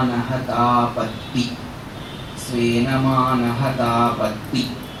ಸ್ವೇನಮಾನ ಹತ ಪತ್ತಿ ಸ್ವೇನಮಾನ ಹತ ಪತ್ತಿ.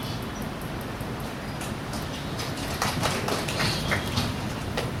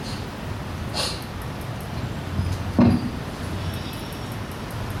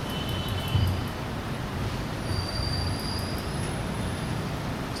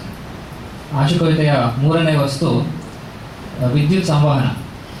 ಆಶುಕವಿತೆಯ ಮೂರನೇ ವಸ್ತು ವಿದ್ಯುತ್ ಸಂವಹನ,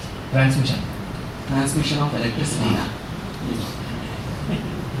 ಟ್ರಾನ್ಸ್ಮಿಷನ್. Transmission of electricity.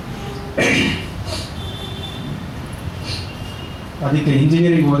 ಅದಕ್ಕೆ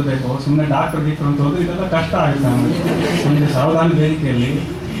ಇಂಜಿನಿಯರಿಂಗ್ ಓದಬೇಕು, ಸುಮ್ಮನೆ ಡಾಕ್ಟರ್ ಗೀಕ್ಟರ್ ಅಂತ ಹೋದ್ರೆ ಇದೆಲ್ಲ ಕಷ್ಟ ಆಗುತ್ತೆ ನಮಗೆ. ನಮಗೆ ಸಾವಧಾನ ವೇದಿಕೆಯಲ್ಲಿ.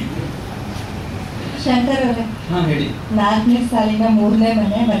 ಶಂಕರ್ ಅವರೇ, ಹೇಳಿ. 4ನೇ ಸಾಲಿನ 3ನೇ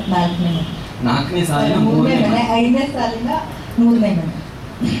ಮನೆ ಮತ್ತು 4ನೇ ಮನೆ. 4ನೇ ಸಾಲಿನ 3ನೇ ಮನೆ, 5ನೇ ಸಾಲಿನ 3ನೇ ಮನೆ.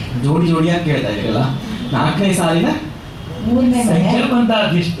 ಜೋಡಿ ಜೋಡಿಯಾಗಿ ಕೇಳ್ತಾ ಇದೀರಲ್ಲ. 4ನೇ ಸಾಲಿನ 3ನೇ ಮನೆ. ಸಂಖ್ಯೆ ಬಂದ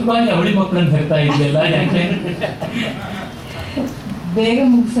ಎಷ್ಟು ಬಾರಿ ಅವಳಿ ಮಕ್ಕಳನ್ನು ಹೇಳ್ತಾ ಇದೆಯಲ್ಲ, ಯಾಕೆ? ಬೇಗ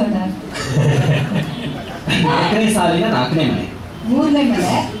ಮುಗಿಸೋಣ. 4ನೇ ಸಾಲಿನ 4ನೇ ಮನೆ, 3ನೇ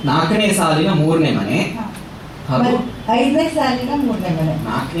ಮನೆ, 4ನೇ ಸಾಲಿನ 3ನೇ ಮನೆ ಹಾಗೂ 5ನೇ ಸಾಲಿನ 3ನೇ ಮನೆ.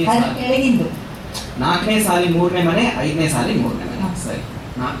 4ನೇ ಅದು ಕೆಳಗಿಂದು 4ನೇ ಸಾಲಿ 3ನೇ ಮನೆ, 5ನೇ ಸಾಲಿ 3ನೇ ಮನೆ. ಸರಿ,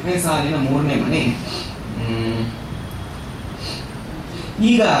 4ನೇ ಸಾಲಿನ 3ನೇ ಮನೆ.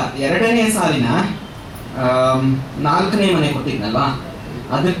 ಈಗ 2ನೇ ಸಾಲಿನ 4ನೇ ಮನೆ ಕೊಟ್ಟಿದ್ನಲ್ವಾ,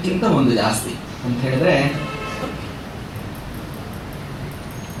 ಅದಕ್ಕಿಂತ ಒಂದು ಜಾಸ್ತಿ ಅಂತ ಹೇಳಿದ್ರೆ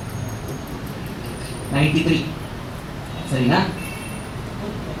 93. ಸರಿನಾ?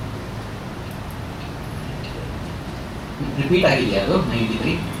 ರಿಪೀಟ್ ಆಗಿದೆಯಾ ಅದು?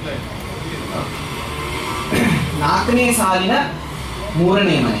 93. 4ನೇ ಸಾಲಿನ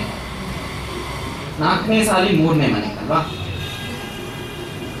 3ನೇ ಮನೆ, 4ನೇ ಸಾಲಿ 3ನೇ ಮನೆ ಅಲ್ವಾ?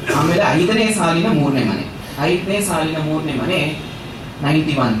 ಆಮೇಲೆ 5ನೇ ಸಾಲಿನ 3ನೇ ಮನೆ, 5ನೇ ಸಾಲಿನ 3ನೇ ಮನೆ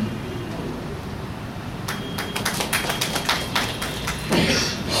 91.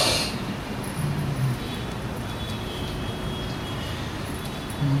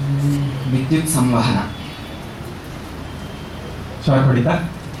 ವಿದ್ಯುತ್ ಸಂವಹನ. ಶಾಕ್ ಹೊಡಿತಾ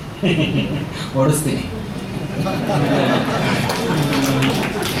ಓಡಿಸ್ತೀನಿ.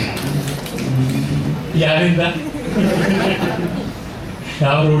 ಯಾರಿಂದ,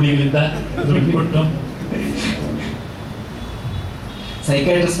 ಯಾವ ರೂಢಿಗಳಿಂದ ದುಡ್ಡು ಕೊಟ್ಟು?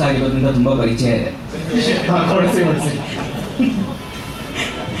 ಸೈಕಾಟ್ರಿಸ್ಟ್ ಆಗಿರೋದ್ರಿಂದ ತುಂಬಾ ಪರಿಚಯ ಇದೆ. ಓಡಿಸಿ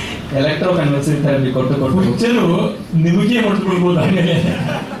ಎಲೆಕ್ಟ್ರೋ ಕನ್ವರ್ಸಿವ್ ಥೆರಪಿ ಕೊಟ್ಟು ಹುಚ್ಚರು ನಿಮಗೆ ಕೊಟ್ಬಿಡ್ಬೋದು. ಆಮೇಲೆ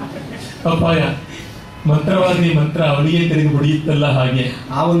ಅಪಾಯ, ಮಂತ್ರವಾದಿ ಮಂತ್ರ ಅವನಿಗೆ ತೆರೆದು ಹೊಡೆಯುತ್ತಲ್ಲ, ಹಾಗೆ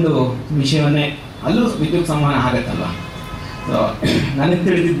ಆ ಒಂದು ವಿಷಯವನ್ನೇ ಅಲ್ಲೂ ವಿದ್ಯುತ್ ಸಂವಹನ ಆಗತ್ತಲ್ವ. ಸೊ ನನಗೆ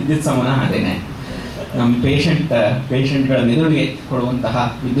ತಿಳಿದಿದ್ದ ವಿದ್ಯುತ್ ಸಂವಹನ ಅದೇನೆ, ನಮ್ಮ ಪೇಷಂಟ್ಗಳ ಮೆದುಳಿಗೆ ಕೊಡುವಂತಹ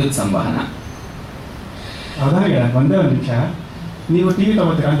ವಿದ್ಯುತ್ ಸಂವಹನ. ಅವಧಾನಿಗೆ ಒಂದೇ ಒಂದು ನಿಮಿಷ, ನೀವು ಟಿ ವಿ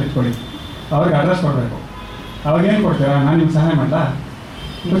ತಗೋತೀರಾ ಅಂತ ಇಟ್ಕೊಳ್ಳಿ, ಅವ್ರಿಗೆ ಅಡ್ರೆಸ್ ಕೊಡಬೇಕು. ಅವಾಗೇನು ಕೊಡ್ತೀರಾ? ನಾನು ನಿಮ್ಗೆ ಸಹಾಯ ಮಾಡಲಾ?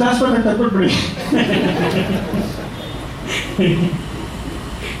 ಮತ್ತೆ ಹಾಸ್ಪಿಟಲ್ ತಗೊಟ್ಬಿಡಿ.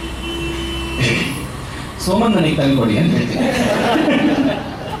 ಸೋಮನ್ ನನಗೆ ತಂದ್ಕೊಡಿ ಅಂತ ಹೇಳ್ತೀನಿ.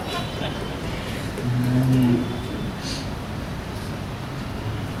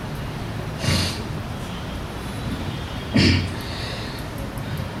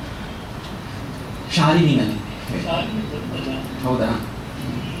 ಶಾಲಿನಿನಲ್ಲಿ ಹೌದಾ?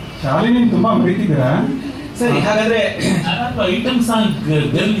 ಶಾಲಿನಿ ತುಂಬಾ ಮರೀತಿದ್ದೀರಾ? ಸರಿ, ಹಾಗಾದ್ರೆ ಐಟಮ್ ಸಾಂಗ್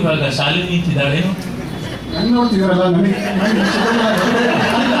ಗರ್ಲ್ ಇವಾಗ ಶಾಲೆ ನಿಂತಿದ್ದಾಳೆ. ಹೆಂಗ್ ನೋಡ್ತಿದಾರಲ್ಲ, ನನಗೆ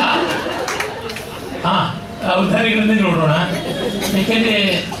ಹಾ, ಉದಾಹರಣೆಗಳನ್ನೇ ನೋಡೋಣ. ಯಾಕೆಂದ್ರೆ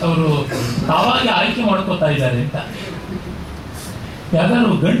ಅವರು ತಾವಾಗಿ ಆಯ್ಕೆ ಮಾಡ್ಕೋತಾ ಇದ್ದಾರೆ ಅಂತ.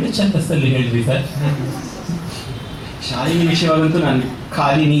 ಯಾವ್ದಾದ್ರು ಗಂಟು ಛಂದಸ್ಸಲ್ಲಿ ಹೇಳ್ರಿ ಸರ್. ಶಾಲಿನಿ ವಿಷಯವಾಗಂತೂ ನಾನು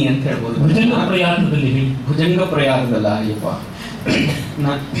ಖಾಲಿನಿ ಅಂತ ಹೇಳ್ಬೋದು. ಭುಜಂಗ ಪ್ರಯಾಣದಲ್ಲಿ ಹೇಳಿ. ಭುಜಂಗ ಪ್ರಯಾಣದಲ್ಲ, ಅಯ್ಯಪ್ಪ.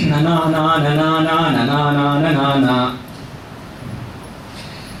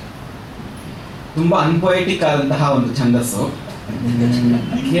 ತುಂಬಾ ಅನ್ಪೊಯೆಟಿಕ್ ಆದಂತಹ ಒಂದು ಛಂದಸ್ಸು.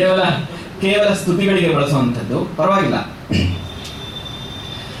 ಕೇವಲ ಕೇವಲ ಸ್ತುತಿಗಳಿಗೆ ಬಳಸುವಂಥದ್ದು, ಪರವಾಗಿಲ್ಲ.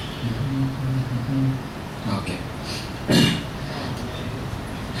 ಓಕೆ.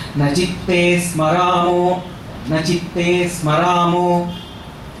 ನ ಚಿತ್ತೇ ಸ್ಮರಾಮೋ ನ ಚಿತ್ತೇ ಸ್ಮರಾಮೋ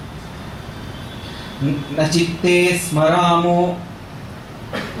ನ ಚಿತ್ತೇ ಸ್ಮರಾಮೋ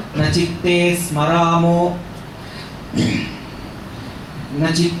ನ ಚಿತ್ತೇ ಸ್ಮರಾಮೋ ನ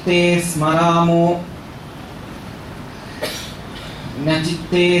ಚಿತ್ತೇ ಸ್ಮರಾಮೋ ನ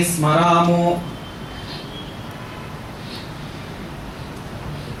ಚಿತ್ತೇ ಸ್ಮರಾಮೋ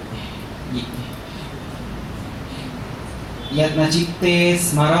ನ ಚಿತ್ತೇ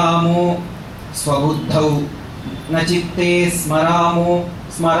ಸ್ಮರಾಮೋ ಸ್ವಬುದ್ಧೌ ನ ಚಿತ್ತೇ ಸ್ಮರಾಮೋ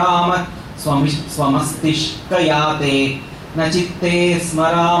ಸ್ಮರಾಮ ಸ್ವಮಸ್ತಿಷ್ಕಯಾತೆ ನ ಚಿತ್ತೇ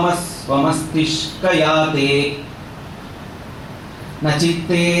ಸ್ಮರಾಮ ಸ್ವಮಸ್ತಿಷ್ಕಯಾತೆ ನ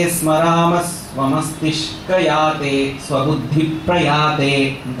ಚಿತ್ತೇ ಸ್ಮರಾಮ ಸ್ವಮಸ್ತಿಷ್ಕಯಾತೆ ಸ್ವಬುದ್ಧಿ ಪ್ರಯಾತೆ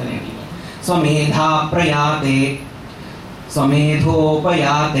ಅಂತಾನೆ ಸ್ವಮೇಧಾ ಪ್ರಯಾತೆ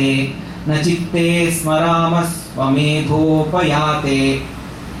ಸ್ವಮೇಧೋಪಯಾತೆ ನ ಚಿತ್ತೇ ಸ್ಮರಾಮ ಸ್ವಮೇಧೋಪಯಾತೆ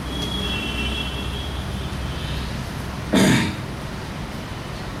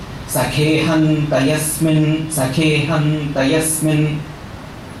ಸಖೇಹಂತಯಸ್ಮಿನ್ ಸಖೇಹಂತಯಸ್ಮಿನ್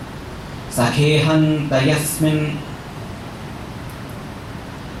ಸಖೇಹಂತಯಸ್ಮಿನ್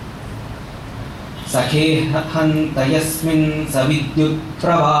ಸಖೇಹಂತಯಸ್ಮಿನ್ ಸವಿದ್ಯುತ್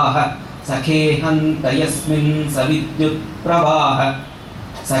ಪ್ರವಾಹ ಸಖೇಹಂತಯಸ್ಮಿನ್ ಸವಿದ್ಯುತ್ ಪ್ರವಾಹ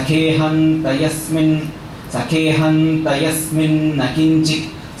ಸಖೇಹಂತಯಸ್ಮಿನ್ ಸಖೇಹಂತಯಸ್ಮಿನ್ ನ ಕಿಂಚಿತ್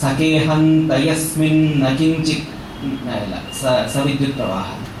ಸಖೇಹಂತಯಸ್ಮಿನ್ ನ ಕಿಂಚಿತ್ ಸವಿದ್ಯುತ್ ಪ್ರವಾಹ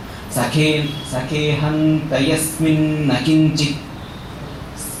ಸಖೇಹಂತಯಸ್ಮಿನ್ ನ ಕಿಂಚಿತ್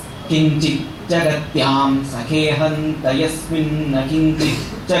ಕಿಂಚಿತ್ ಜಗತ್ಯಾಂ ಸಖೇಹಂತಯಸ್ಮಿನ್ ನ ಕಿಂಚಿತ್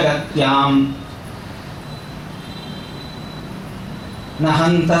ಜಗತ್ಯಾಂ ನ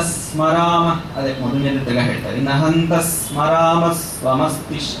ಹಂತ ಸ್ಮರಾಮ ಅದೇ ಮೊದಲನೇ ತಿರ್ಗ ಹೇಳ್ತಾರೆ ನ ಹಂತ ಸ್ಮರಾಮ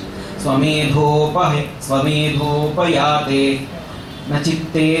ಸ್ವಮೇಧೋಪಯಾತೆ ನ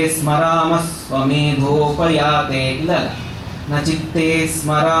ಚಿತ್ತೇ ಸ್ಮರಾಮ ಸ್ವಮೇಧೋಪಯಾತೆ ಇಲ್ಲ ನ ಚಿತ್ತೇ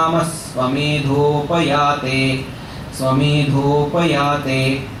ಸ್ಮರಾಮ ಸ್ವಮೇಧೋಪಯಾತೆ ಸ್ವಮೇಧೋಪಯಾತೆ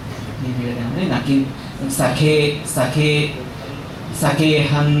ಅಂದರೆ ಸಖೇ ಸಖೇ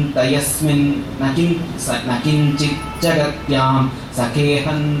ಸಖೇಹಂತಯಸ್ಮಿನ್ ನ ಕಿಂಚಿತ್ ಜಗತ್ಯಾಂ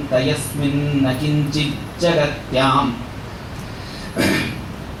ಸಖೇಹಂತಯಸ್ಮಿನ್ ನ ಕಿಂಚಿತ್ ಜಗತ್ಯಾಂ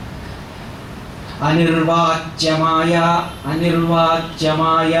ಅನಿರ್ವಾಚ್ಯಮಾಯ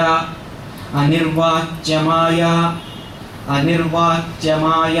ಅನಿರ್ವಾಚ್ಯಮಾಯ ಅನಿರ್ವಾಚ್ಯಮಾಯ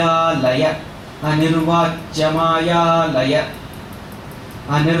ಅನಿರ್ವಾಚ್ಯಮಾಯ ಲಯ ಅನಿರ್ವಾಚ್ಯಮಾಯ ಲಯ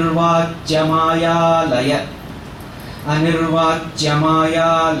ಅನಿರ್ವಾಚ್ಯಮಾಯ ಲಯ ಅನಿರ್ವಾಚ್ಯಮಾಯ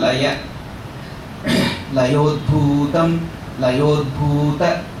ಲಯ ಲಯೋದ್ಭೂತಂ ಲಯೋದ್ಭೂತ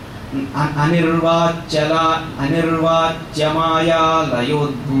ಅನಿರ್ವಾಚ್ಯಲ ಅನಿರ್ವಾಚ್ಯಮಾಯ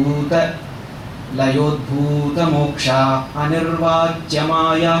ಲಯೋದ್ಭೂತ ಲಯೋದ್ಭೂತ ಮೋಕ್ಷ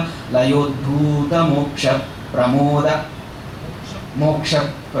ಅನಿರ್ವಾಚ್ಯಮಾಯ ಲಯೋದ್ಭೂತ ಮೋಕ್ಷ ಪ್ರಮೋದ ಮೋಕ್ಷ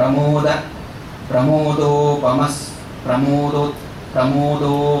ಪ್ರಮೋದ ಪ್ರಮೋದೋಪಮಸ್ ಪ್ರಮೋದೋ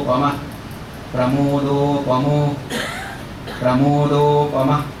ಪ್ರಮೋದೋಪಮ ಪ್ರಮೋದೋಪಮೋ ಪ್ರಮೋದೋಪಮ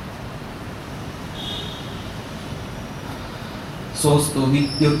ಸೋಸ್ತು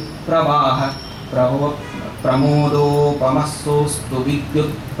ವಿದ್ಯುತ್ ಪ್ರವಾಹ ಪ್ರಮೋದೋಪಮ ಸೋಸ್ತು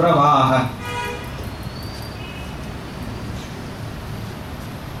ವಿದ್ಯುತ್ ಪ್ರವಾಹ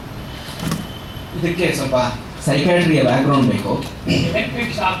ಇದಕ್ಕೆ ಸ್ವಲ್ಪ ಸೈಕಾಟ್ರಿಯ ಬ್ಯಾಕ್ಗ್ರೌಂಡ್ ಬೇಕು.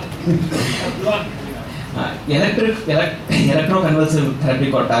 ಎಲೆಕ್ಟ್ರೋ ಕನ್ವಲ್ಸಿವ್ ಥೆರಪಿ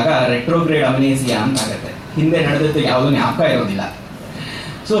ಕೊಟ್ಟಾಗ ರೆಟ್ರೋಗ್ರೇಡ್ ಅಮನೇಸಿಯಾ ಅಂತ ಆಗುತ್ತೆ. ಹಿಂದೆ ನಡೆದದ್ದು ಯಾವುದೂ ಜ್ಞಾಪಕ ಇರೋದಿಲ್ಲ.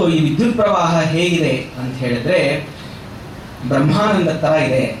 ಸೊ ಈ ವಿದ್ಯುತ್ ಪ್ರವಾಹ ಹೇಗಿದೆ ಅಂತ ಹೇಳಿದ್ರೆ ಬ್ರಹ್ಮಾನಂದ ತರ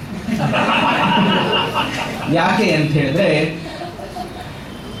ಇದೆ. ಯಾಕೆ ಅಂತ ಹೇಳಿದ್ರೆ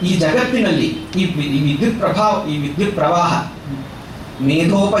ಈ ಜಗತ್ತಿನಲ್ಲಿ ಈ ವಿದ್ಯುತ್ ಪ್ರವಾಹ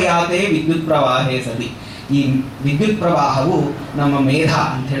ಮೇಧೋಪಯಾತೆ ವಿದ್ಯುತ್ ಪ್ರವಾಹೇ ಸತಿ. ಈ ವಿದ್ಯುತ್ ಪ್ರವಾಹವು ನಮ್ಮ ಮೇಧ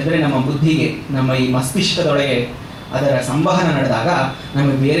ಅಂತ ಹೇಳಿದ್ರೆ ನಮ್ಮ ಬುದ್ಧಿಗೆ, ನಮ್ಮ ಈ ಮಸ್ತಿಷ್ಕದೊಳಗೆ ಅದರ ಸಂವಹನ ನಡೆದಾಗ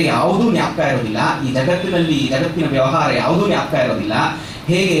ನಮಗೆ ಬೇರೆ ಯಾವುದೂ ಜ್ಞಾಪಕ ಇರೋದಿಲ್ಲ. ಈ ಜಗತ್ತಿನ ವ್ಯವಹಾರ ಯಾವುದೂ ಜ್ಞಾಪಕ ಇರೋದಿಲ್ಲ.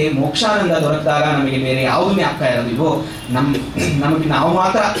 ಹೇಗೆ ಮೋಕ್ಷಾನಂದ ದೊರಕಿದಾಗ ನಮಗೆ ಬೇರೆ ಯಾವುದು ಜ್ಞಾಪಕ ಇರೋದಿಲ್ವೋ, ನಮಗೆ ನಾವು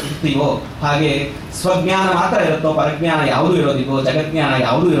ಮಾತ್ರ ಇರ್ತೀವೋ, ಹಾಗೆ ಸ್ವಜ್ಞಾನ ಮಾತ್ರ ಇರುತ್ತೋ, ಪರಜ್ಞಾನ ಯಾವುದೂ ಇರೋದಿಲ್ವೋ, ಜಗಜ್ಞಾನ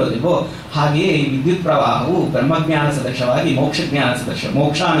ಯಾವುದೂ ಇರೋದಿಲ್ವೋ, ಹಾಗೆಯೇ ಈ ವಿದ್ಯುತ್ ಪ್ರವಾಹವು ಬ್ರಹ್ಮಜ್ಞಾನ ಸದೃಶವಾಗಿ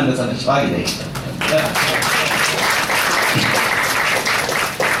ಮೋಕ್ಷಾನಂದ ಸದೃಶವಾಗಿದೆ.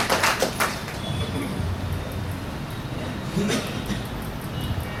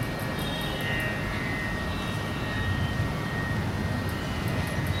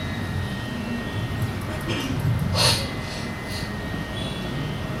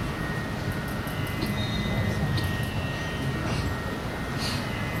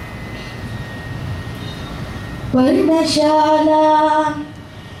 पर्णशाला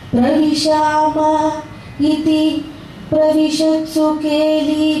प्रविशाम इति प्रविशत्सु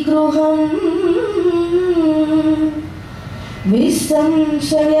केलीगृहम्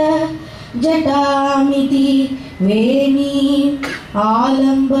विसंशय जटामिति वेणी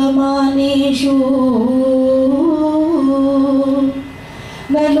आलम्बमानेषु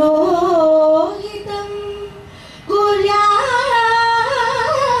न लोहितं कुर्यादिति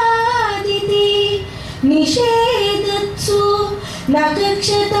निषेधत्सु न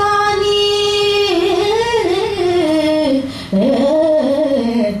कक्षतानि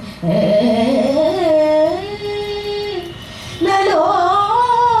न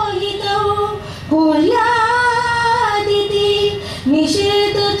लोहितं कुर्यादिति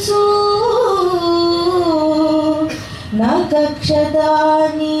निषेधत्सु न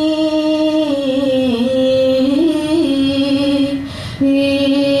कक्षतानि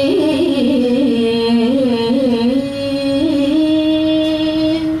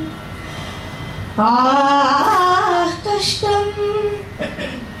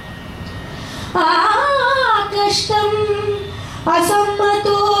कष्टम्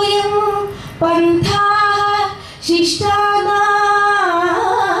असम्मतोऽयं पन्थाः शिष्टानाम्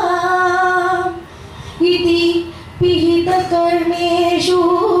इति पिहितकर्णेषु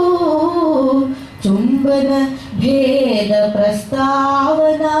चुम्बन भेद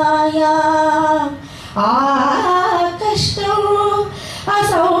प्रस्तावनाया कष्टम्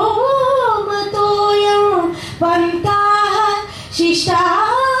असम्मतोऽयं पन्थाः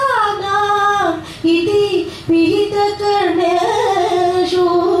शिष्टानाम् इति पिहितकर्णेषु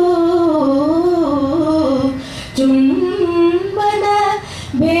चुम्बन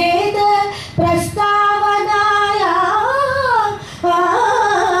भेद प्रस्तावनाया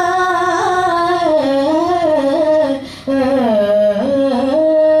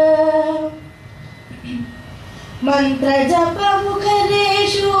मंत्रजप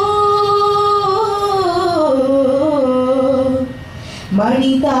मुखरेषु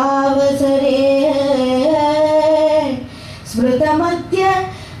मणितावसरे स्मृतमद्य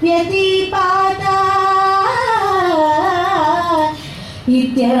व्यतिपाता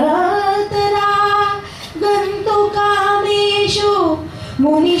इत्यतरा गन्तुकामेषु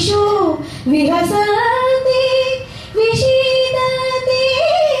मुनिषु विहसन्ति विषीदन्ति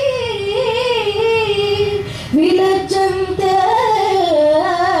विलज्जन्ते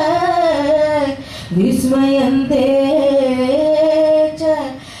विस्मयन्ते च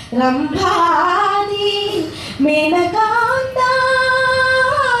रम्भादि मेनकान्ता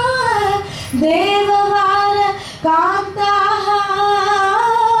देववार कान्ताः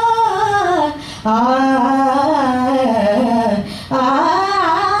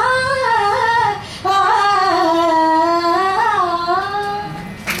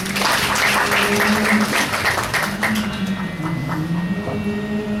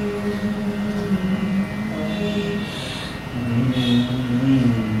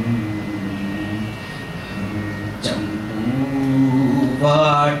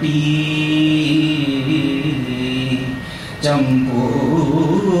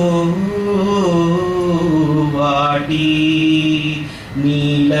चम्पूवाटी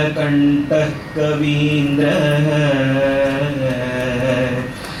नीलकण्ठः कवीन्द्रः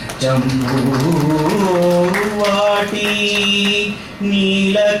चम्पूवाटी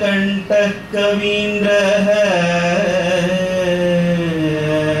नीलकण्ठः कवीन्द्रः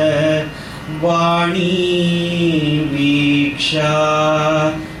वाणी वीक्षा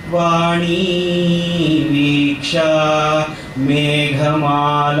मेघमालानुरक्तः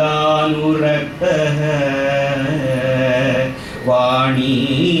वाणी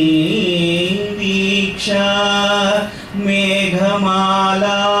वीक्षा मेघमालानुरक्तः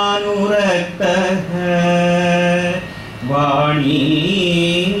वाणी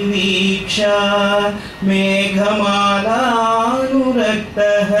वीक्षा मेघमालानुरक्तः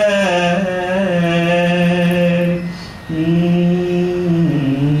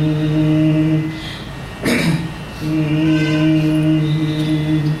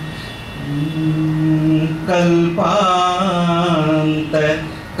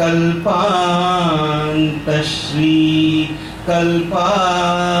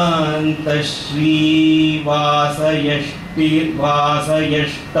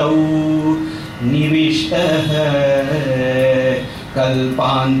कल्पान्तश्रीवासयष्टौ निविष्टः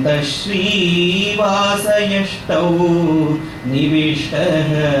कल्पान्तश्रीवासयष्टौ निविष्टः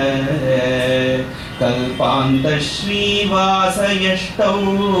कल्पान्तश्रीवासयष्टौ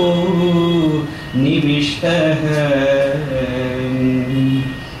निविष्टः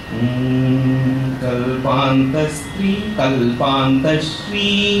कल्पान्तस्त्री ಕಲ್ಪಾಂತಶ್ರೀ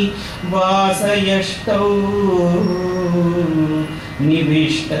ವಾಸಯಷ್ಟೌ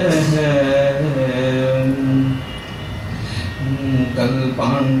ನಿವಿಷ್ಟಃ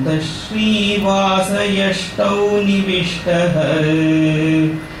ಕಲ್ಪಾಂತಶ್ರೀ ವಾಸಯಷ್ಟೌ ನಿವಿಷ್ಟಃ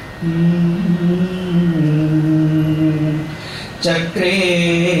ಚಕ್ರೇ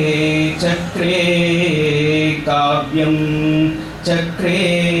ಚಕ್ರೇ ಕಾವ್ಯಂ ಚಕ್ರೇ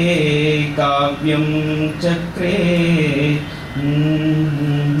ಕಾವ್ಯಂ ಚಕ್ರೇ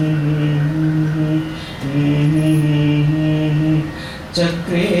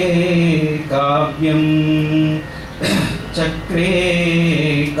ಚಕ್ರೇ ಕಾವ್ಯಂ ಚಕ್ರೇ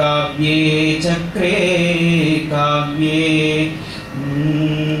ಕಾವ್ಯೇ ಚಕ್ರೇ ಕಾವ್ಯೇ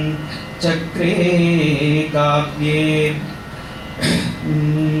ಚಕ್ರೇ ಕಾವ್ಯೇ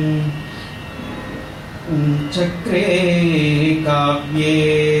ಚಕ್ರೇ ಕಾವ್ಯೇ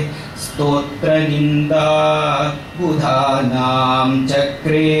ಸ್ತೋತ್ರನಿಂದಾ ಬುಧಾನಾಂ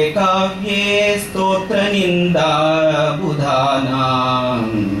ಚಕ್ರೇ ಕಾವ್ಯೇ ಸ್ತೋತ್ರನಿಂದಾ ಬುಧಾನಾಂ.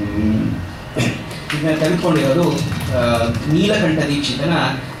 ಇದನ್ನ ತೆಗೆದುಕೊಂಡಿರೋದು ನೀಲಕಂಠ ದೀಕ್ಷಿತನ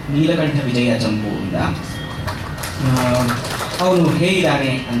ನೀಲಕಂಠ ವಿಜಯ ಚಂಪು ಇಂದ. ಅವನು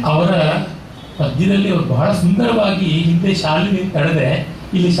ಹೇಳಿದ್ದಾನೆ ಅಂತ ಅವರ ಪದ್ಯದಲ್ಲಿ ಅವರು ಬಹಳ ಸುಂದರವಾಗಿ ಹಿಂದೆ ಶಾಲಿನಿ ತಡೆದೆ,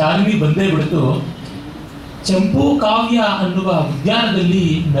 ಇಲ್ಲಿ ಶಾಲಿನಿ ಬಂದೇ ಬಿಡ್ತು. ಚಂಪು ಕಾವ್ಯ ಅನ್ನುವ ಉದ್ಯಾನದಲ್ಲಿ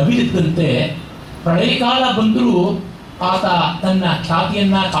ನವಿಲಿದ್ದಂತೆ ಪ್ರಳಯ ಕಾಲ ಬಂದರೂ ಆತ ತನ್ನ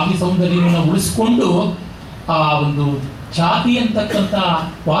ಖ್ಯಾತಿಯನ್ನ ಕಾವ್ಯ ಸೌಂದರ್ಯವನ್ನು ಉಳಿಸಿಕೊಂಡು ಆ ಒಂದು ಖ್ಯಾತಿ ಅಂತಕ್ಕಂಥ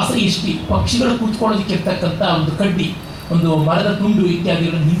ವಾಸಯಿಷ್ಟಿ ಪಕ್ಷಿಗಳು ಕೂತ್ಕೊಳ್ಳೋದಕ್ಕಿರ್ತಕ್ಕಂಥ ಒಂದು ಕಡ್ಡಿ, ಒಂದು ಮರದ ತುಂಡು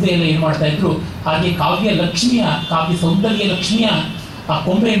ಇತ್ಯಾದಿಗಳನ್ನು ಹಿಂದೆ ಎಲ್ಲ ಏನು ಮಾಡ್ತಾ ಇದ್ರು, ಹಾಗೆ ಕಾವ್ಯ ಲಕ್ಷ್ಮಿಯ ಕಾವ್ಯ ಸೌಂದರ್ಯ ಲಕ್ಷ್ಮಿಯ ಆ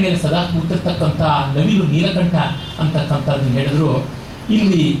ಕೊಂಬೆಯ ಮೇಲೆ ಸದಾ ಕೂತಿರ್ತಕ್ಕಂಥ ನವಿಲು ನೀಲಕಂಠ ಅಂತಕ್ಕಂಥದ್ದು ಹೇಳಿದ್ರು.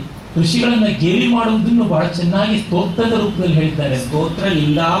 ಇಲ್ಲಿ ಋಷಿಗಳನ್ನ ಗೇಲಿ ಮಾಡುವುದನ್ನು ಬಹಳ ಚೆನ್ನಾಗಿ ಸ್ತೋತ್ರದ ರೂಪದಲ್ಲಿ ಹೇಳಿದ್ದಾರೆ.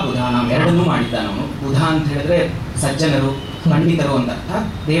 ಸ್ತೋತ್ರಲಿಂದ ಬುಧಾನ ಎರಡನ್ನೂ ಮಾಡಿದ್ದಾನೆ ಅವನು. ಬುಧ ಅಂತ ಹೇಳಿದ್ರೆ ಸಜ್ಜನರು, ಪಂಡಿತರು ಅಂತ ಅರ್ಥ,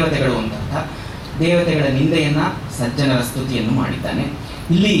 ದೇವತೆಗಳು ಅಂತ ಅರ್ಥ. ದೇವತೆಗಳ ನಿಂದೆಯನ್ನ, ಸಜ್ಜನರ ಸ್ತುತಿಯನ್ನು ಮಾಡಿದ್ದಾನೆ.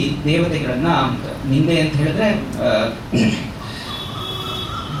 ಇಲ್ಲಿ ದೇವತೆಗಳನ್ನ ನಿಂದೆ ಅಂತ ಹೇಳಿದ್ರೆ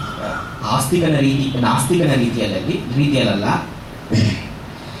ಆಸ್ತಿಕನ ರೀತಿ, ನಾಸ್ತಿಕನ ರೀತಿಯಲ್ಲ.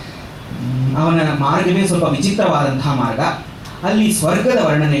 ಅವನ ಮಾರ್ಗವೇ ಸ್ವಲ್ಪ ವಿಚಿತ್ರವಾದಂತಹ ಮಾರ್ಗ. ಅಲ್ಲಿ ಸ್ವರ್ಗದ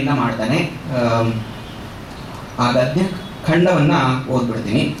ವರ್ಣನೆಯನ್ನ ಮಾಡ್ತಾನೆ. ಆ ಗದ್ಯ ಖಂಡವನ್ನ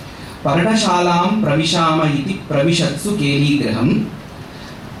ಓದ್ಬಿಡ್ತೀನಿ. ಪರ್ಣಶಾಲಾಂ ಪ್ರವಿಶಾಮ ಇತಿ ಪ್ರವಿಶತ್ಸು ಕೇಲಿಗೃಹಂ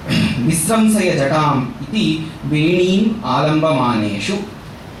ವಿಸ್ರಂಸಯ ಜಟಾಂ ಇತಿ ವೇಣೀಂ ಆಲಂಬಮಾನೇಷು.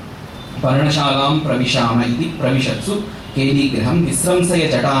 ಪರ್ಣಶಾಲಾಂ ಪ್ರವಿಶಾಮ ಇತಿ ಪ್ರವಿಶತ್ಸು ಕೇಲಿಗೃಹಂ ವಿಸ್ರಂಸಯ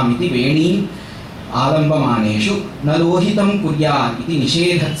ಜಟಾಂ ಇತಿ ವೇಣೀಂ ಆಲಂಬಮಾನೇಷು ನ ಲೋಹಿತಂ ಕುರ್ಯಾತ್ ಇತಿ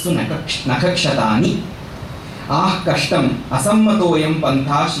ನಿಷೇಧತ್ಸು ನಖಕ್ಷತಾನಿ. ಆಹ್ ಕಷ್ಟಂ ಅಸಮ್ಮತೋಯಂ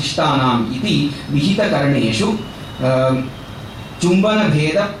ಪಂಥಾ ಶಿಷ್ಟಾನಾಂ ಇತಿ ವಿಹಿತಕರ್ಣೇಷು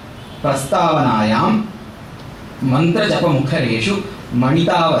ಚುಂಬನಭೇದ ಪ್ರಸ್ತಾವನಾಯಾಂ ಮಂತ್ರಜಪಮುಖರೇಷು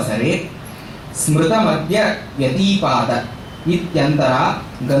ಮಣಿತಾವಸರೆ ಸ್ಮೃತಮದ್ಯ ವ್ಯತೀಪಾದ ಇತ್ಯಂತರ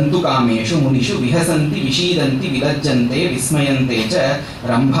ಗಂತುಕಾಮೇಷು ಮುನಿಷು ವಿಹಸಂತಿ ವಿಷೀದಂತಿ ವಿಲಜ್ಜಂತೆ ವಿಸ್ಮಯಂತೆ ಚ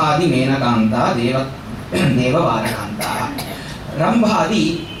ರಂಭಾದಿ ಮೇನಕಾಂತ ದೇವವಾರಕಾಂತ.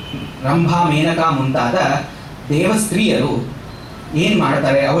 ರಂಭಾ ಮೇನಕಾ ಮುಂತಾದ ದೇವಸ್ತ್ರೀಯರು ಏನು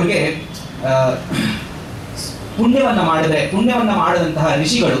ಮಾಡ್ತಾರೆ, ಅವ್ರಿಗೆ ಪುಣ್ಯವನ್ನ ಮಾಡದಂತಹ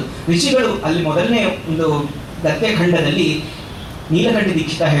ಋಷಿಗಳು ಅಲ್ಲಿ ಮೊದಲನೇ ಒಂದು ಗದ್ಯಖಂಡದಲ್ಲಿ ನೀಲಕಂಠ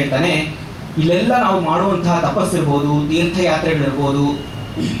ದೀಕ್ಷಿತ ಹೇಳ್ತಾನೆ, ಇಲ್ಲೆಲ್ಲ ನಾವು ಮಾಡುವಂತಹ ತಪಸ್ಸಿರ್ಬೋದು, ತೀರ್ಥಯಾತ್ರೆಗಳಿರ್ಬೋದು,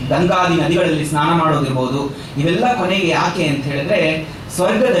 ಗಂಗಾದಿ ನದಿಗಳಲ್ಲಿ ಸ್ನಾನ ಮಾಡೋದಿರ್ಬೋದು, ಇವೆಲ್ಲ ಕೊನೆಗೆ ಯಾಕೆ ಅಂತ ಹೇಳಿದ್ರೆ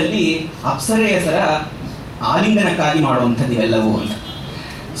ಸ್ವರ್ಗದಲ್ಲಿ ಅಪ್ಸರೆಯಸರ ಆಲಿಂಗನಕ್ಕಾಗಿ ಮಾಡುವಂಥದ್ದು ಇವೆಲ್ಲವೂ ಅಂತ.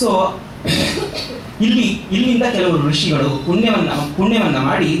 ಸೊ ಇಲ್ಲಿಂದ ಕೆಲವರು ಋಷಿಗಳು ಪುಣ್ಯವನ್ನ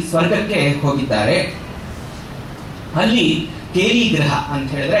ಮಾಡಿ ಸ್ವರ್ಗಕ್ಕೆ ಹೋಗಿದ್ದಾರೆ. ಅಲ್ಲಿ ಕೇಲಿಗೃಹ ಅಂತ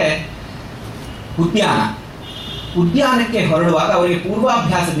ಹೇಳಿದ್ರೆ ಉದ್ಯಾನಕ್ಕೆ ಹೊರಡುವಾಗ ಅವರಿಗೆ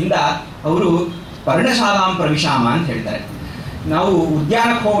ಪೂರ್ವಾಭ್ಯಾಸದಿಂದ ಅವರು ಪರ್ಣಶಾಲಾಂ ಪ್ರವಿಶಾಮ ಅಂತ ಹೇಳ್ತಾರೆ. ನಾವು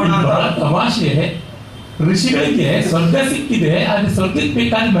ಉದ್ಯಾನಕ್ಕೆ ಹೋಗೋಣ. ತಮಾಷೆ, ಋಷಿಗಳಿಗೆ ಸ್ವರ್ಗ ಸಿಕ್ಕಿದೆ, ಆದ್ರೆ ಸ್ವರ್ಗಕ್ಕೆ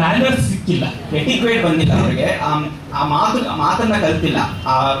ಬೇಕಾದ ಮ್ಯಾನರ್ಸ್ ಸಿಕ್ಕಿಲ್ಲ, ಎಟಿಕ್ವೇಟ್ ಬಂದಿಲ್ಲ ಅವರಿಗೆ, ಆ ಮಾತನ್ನ ಕಲ್ತಿಲ್ಲ.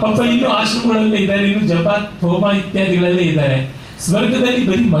 ಪಾಪ ಇನ್ನು ಆಶ್ರಮಗಳಲ್ಲೇ ಇದ್ದಾರೆ, ಇನ್ನು ಜಪ ಹೋಮ ಇತ್ಯಾದಿಗಳಲ್ಲೇ ಇದ್ದಾರೆ. ಸ್ವರ್ಗದಲ್ಲಿ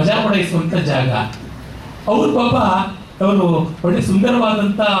ಬರೀ ಮಜಾ ಪಡಿಸುವಂತ ಜಾಗ. ಅವ್ರು ಪಾಪ ಅವರು ಒಳ್ಳೆ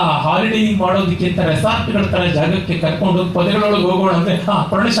ಸುಂದರವಾದಂತ ಹಾಲಿಡೇಯಿಂಗ್ ಮಾಡೋದಕ್ಕೆ ಅಂತ ರೆಸಾರ್ಟ್ಗಳ ತರ ಜಾಗಕ್ಕೆ ಕರ್ಕೊಂಡು ಪದಗಳೊಳಗೆ ಹೋಗೋಣ ಅಂದ್ರೆ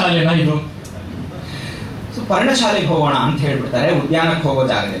ಪರ್ಣಶಾಲೆನಾ ಇದು? ಸೊ ಪರ್ಣಶಾಲೆಗೆ ಹೋಗೋಣ ಅಂತ ಹೇಳ್ಬಿಡ್ತಾರೆ. ಉದ್ಯಾನಕ್ಕೆ ಹೋಗೋ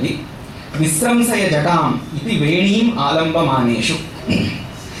ಜಾಗದಲ್ಲಿ ವಿಸ್ರಂಸಯ ಜಟಾಂ ಇತಿ ವೇಣೀಂ ಆಲಂಬಮಾನೇಷು.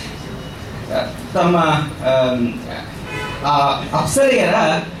 ತಮ್ಮ ಅಪ್ಸರೆಯರ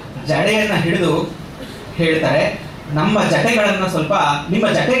ಜಡೆಯನ್ನ ಹಿಡಿದು ಹೇಳ್ತಾರೆ, ನಿಮ್ಮ ಜಟೆಗಳನ್ನ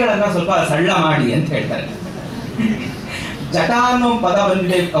ಸ್ವಲ್ಪ ಸಳ್ಳ ಮಾಡಿ ಅಂತ ಹೇಳ್ತಾರೆ. ಜಟ ಅನ್ನೋ ಪದ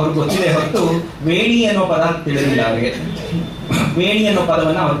ಬಂದಿದೆ ಅವ್ರಿಗೆ ಗೊತ್ತಿದೆ ಹೊರತು ವೇಣಿ ಅನ್ನೋ ಪದ ತಿಳಿದಿಲ್ಲ ಅವರಿಗೆ. ವೇಣಿ ಅನ್ನೋ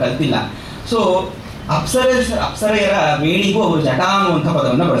ಪದವನ್ನು ಅವರು ಕಲ್ತಿಲ್ಲ. ಸೊ ಅಪ್ಸರೆಯರ ವೇಣಿಗೂ ಅವರು ಜಟ ಅನ್ನುವಂಥ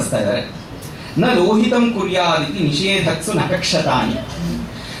ಪದವನ್ನು ಬಳಸ್ತಾ ಇದ್ದಾರೆ. ನ ಲೋಹಿತಂ ಕುರ್ಯಾದಿತಿ ನಿಷೇಧಕ್ಸು ನಕಕ್ಷತಾನಿ.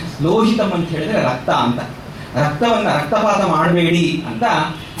 ಲೋಹಿತಂ ಅಂತ ಹೇಳಿದ್ರೆ ರಕ್ತ ಅಂತ, ರಕ್ತಪಾತ ಮಾಡಬೇಡಿ ಅಂತ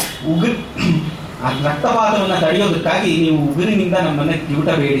ರಕ್ತಪಾತವನ್ನು ತಡೆಯೋದಕ್ಕಾಗಿ ನೀವು ಉಗುರಿನಿಂದ ನಮ್ಮನ್ನ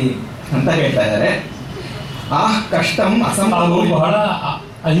ಕಿವುಟಬೇಡಿ ಅಂತ ಹೇಳ್ತಾ ಇದ್ದಾರೆ. ಕಷ್ಟಂ ಅಸಂಭವ. ಬಹಳ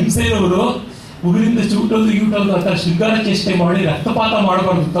ಅಹಿಂಸೆಯವರು ಉಗುರಿಂದ ಚೂಟೋದು ಅಥವಾ ಶೃಂಗಾರ ಚೇಷ್ಟೆ ಮಾಡಿ ರಕ್ತಪಾತ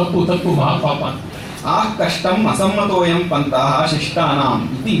ಮಾಡಬಾರ್ದು, ತಪ್ಪು ಮಹಾಪಾಪ. ಕಷ್ಟಂ ಅಸಮ್ಮತೋಯಂ ಪಂತಹ ಶಿಷ್ಟಾನಾಂ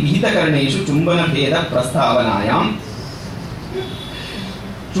ಇತಿ ವಿಹಿತಕರ್ಣೇಶು ಚುಂಬನ ಭೇದ ಪ್ರಸ್ತಾವನಾಯಾಂ.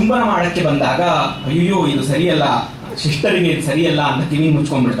 ಚುಂಬನ ಮಾಡಕ್ಕೆ ಬಂದಾಗ ಅಯ್ಯೋ ಇದು ಸರಿಯಲ್ಲ, ಶಿಷ್ಟರಿಗೆ ಇದು ಸರಿಯಲ್ಲ ಅಂತ ಕಿವಿ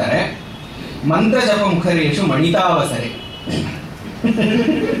ಮುಚ್ಕೊಂಡ್ಬಿಡ್ತಾರೆ. ಮಂತ್ರ ಜಪ ಮುಖರೇಶು ಮಣಿತಾವಸರೆ.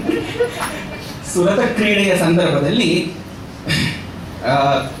 ಸುರತ ಕ್ರೀಡೆಯ ಸಂದರ್ಭದಲ್ಲಿ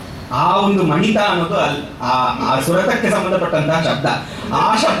ಆ ಒಂದು ಮಣಿತ ಅನ್ನೋದು ಆ ಸುರತಕ್ಕೆ ಸಂಬಂಧಪಟ್ಟಂತಹ ಶಬ್ದ. ಆ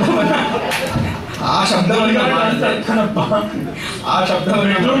ಶಬ್ದವನ್ನು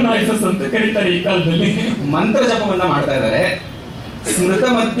ಕರೀತಾರೆ ಈ ಕಾಲದಲ್ಲಿ. ಮಂತ್ರ ಜಪವನ್ನ ಮಾಡ್ತಾ ಇದ್ದಾರೆ. ಸ್ಮೃತ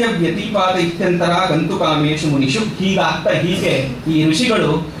ಮಧ್ಯ ವ್ಯತಿಪಾತ ಇತ್ಯಂತರ ಗಂತು ಕಾಮೇಶು ಮುನಿಷು. ಹೀಗೆ ಈ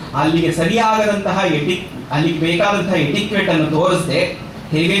ಋಷಿಗಳು ಅಲ್ಲಿಗೆ ಸರಿಯಾಗದಂತಹ ಅಲ್ಲಿಗೆ ಬೇಕಾದಂತಹ ಎಟಿಕ್ವೇಟ್ ಅನ್ನು ತೋರಿಸದೆ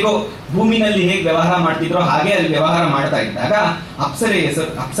ಹೇಗೇಗೋ ಭೂಮಿನಲ್ಲಿ ಹೇಗೆ ವ್ಯವಹಾರ ಮಾಡ್ತಿದ್ರೋ ಹಾಗೆ ಅಲ್ಲಿ ವ್ಯವಹಾರ ಮಾಡ್ತಾ ಇದ್ದಾಗ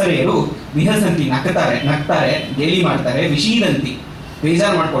ಅಪ್ಸರೆಯರು ವಿಹಸಂತಿ ನಗ್ತಾರೆ, ಗೇಲಿ ಮಾಡ್ತಾರೆ, ವಿಷೀದಂತಿ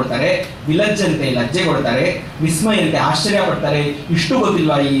ಬೇಜಾರು ಮಾಡ್ಕೊಡ್ತಾರೆ, ವಿಲಜ್ಜಂತೆ ಲಜ್ಜೆ ಕೊಡ್ತಾರೆ, ವಿಸ್ಮಯಂತೆ ಆಶ್ಚರ್ಯ ಪಡ್ತಾರೆ, ಇಷ್ಟು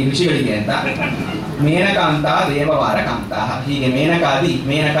ಗೊತ್ತಿಲ್ವಾ ಈ ಋಷಿಗಳಿಗೆ ಅಂತ. ಮೇನಕಾಂತ ದೇವವಾರ ಕಾಂತ. ಹೀಗೆ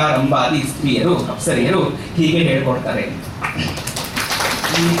ಮೇನಕ ರಂಭಾದಿ ಸ್ತ್ರೀಯರು ಅಪ್ಸರೆಯರು ಹೀಗೆ ಹೇಳ್ಕೊಡ್ತಾರೆ.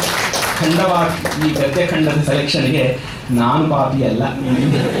 ಈ ಗದ್ಯ ಖಂಡದ ಸೆಲೆಕ್ಷನ್ಗೆ ನಾನು ಪಾಪಿ ಅಲ್ಲ.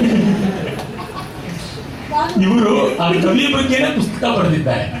 ಇವರು ಆ ಕವಿಯ ಬಗ್ಗೆನೇ ಪುಸ್ತಕ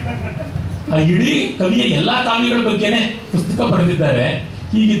ಬರೆದಿದ್ದಾರೆ. ಆ ಇಡೀ ಕವಿಯ ಎಲ್ಲಾ ಕಾವ್ಯಗಳ ಬಗ್ಗೆನೆ ಪುಸ್ತಕ ಬರೆದಿದ್ದಾರೆ.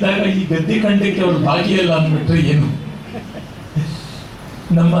 ಹೀಗಿದ್ದಾಗ ಈ ಗದ್ಯ ಖಂಡಕ್ಕೆ ಅವರು ಭಾಗಿಯಲ್ಲ ಅಂದ್ಬಿಟ್ರೆ ಏನು?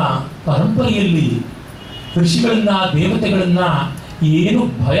 ನಮ್ಮ ಪರಂಪರೆಯಲ್ಲಿ ಋಷಿಗಳನ್ನ ದೇವತೆಗಳನ್ನ ಏನು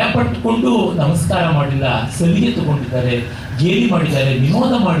ಭಯ ಪಟ್ಟುಕೊಂಡು ನಮಸ್ಕಾರ ಮಾಡಿಲ್ಲ, ಸಲಿಗೆ ತಗೊಂಡಿದ್ದಾರೆ, ಗೇಲಿ ಮಾಡಿದ್ದಾರೆ,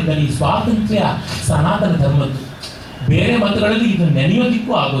 ವಿನೋದ ಮಾಡಿದ್ದಾರೆ. ಈ ಸ್ವಾತಂತ್ರ್ಯ ಸನಾತನ ಧರ್ಮದ್ದು. ಬೇರೆ ಮತಗಳಲ್ಲಿ ಇದು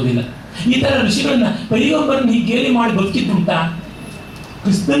ನೆನೆಯೋದಿಕ್ಕೂ ಆಗೋದಿಲ್ಲ. ಈ ತರ ಋಷಿಗಳನ್ನ ಪರಿಯೊಬ್ಬರನ್ನ ಈ ಗೇಲಿ ಮಾಡಿ ಬದುಕಿದ್ದುಂಟಾ?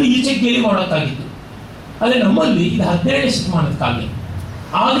 ಕ್ರಿಸ್ತನ ಈಚೆ ಗೇಲಿ ಮಾಡೋಕ್ಕಾಗಿತ್ತು. ಅದೇ ನಮ್ಮಲ್ಲಿ ಇದು 17ನೇ ಶತಮಾನದ ಕಾವ್ಯ.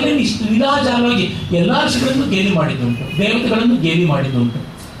 ಆಗಲೇ ಇಷ್ಟು ವಿಧಾಚಾರವಾಗಿ ಎಲ್ಲಾ ಋಷಿಗಳನ್ನು ಗೇಲಿ ಮಾಡಿದ್ದುಂಟು, ದೇವತೆಗಳನ್ನು ಗೇಲಿ ಮಾಡಿದ್ದುಂಟು.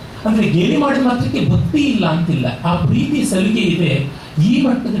 ಅಂದ್ರೆ ಗೇಲಿ ಮಾಡಿದ ಮಾತ್ರಕ್ಕೆ ಭಕ್ತಿ ಇಲ್ಲ ಅಂತಿಲ್ಲ, ಆ ಪ್ರೀತಿ ಸಲಿಗೆ ಇದೆ. ಈ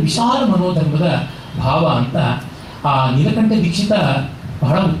ಮಟ್ಟದ ವಿಶಾಲ ಮನೋಧರ್ಮದ ಭಾವ ಅಂತ ಆ ನೀಲಕಂಠ ದೀಕ್ಷಿತ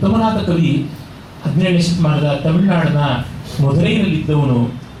ಬಹಳ ಉತ್ತಮನಾದ ಕವಿ. 17ನೇ ಶತಮಾನದ ತಮಿಳುನಾಡಿನ ಮಧುರೈನಲ್ಲಿದ್ದವನು.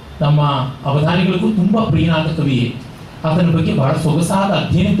 ನಮ್ಮ ಅವಧಾನಿಗಳಿಗೂ ತುಂಬಾ ಪ್ರಿಯನಾದ ಕವಿ. ಆತನ ಬಗ್ಗೆ ಬಹಳ ಸೊಗಸಾದ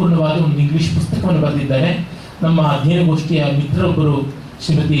ಅಧ್ಯಯನಪೂರ್ಣವಾದ ಒಂದು ಇಂಗ್ಲಿಷ್ ಪುಸ್ತಕವನ್ನು ಬರೆದಿದ್ದಾರೆ. ನಮ್ಮ ಅಧ್ಯಯನಗೋಷ್ಠಿಯ ಮಿತ್ರರೊಬ್ಬರು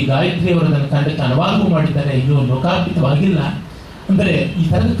ಶ್ರೀಮತಿ ಗಾಯತ್ರಿ ಅವರು ಅದನ್ನು ಖಂಡಕ್ಕೆ ಅನುವಾದವೂ ಮಾಡಿದ್ದಾರೆ. ಇದು ಲೋಕಾರ್ಪಿತವಾಗಿಲ್ಲ. ಅಂದರೆ ಈ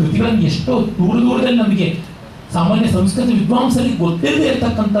ಥರದ ಕೃತಿಗಳನ್ನು ಎಷ್ಟೋ ದೂರದಲ್ಲಿ ನಮಗೆ ಸಾಮಾನ್ಯ ಸಂಸ್ಕೃತ ವಿದ್ವಾಂಸರಿಗೆ ಗೊತ್ತಿಲ್ಲದೆ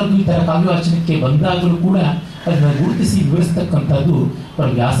ಇರತಕ್ಕಂಥದ್ದು ಈ ಥರ ಕಾವ್ಯವಾಚನಕ್ಕೆ ಬಂದಾಗಲೂ ಕೂಡ ಅದನ್ನು ಗುರುತಿಸಿ ವಿವರಿಸ್ತಕ್ಕಂಥದ್ದು ಅವರ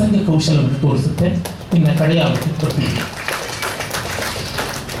ವ್ಯಾಸಂಗ ಕೌಶಲವನ್ನು ತೋರಿಸುತ್ತೆ. ಇನ್ನು ಕಡೆಯ ಬರ್ತೀವಿ.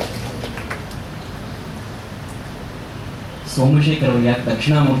 ಸೋಮಶೇಖರ್ ಅವರು ಯಾಕೆ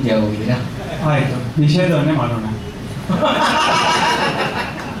ದಕ್ಷಿಣಾಮೂರ್ತಿ ಆಗೋಗಿದ್ದೀರಾ? ಆಯ್ತು, ನಿಷೇಧವನ್ನೇ ಮಾಡೋಣ.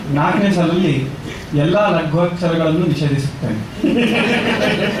 4ನೇ ಸಾಲಲ್ಲಿ ಎಲ್ಲ ಲಘ್ವಾಕ್ಷರಗಳನ್ನು ನಿಷೇಧಿಸುತ್ತೇನೆ.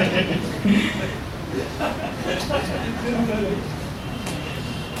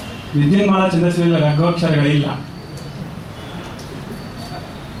 ವಿದ್ಯುನ್ಮಾಲ ಛಂದಸ್ಸಿನಲ್ಲಿ ಲಘ್ವಾಕ್ಷರಗಳಿಲ್ಲ.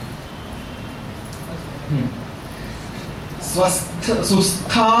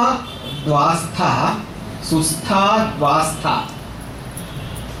 ಸುಸ್ಥಾ ದ್ವಾಸ್ಥಾ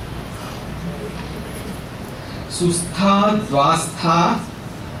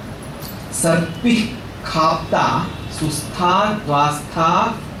ಸರ್ಪಿ ಖಾಪ್ತಾ. ಸುಸ್ಥಾ ದ್ವಾಸ್ಥಾ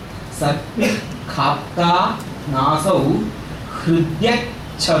ಸರ್ಪಿ ಖಾಪ್ತಾ ನಾಸೌ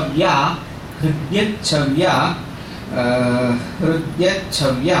ಹೃದ್ಯಚ್ಛವ್ಯ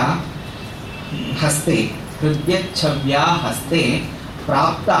ಹಸ್ತೆ. ಹೃದ್ಯಚ್ಛವ್ಯಾ ಹಸ್ತೆ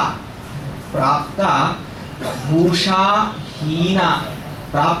ಪ್ರಾಪ್ತ ಭೂಷಾಹೀನ.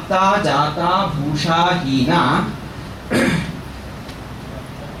 ಪ್ರಾಪ್ತ ಜಾತಾ ಭೂಷಾಹೀನ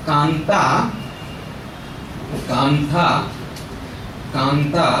ಕಾಂತ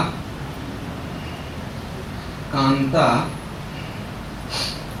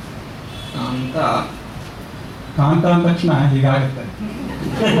ಅಂದ ತಕ್ಷಣ ಹೀಗಾಗುತ್ತೆ.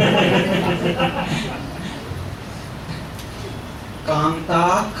 ಕಾಂತ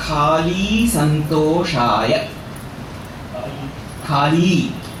ಖಾಲಿ ಸಂತೋಷಾಯ. ಖಾಲಿ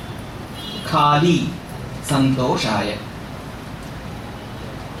ಸಂತೋಷಾಯ.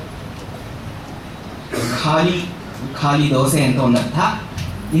 ಖಾಲಿ ದೋಸೆ ಅಂತ ಒಂದರ್ಥ,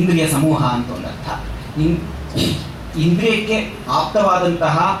 ಇಂದ್ರಿಯ ಸಮೂಹ ಅಂತ ಒಂದರ್ಥ. ಇಂದ್ರಿಯಕ್ಕೆ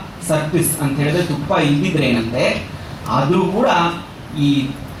ಆಪ್ತವಾದಂತಹ ಸರ್ವಿಸ್ ಅಂತ ಹೇಳಿದ್ರೆ ತುಪ್ಪ ಇಲ್ದಿದ್ರೆ ಏನಂತೆ, ಆದರೂ ಕೂಡ ಈ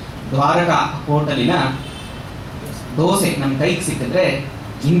ದ್ವಾರಕಾ ಹೋಟೆಲಿನ ದೋಸೆ ನಮ್ಮ ಕೈಗೆ ಸಿಕ್ಕಿದ್ರೆ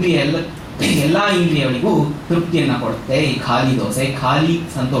ಎಲ್ಲ ಇಂದ್ರಿಯಗಳಿಗೂ ತೃಪ್ತಿಯನ್ನು ಕೊಡುತ್ತೆ. ಈ ಖಾಲಿ ದೋಸೆ ಖಾಲಿ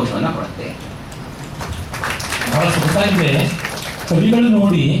ಸಂತೋಷವನ್ನು ಕೊಡುತ್ತೆ. ಬಹಳ ಸೊಗಸಾಗಿದೆ. ಕವಿಗಳು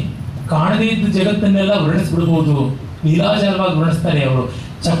ನೋಡಿ ಕಾಣದೇ ಇದ್ದ ಜಗತ್ತನ್ನೆಲ್ಲ ವರ್ಣಿಸ್ಬಿಡ್ಬೋದು, ಲೀಲಾಜಾಲವಾಗಿ ವರ್ಣಿಸ್ತಾರೆ. ಅವರು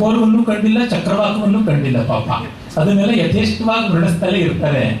ಚಕೋರವನ್ನು ಕಂಡಿಲ್ಲ, ಚಕ್ರವಾಕವನ್ನು ಕಂಡಿಲ್ಲ, ಪಾಪ ಅದನ್ನೆಲ್ಲ ಯಥೇಷ್ಟವಾಗಿ ವರ್ಣಿಸ್ತಲೇ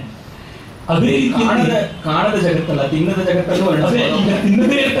ಇರ್ತಾರೆ. ಅದೇ ರೀತಿ ಕಾಣದ ಜಗತ್ತಲ್ಲ, ತಿನ್ನದ ಜಗತ್ತಲ್ಲೂ ಈಗ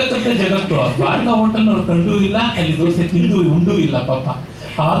ತಿನ್ನದೇ ಇರ್ತಕ್ಕಂಥ ಜಗತ್ತು. ದ್ವಾರಕಾ ಹೋಟೆಲ್ ಅವ್ರು ಕಂಡೂ ಇಲ್ಲ, ಅಲ್ಲಿ ದೋಸೆ ತಿಂದು ಉಂಡೂ ಇಲ್ಲ, ಪಾಪ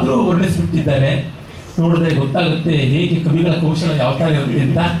ಆದ್ರೂ ವರ್ಣಿಸ್ಬಿಟ್ಟಿದ್ದಾರೆ. ನೋಡಿದ್ರೆ ಗೊತ್ತಾಗುತ್ತೆ ಹೇಗೆ ಕವಿಗಳ ಕೌಶಲ ಯಾವ ತರ ಇರುತ್ತೆ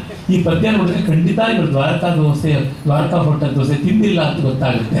ಅಂತ. ಈ ಪದ್ಯ ನೋಡಿದ್ರೆ ಖಂಡಿತ ಇವರು ದ್ವಾರಕಾ ಹೋಟೆಲ್ ದೋಸೆ ತಿಂದಿಲ್ಲ ಅಂತ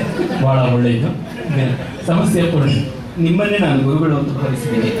ಗೊತ್ತಾಗುತ್ತೆ. ಬಹಳ ಒಳ್ಳೆಯದು. ಸಮಸ್ಯೆ ಪೂರ್ಣ. ನಿಮ್ಮನ್ನೇ ನಾನು ಗುರುಗಳು ಅಂತ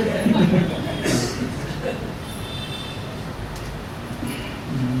ಭಾವಿಸಿದ್ದೇನೆ.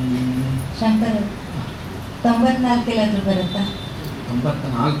 ಶಂಕರ್ 94 ಎಲ್ಲಾದ್ರೂ ಬರುತ್ತಾ?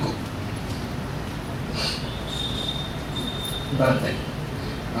 94 ಬರುತ್ತೆ.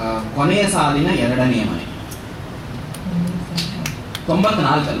 ಕೊನೆಯ ಸಾಲಿನ 2ನೇ ಮನೆ.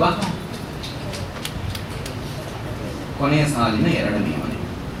 94 ಅಲ್ವಾ? ಕೊನೆಯ ಸಾಲಿನ 2ನೇ ಮನೆ.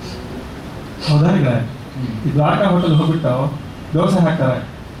 ಹೌದಾ? ಈ ದ್ವಾರಕಾ ಹೋಟೆಲ್ ಹೋಗ್ಬಿಟ್ಟು ದೋಸೆ ಹಾಕ್ತಾರೆ,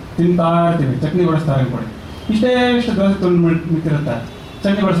 ತಿಂತಾ ಇರ್ತೀವಿ, ಚಟ್ನಿ ಬಡಿಸ್ತಾರೆ ಅನ್ಕೊಳ್ಳಿ. ಇಷ್ಟು ದೋಸೆ ತುಂಬಿರುತ್ತೆ,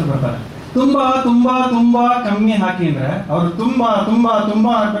 ಚಟ್ನಿ ಬಡಿಸೋಕೆ ಬರ್ತಾರೆ. ತುಂಬಾ ತುಂಬಾ ತುಂಬಾ ಕಮ್ಮಿ ಹಾಕಿ ಅಂದ್ರೆ ಅವ್ರು ತುಂಬಾ ತುಂಬಾ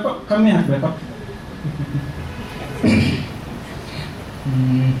ತುಂಬಾ ಹಾಕ್ಬೇಕು, ಕಮ್ಮಿ ಹಾಕ್ಬೇಕು.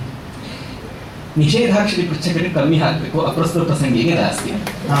 ನಿಷೇಧಾಕ್ಷರಿ ಪೃಚ್ಛಕರಿಗೆ ಕಮ್ಮಿ ಹಾಕಬೇಕು, ಅಪ್ರಸ್ತುತ ಪ್ರಸಂಗಿಗೆ ಜಾಸ್ತಿ.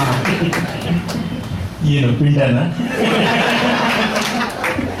 ಏನು ಪಿಂಡನ?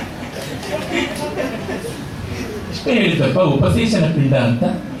 ಅಷ್ಟೇ ಹೇಳಿದ್ದಪ್ಪ, ಉಪಸೇಚನ ಪಿಂಡ ಅಂತ.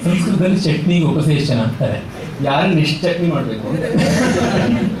 ಸಂಸ್ಕೃತದಲ್ಲಿ ಚಟ್ನಿಗೆ ಉಪಸೇಚನ ಅಂತಾರೆ. ಯಾರನ್ನ ಎಷ್ಟು ಚಟ್ನಿ ಮಾಡಬೇಕು ಅಂತ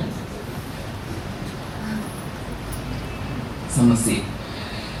ಸಮಸ್ಯೆ.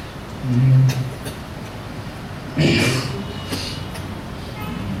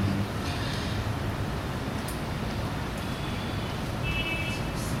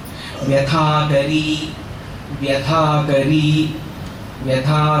 ವ್ಯಥಾಕರಿ ವ್ಯಥಾಕರಿ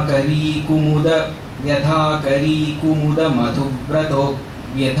ವ್ಯಥಾಕರಿ ಕುಮುದ ವ್ಯಥಾಕರಿ ಕುಮುದ ಮಧುವ್ರತೋ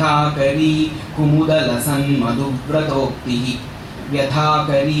ವ್ಯಥಾಕರಿ ಕುಮುದ ಲಸನ್ ಮಧುವ್ರತೋಕ್ತಿ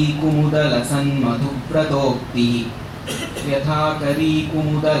ವ್ಯಥಾಕರಿ ಕುಮುದ ಲಸನ್ ಮಧುವ್ರತೋಕ್ತಿ ವ್ಯಥಾಕರಿ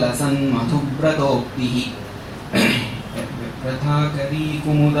ಕುಮುದ ಲಸನ್ ಮಧುವ್ರತೋಕ್ತಿ ವ್ಯಥಾಕರಿ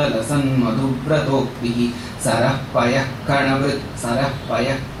ಕುಮುದ ಲಸನ್ ಮಧುವ್ರತೋಕ್ತಿ ಸರಃ ಪಯಃ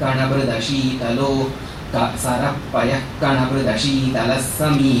ಕಣವೃದ ಶೀತಲೋ ಸರಃ ಪಯಃ ಕಣವೃದ ಶೀತಲ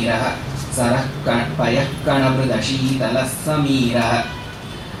ಸಮೀರಃ ಸರಃ ಪಯಃ ಕಣವೃದ ಶೀತಲ ಸಮೀರಃ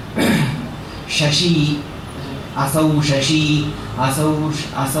ಶಶಿ असौ शशी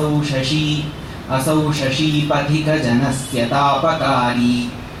असौ शशी पथिक जनस्य तापकारी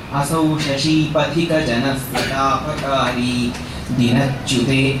असौ शशी पथिक जनस्य तापकारी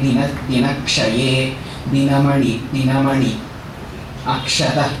दिनच्युते दिनक्षये दिनमणि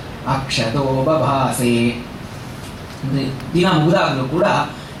अक्षतो बभासे. ದಿನ ಮುಗಿದಾಗಲೂ ಕೂಡ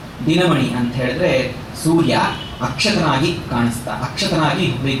ದಿನಮಣಿ ಅಂತ ಹೇಳಿದ್ರೆ ಸೂರ್ಯ ಅಕ್ಷತನಾಗಿ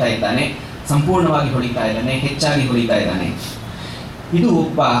ಹೊಳಿತಾ ಇದ್ದಾನೆ, ಸಂಪೂರ್ಣವಾಗಿ ಹೊಳಿತಾ ಇದ್ದಾನೆ, ಹೆಚ್ಚಾಗಿ ಹೊಳಿತಾ ಇದ್ದಾನೆ. ಇದು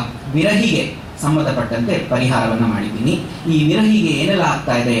ಒಬ್ಬ ವಿರಹಿಗೆ ಸಂಬಂಧಪಟ್ಟಂತೆ ಪರಿಹಾರವನ್ನು ಮಾಡಿದ್ದೀನಿ. ಈ ವಿರಹಿಗೆ ಏನೆಲ್ಲ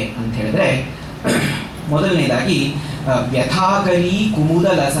ಆಗ್ತಾ ಇದೆ ಅಂತ ಹೇಳಿದ್ರೆ, ಮೊದಲನೇದಾಗಿ ವ್ಯಥಾಕರಿ ಕುಮುದ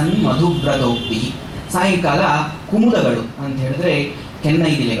ಲಸನ್ ಮಧುವ್ರತೋಕ್ತಿ. ಸಾಯಂಕಾಲ ಕುಮುದಗಳು ಅಂತ ಹೇಳಿದ್ರೆ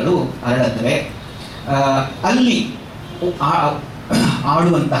ಕೆನ್ನೈದಿಲೆಗಳು ಅರಳುತ್ತವೆ. ಅಲ್ಲಿ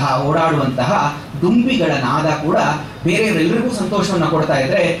ಓಡಾಡುವಂತಹ ದುಂಬಿಗಳ ನಾದ ಕೂಡ ಬೇರೆಯವರೆಲ್ಲರಿಗೂ ಸಂತೋಷವನ್ನು ಕೊಡ್ತಾ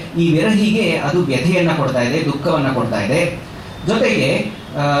ಇದ್ರೆ, ಈ ವಿರಹಿಗೆ ಅದು ವ್ಯಥೆಯನ್ನು ಕೊಡ್ತಾ ಇದೆ, ದುಃಖವನ್ನು ಕೊಡ್ತಾ ಇದೆ. ಜೊತೆಗೆ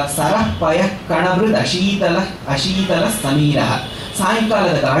ಸರಃ ಪಯಃ ಕಣವೃದ್ ಅಶೀತಲ ಸಮೀರ.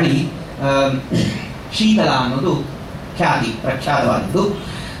 ಸಾಯಂಕಾಲದ ಗಾಳಿ ಶೀತಲ ಅನ್ನೋದು ಪ್ರಖ್ಯಾತವಾದದ್ದು.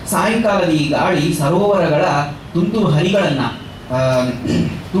 ಸಾಯಂಕಾಲದ ಈ ಗಾಳಿ ಸರೋವರಗಳ ತುಂತುರು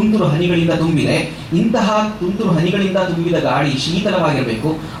ಹನಿಗಳಿಂದ ತುಂಬಿದೆ. ಇಂತಹ ತುಂತುರು ಹನಿಗಳಿಂದ ತುಂಬಿದ ಗಾಳಿ ಶೀತಲವಾಗಿರಬೇಕು.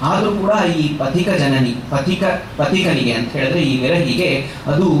 ಆದರೂ ಕೂಡ ಈ ಪಥಿಕನಿಗೆ ಅಂತ ಹೇಳಿದ್ರೆ ಈ ವಿರಹಿಗೆ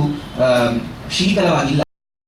ಅದು ಶೀತಲವಾಗಿಲ್ಲ.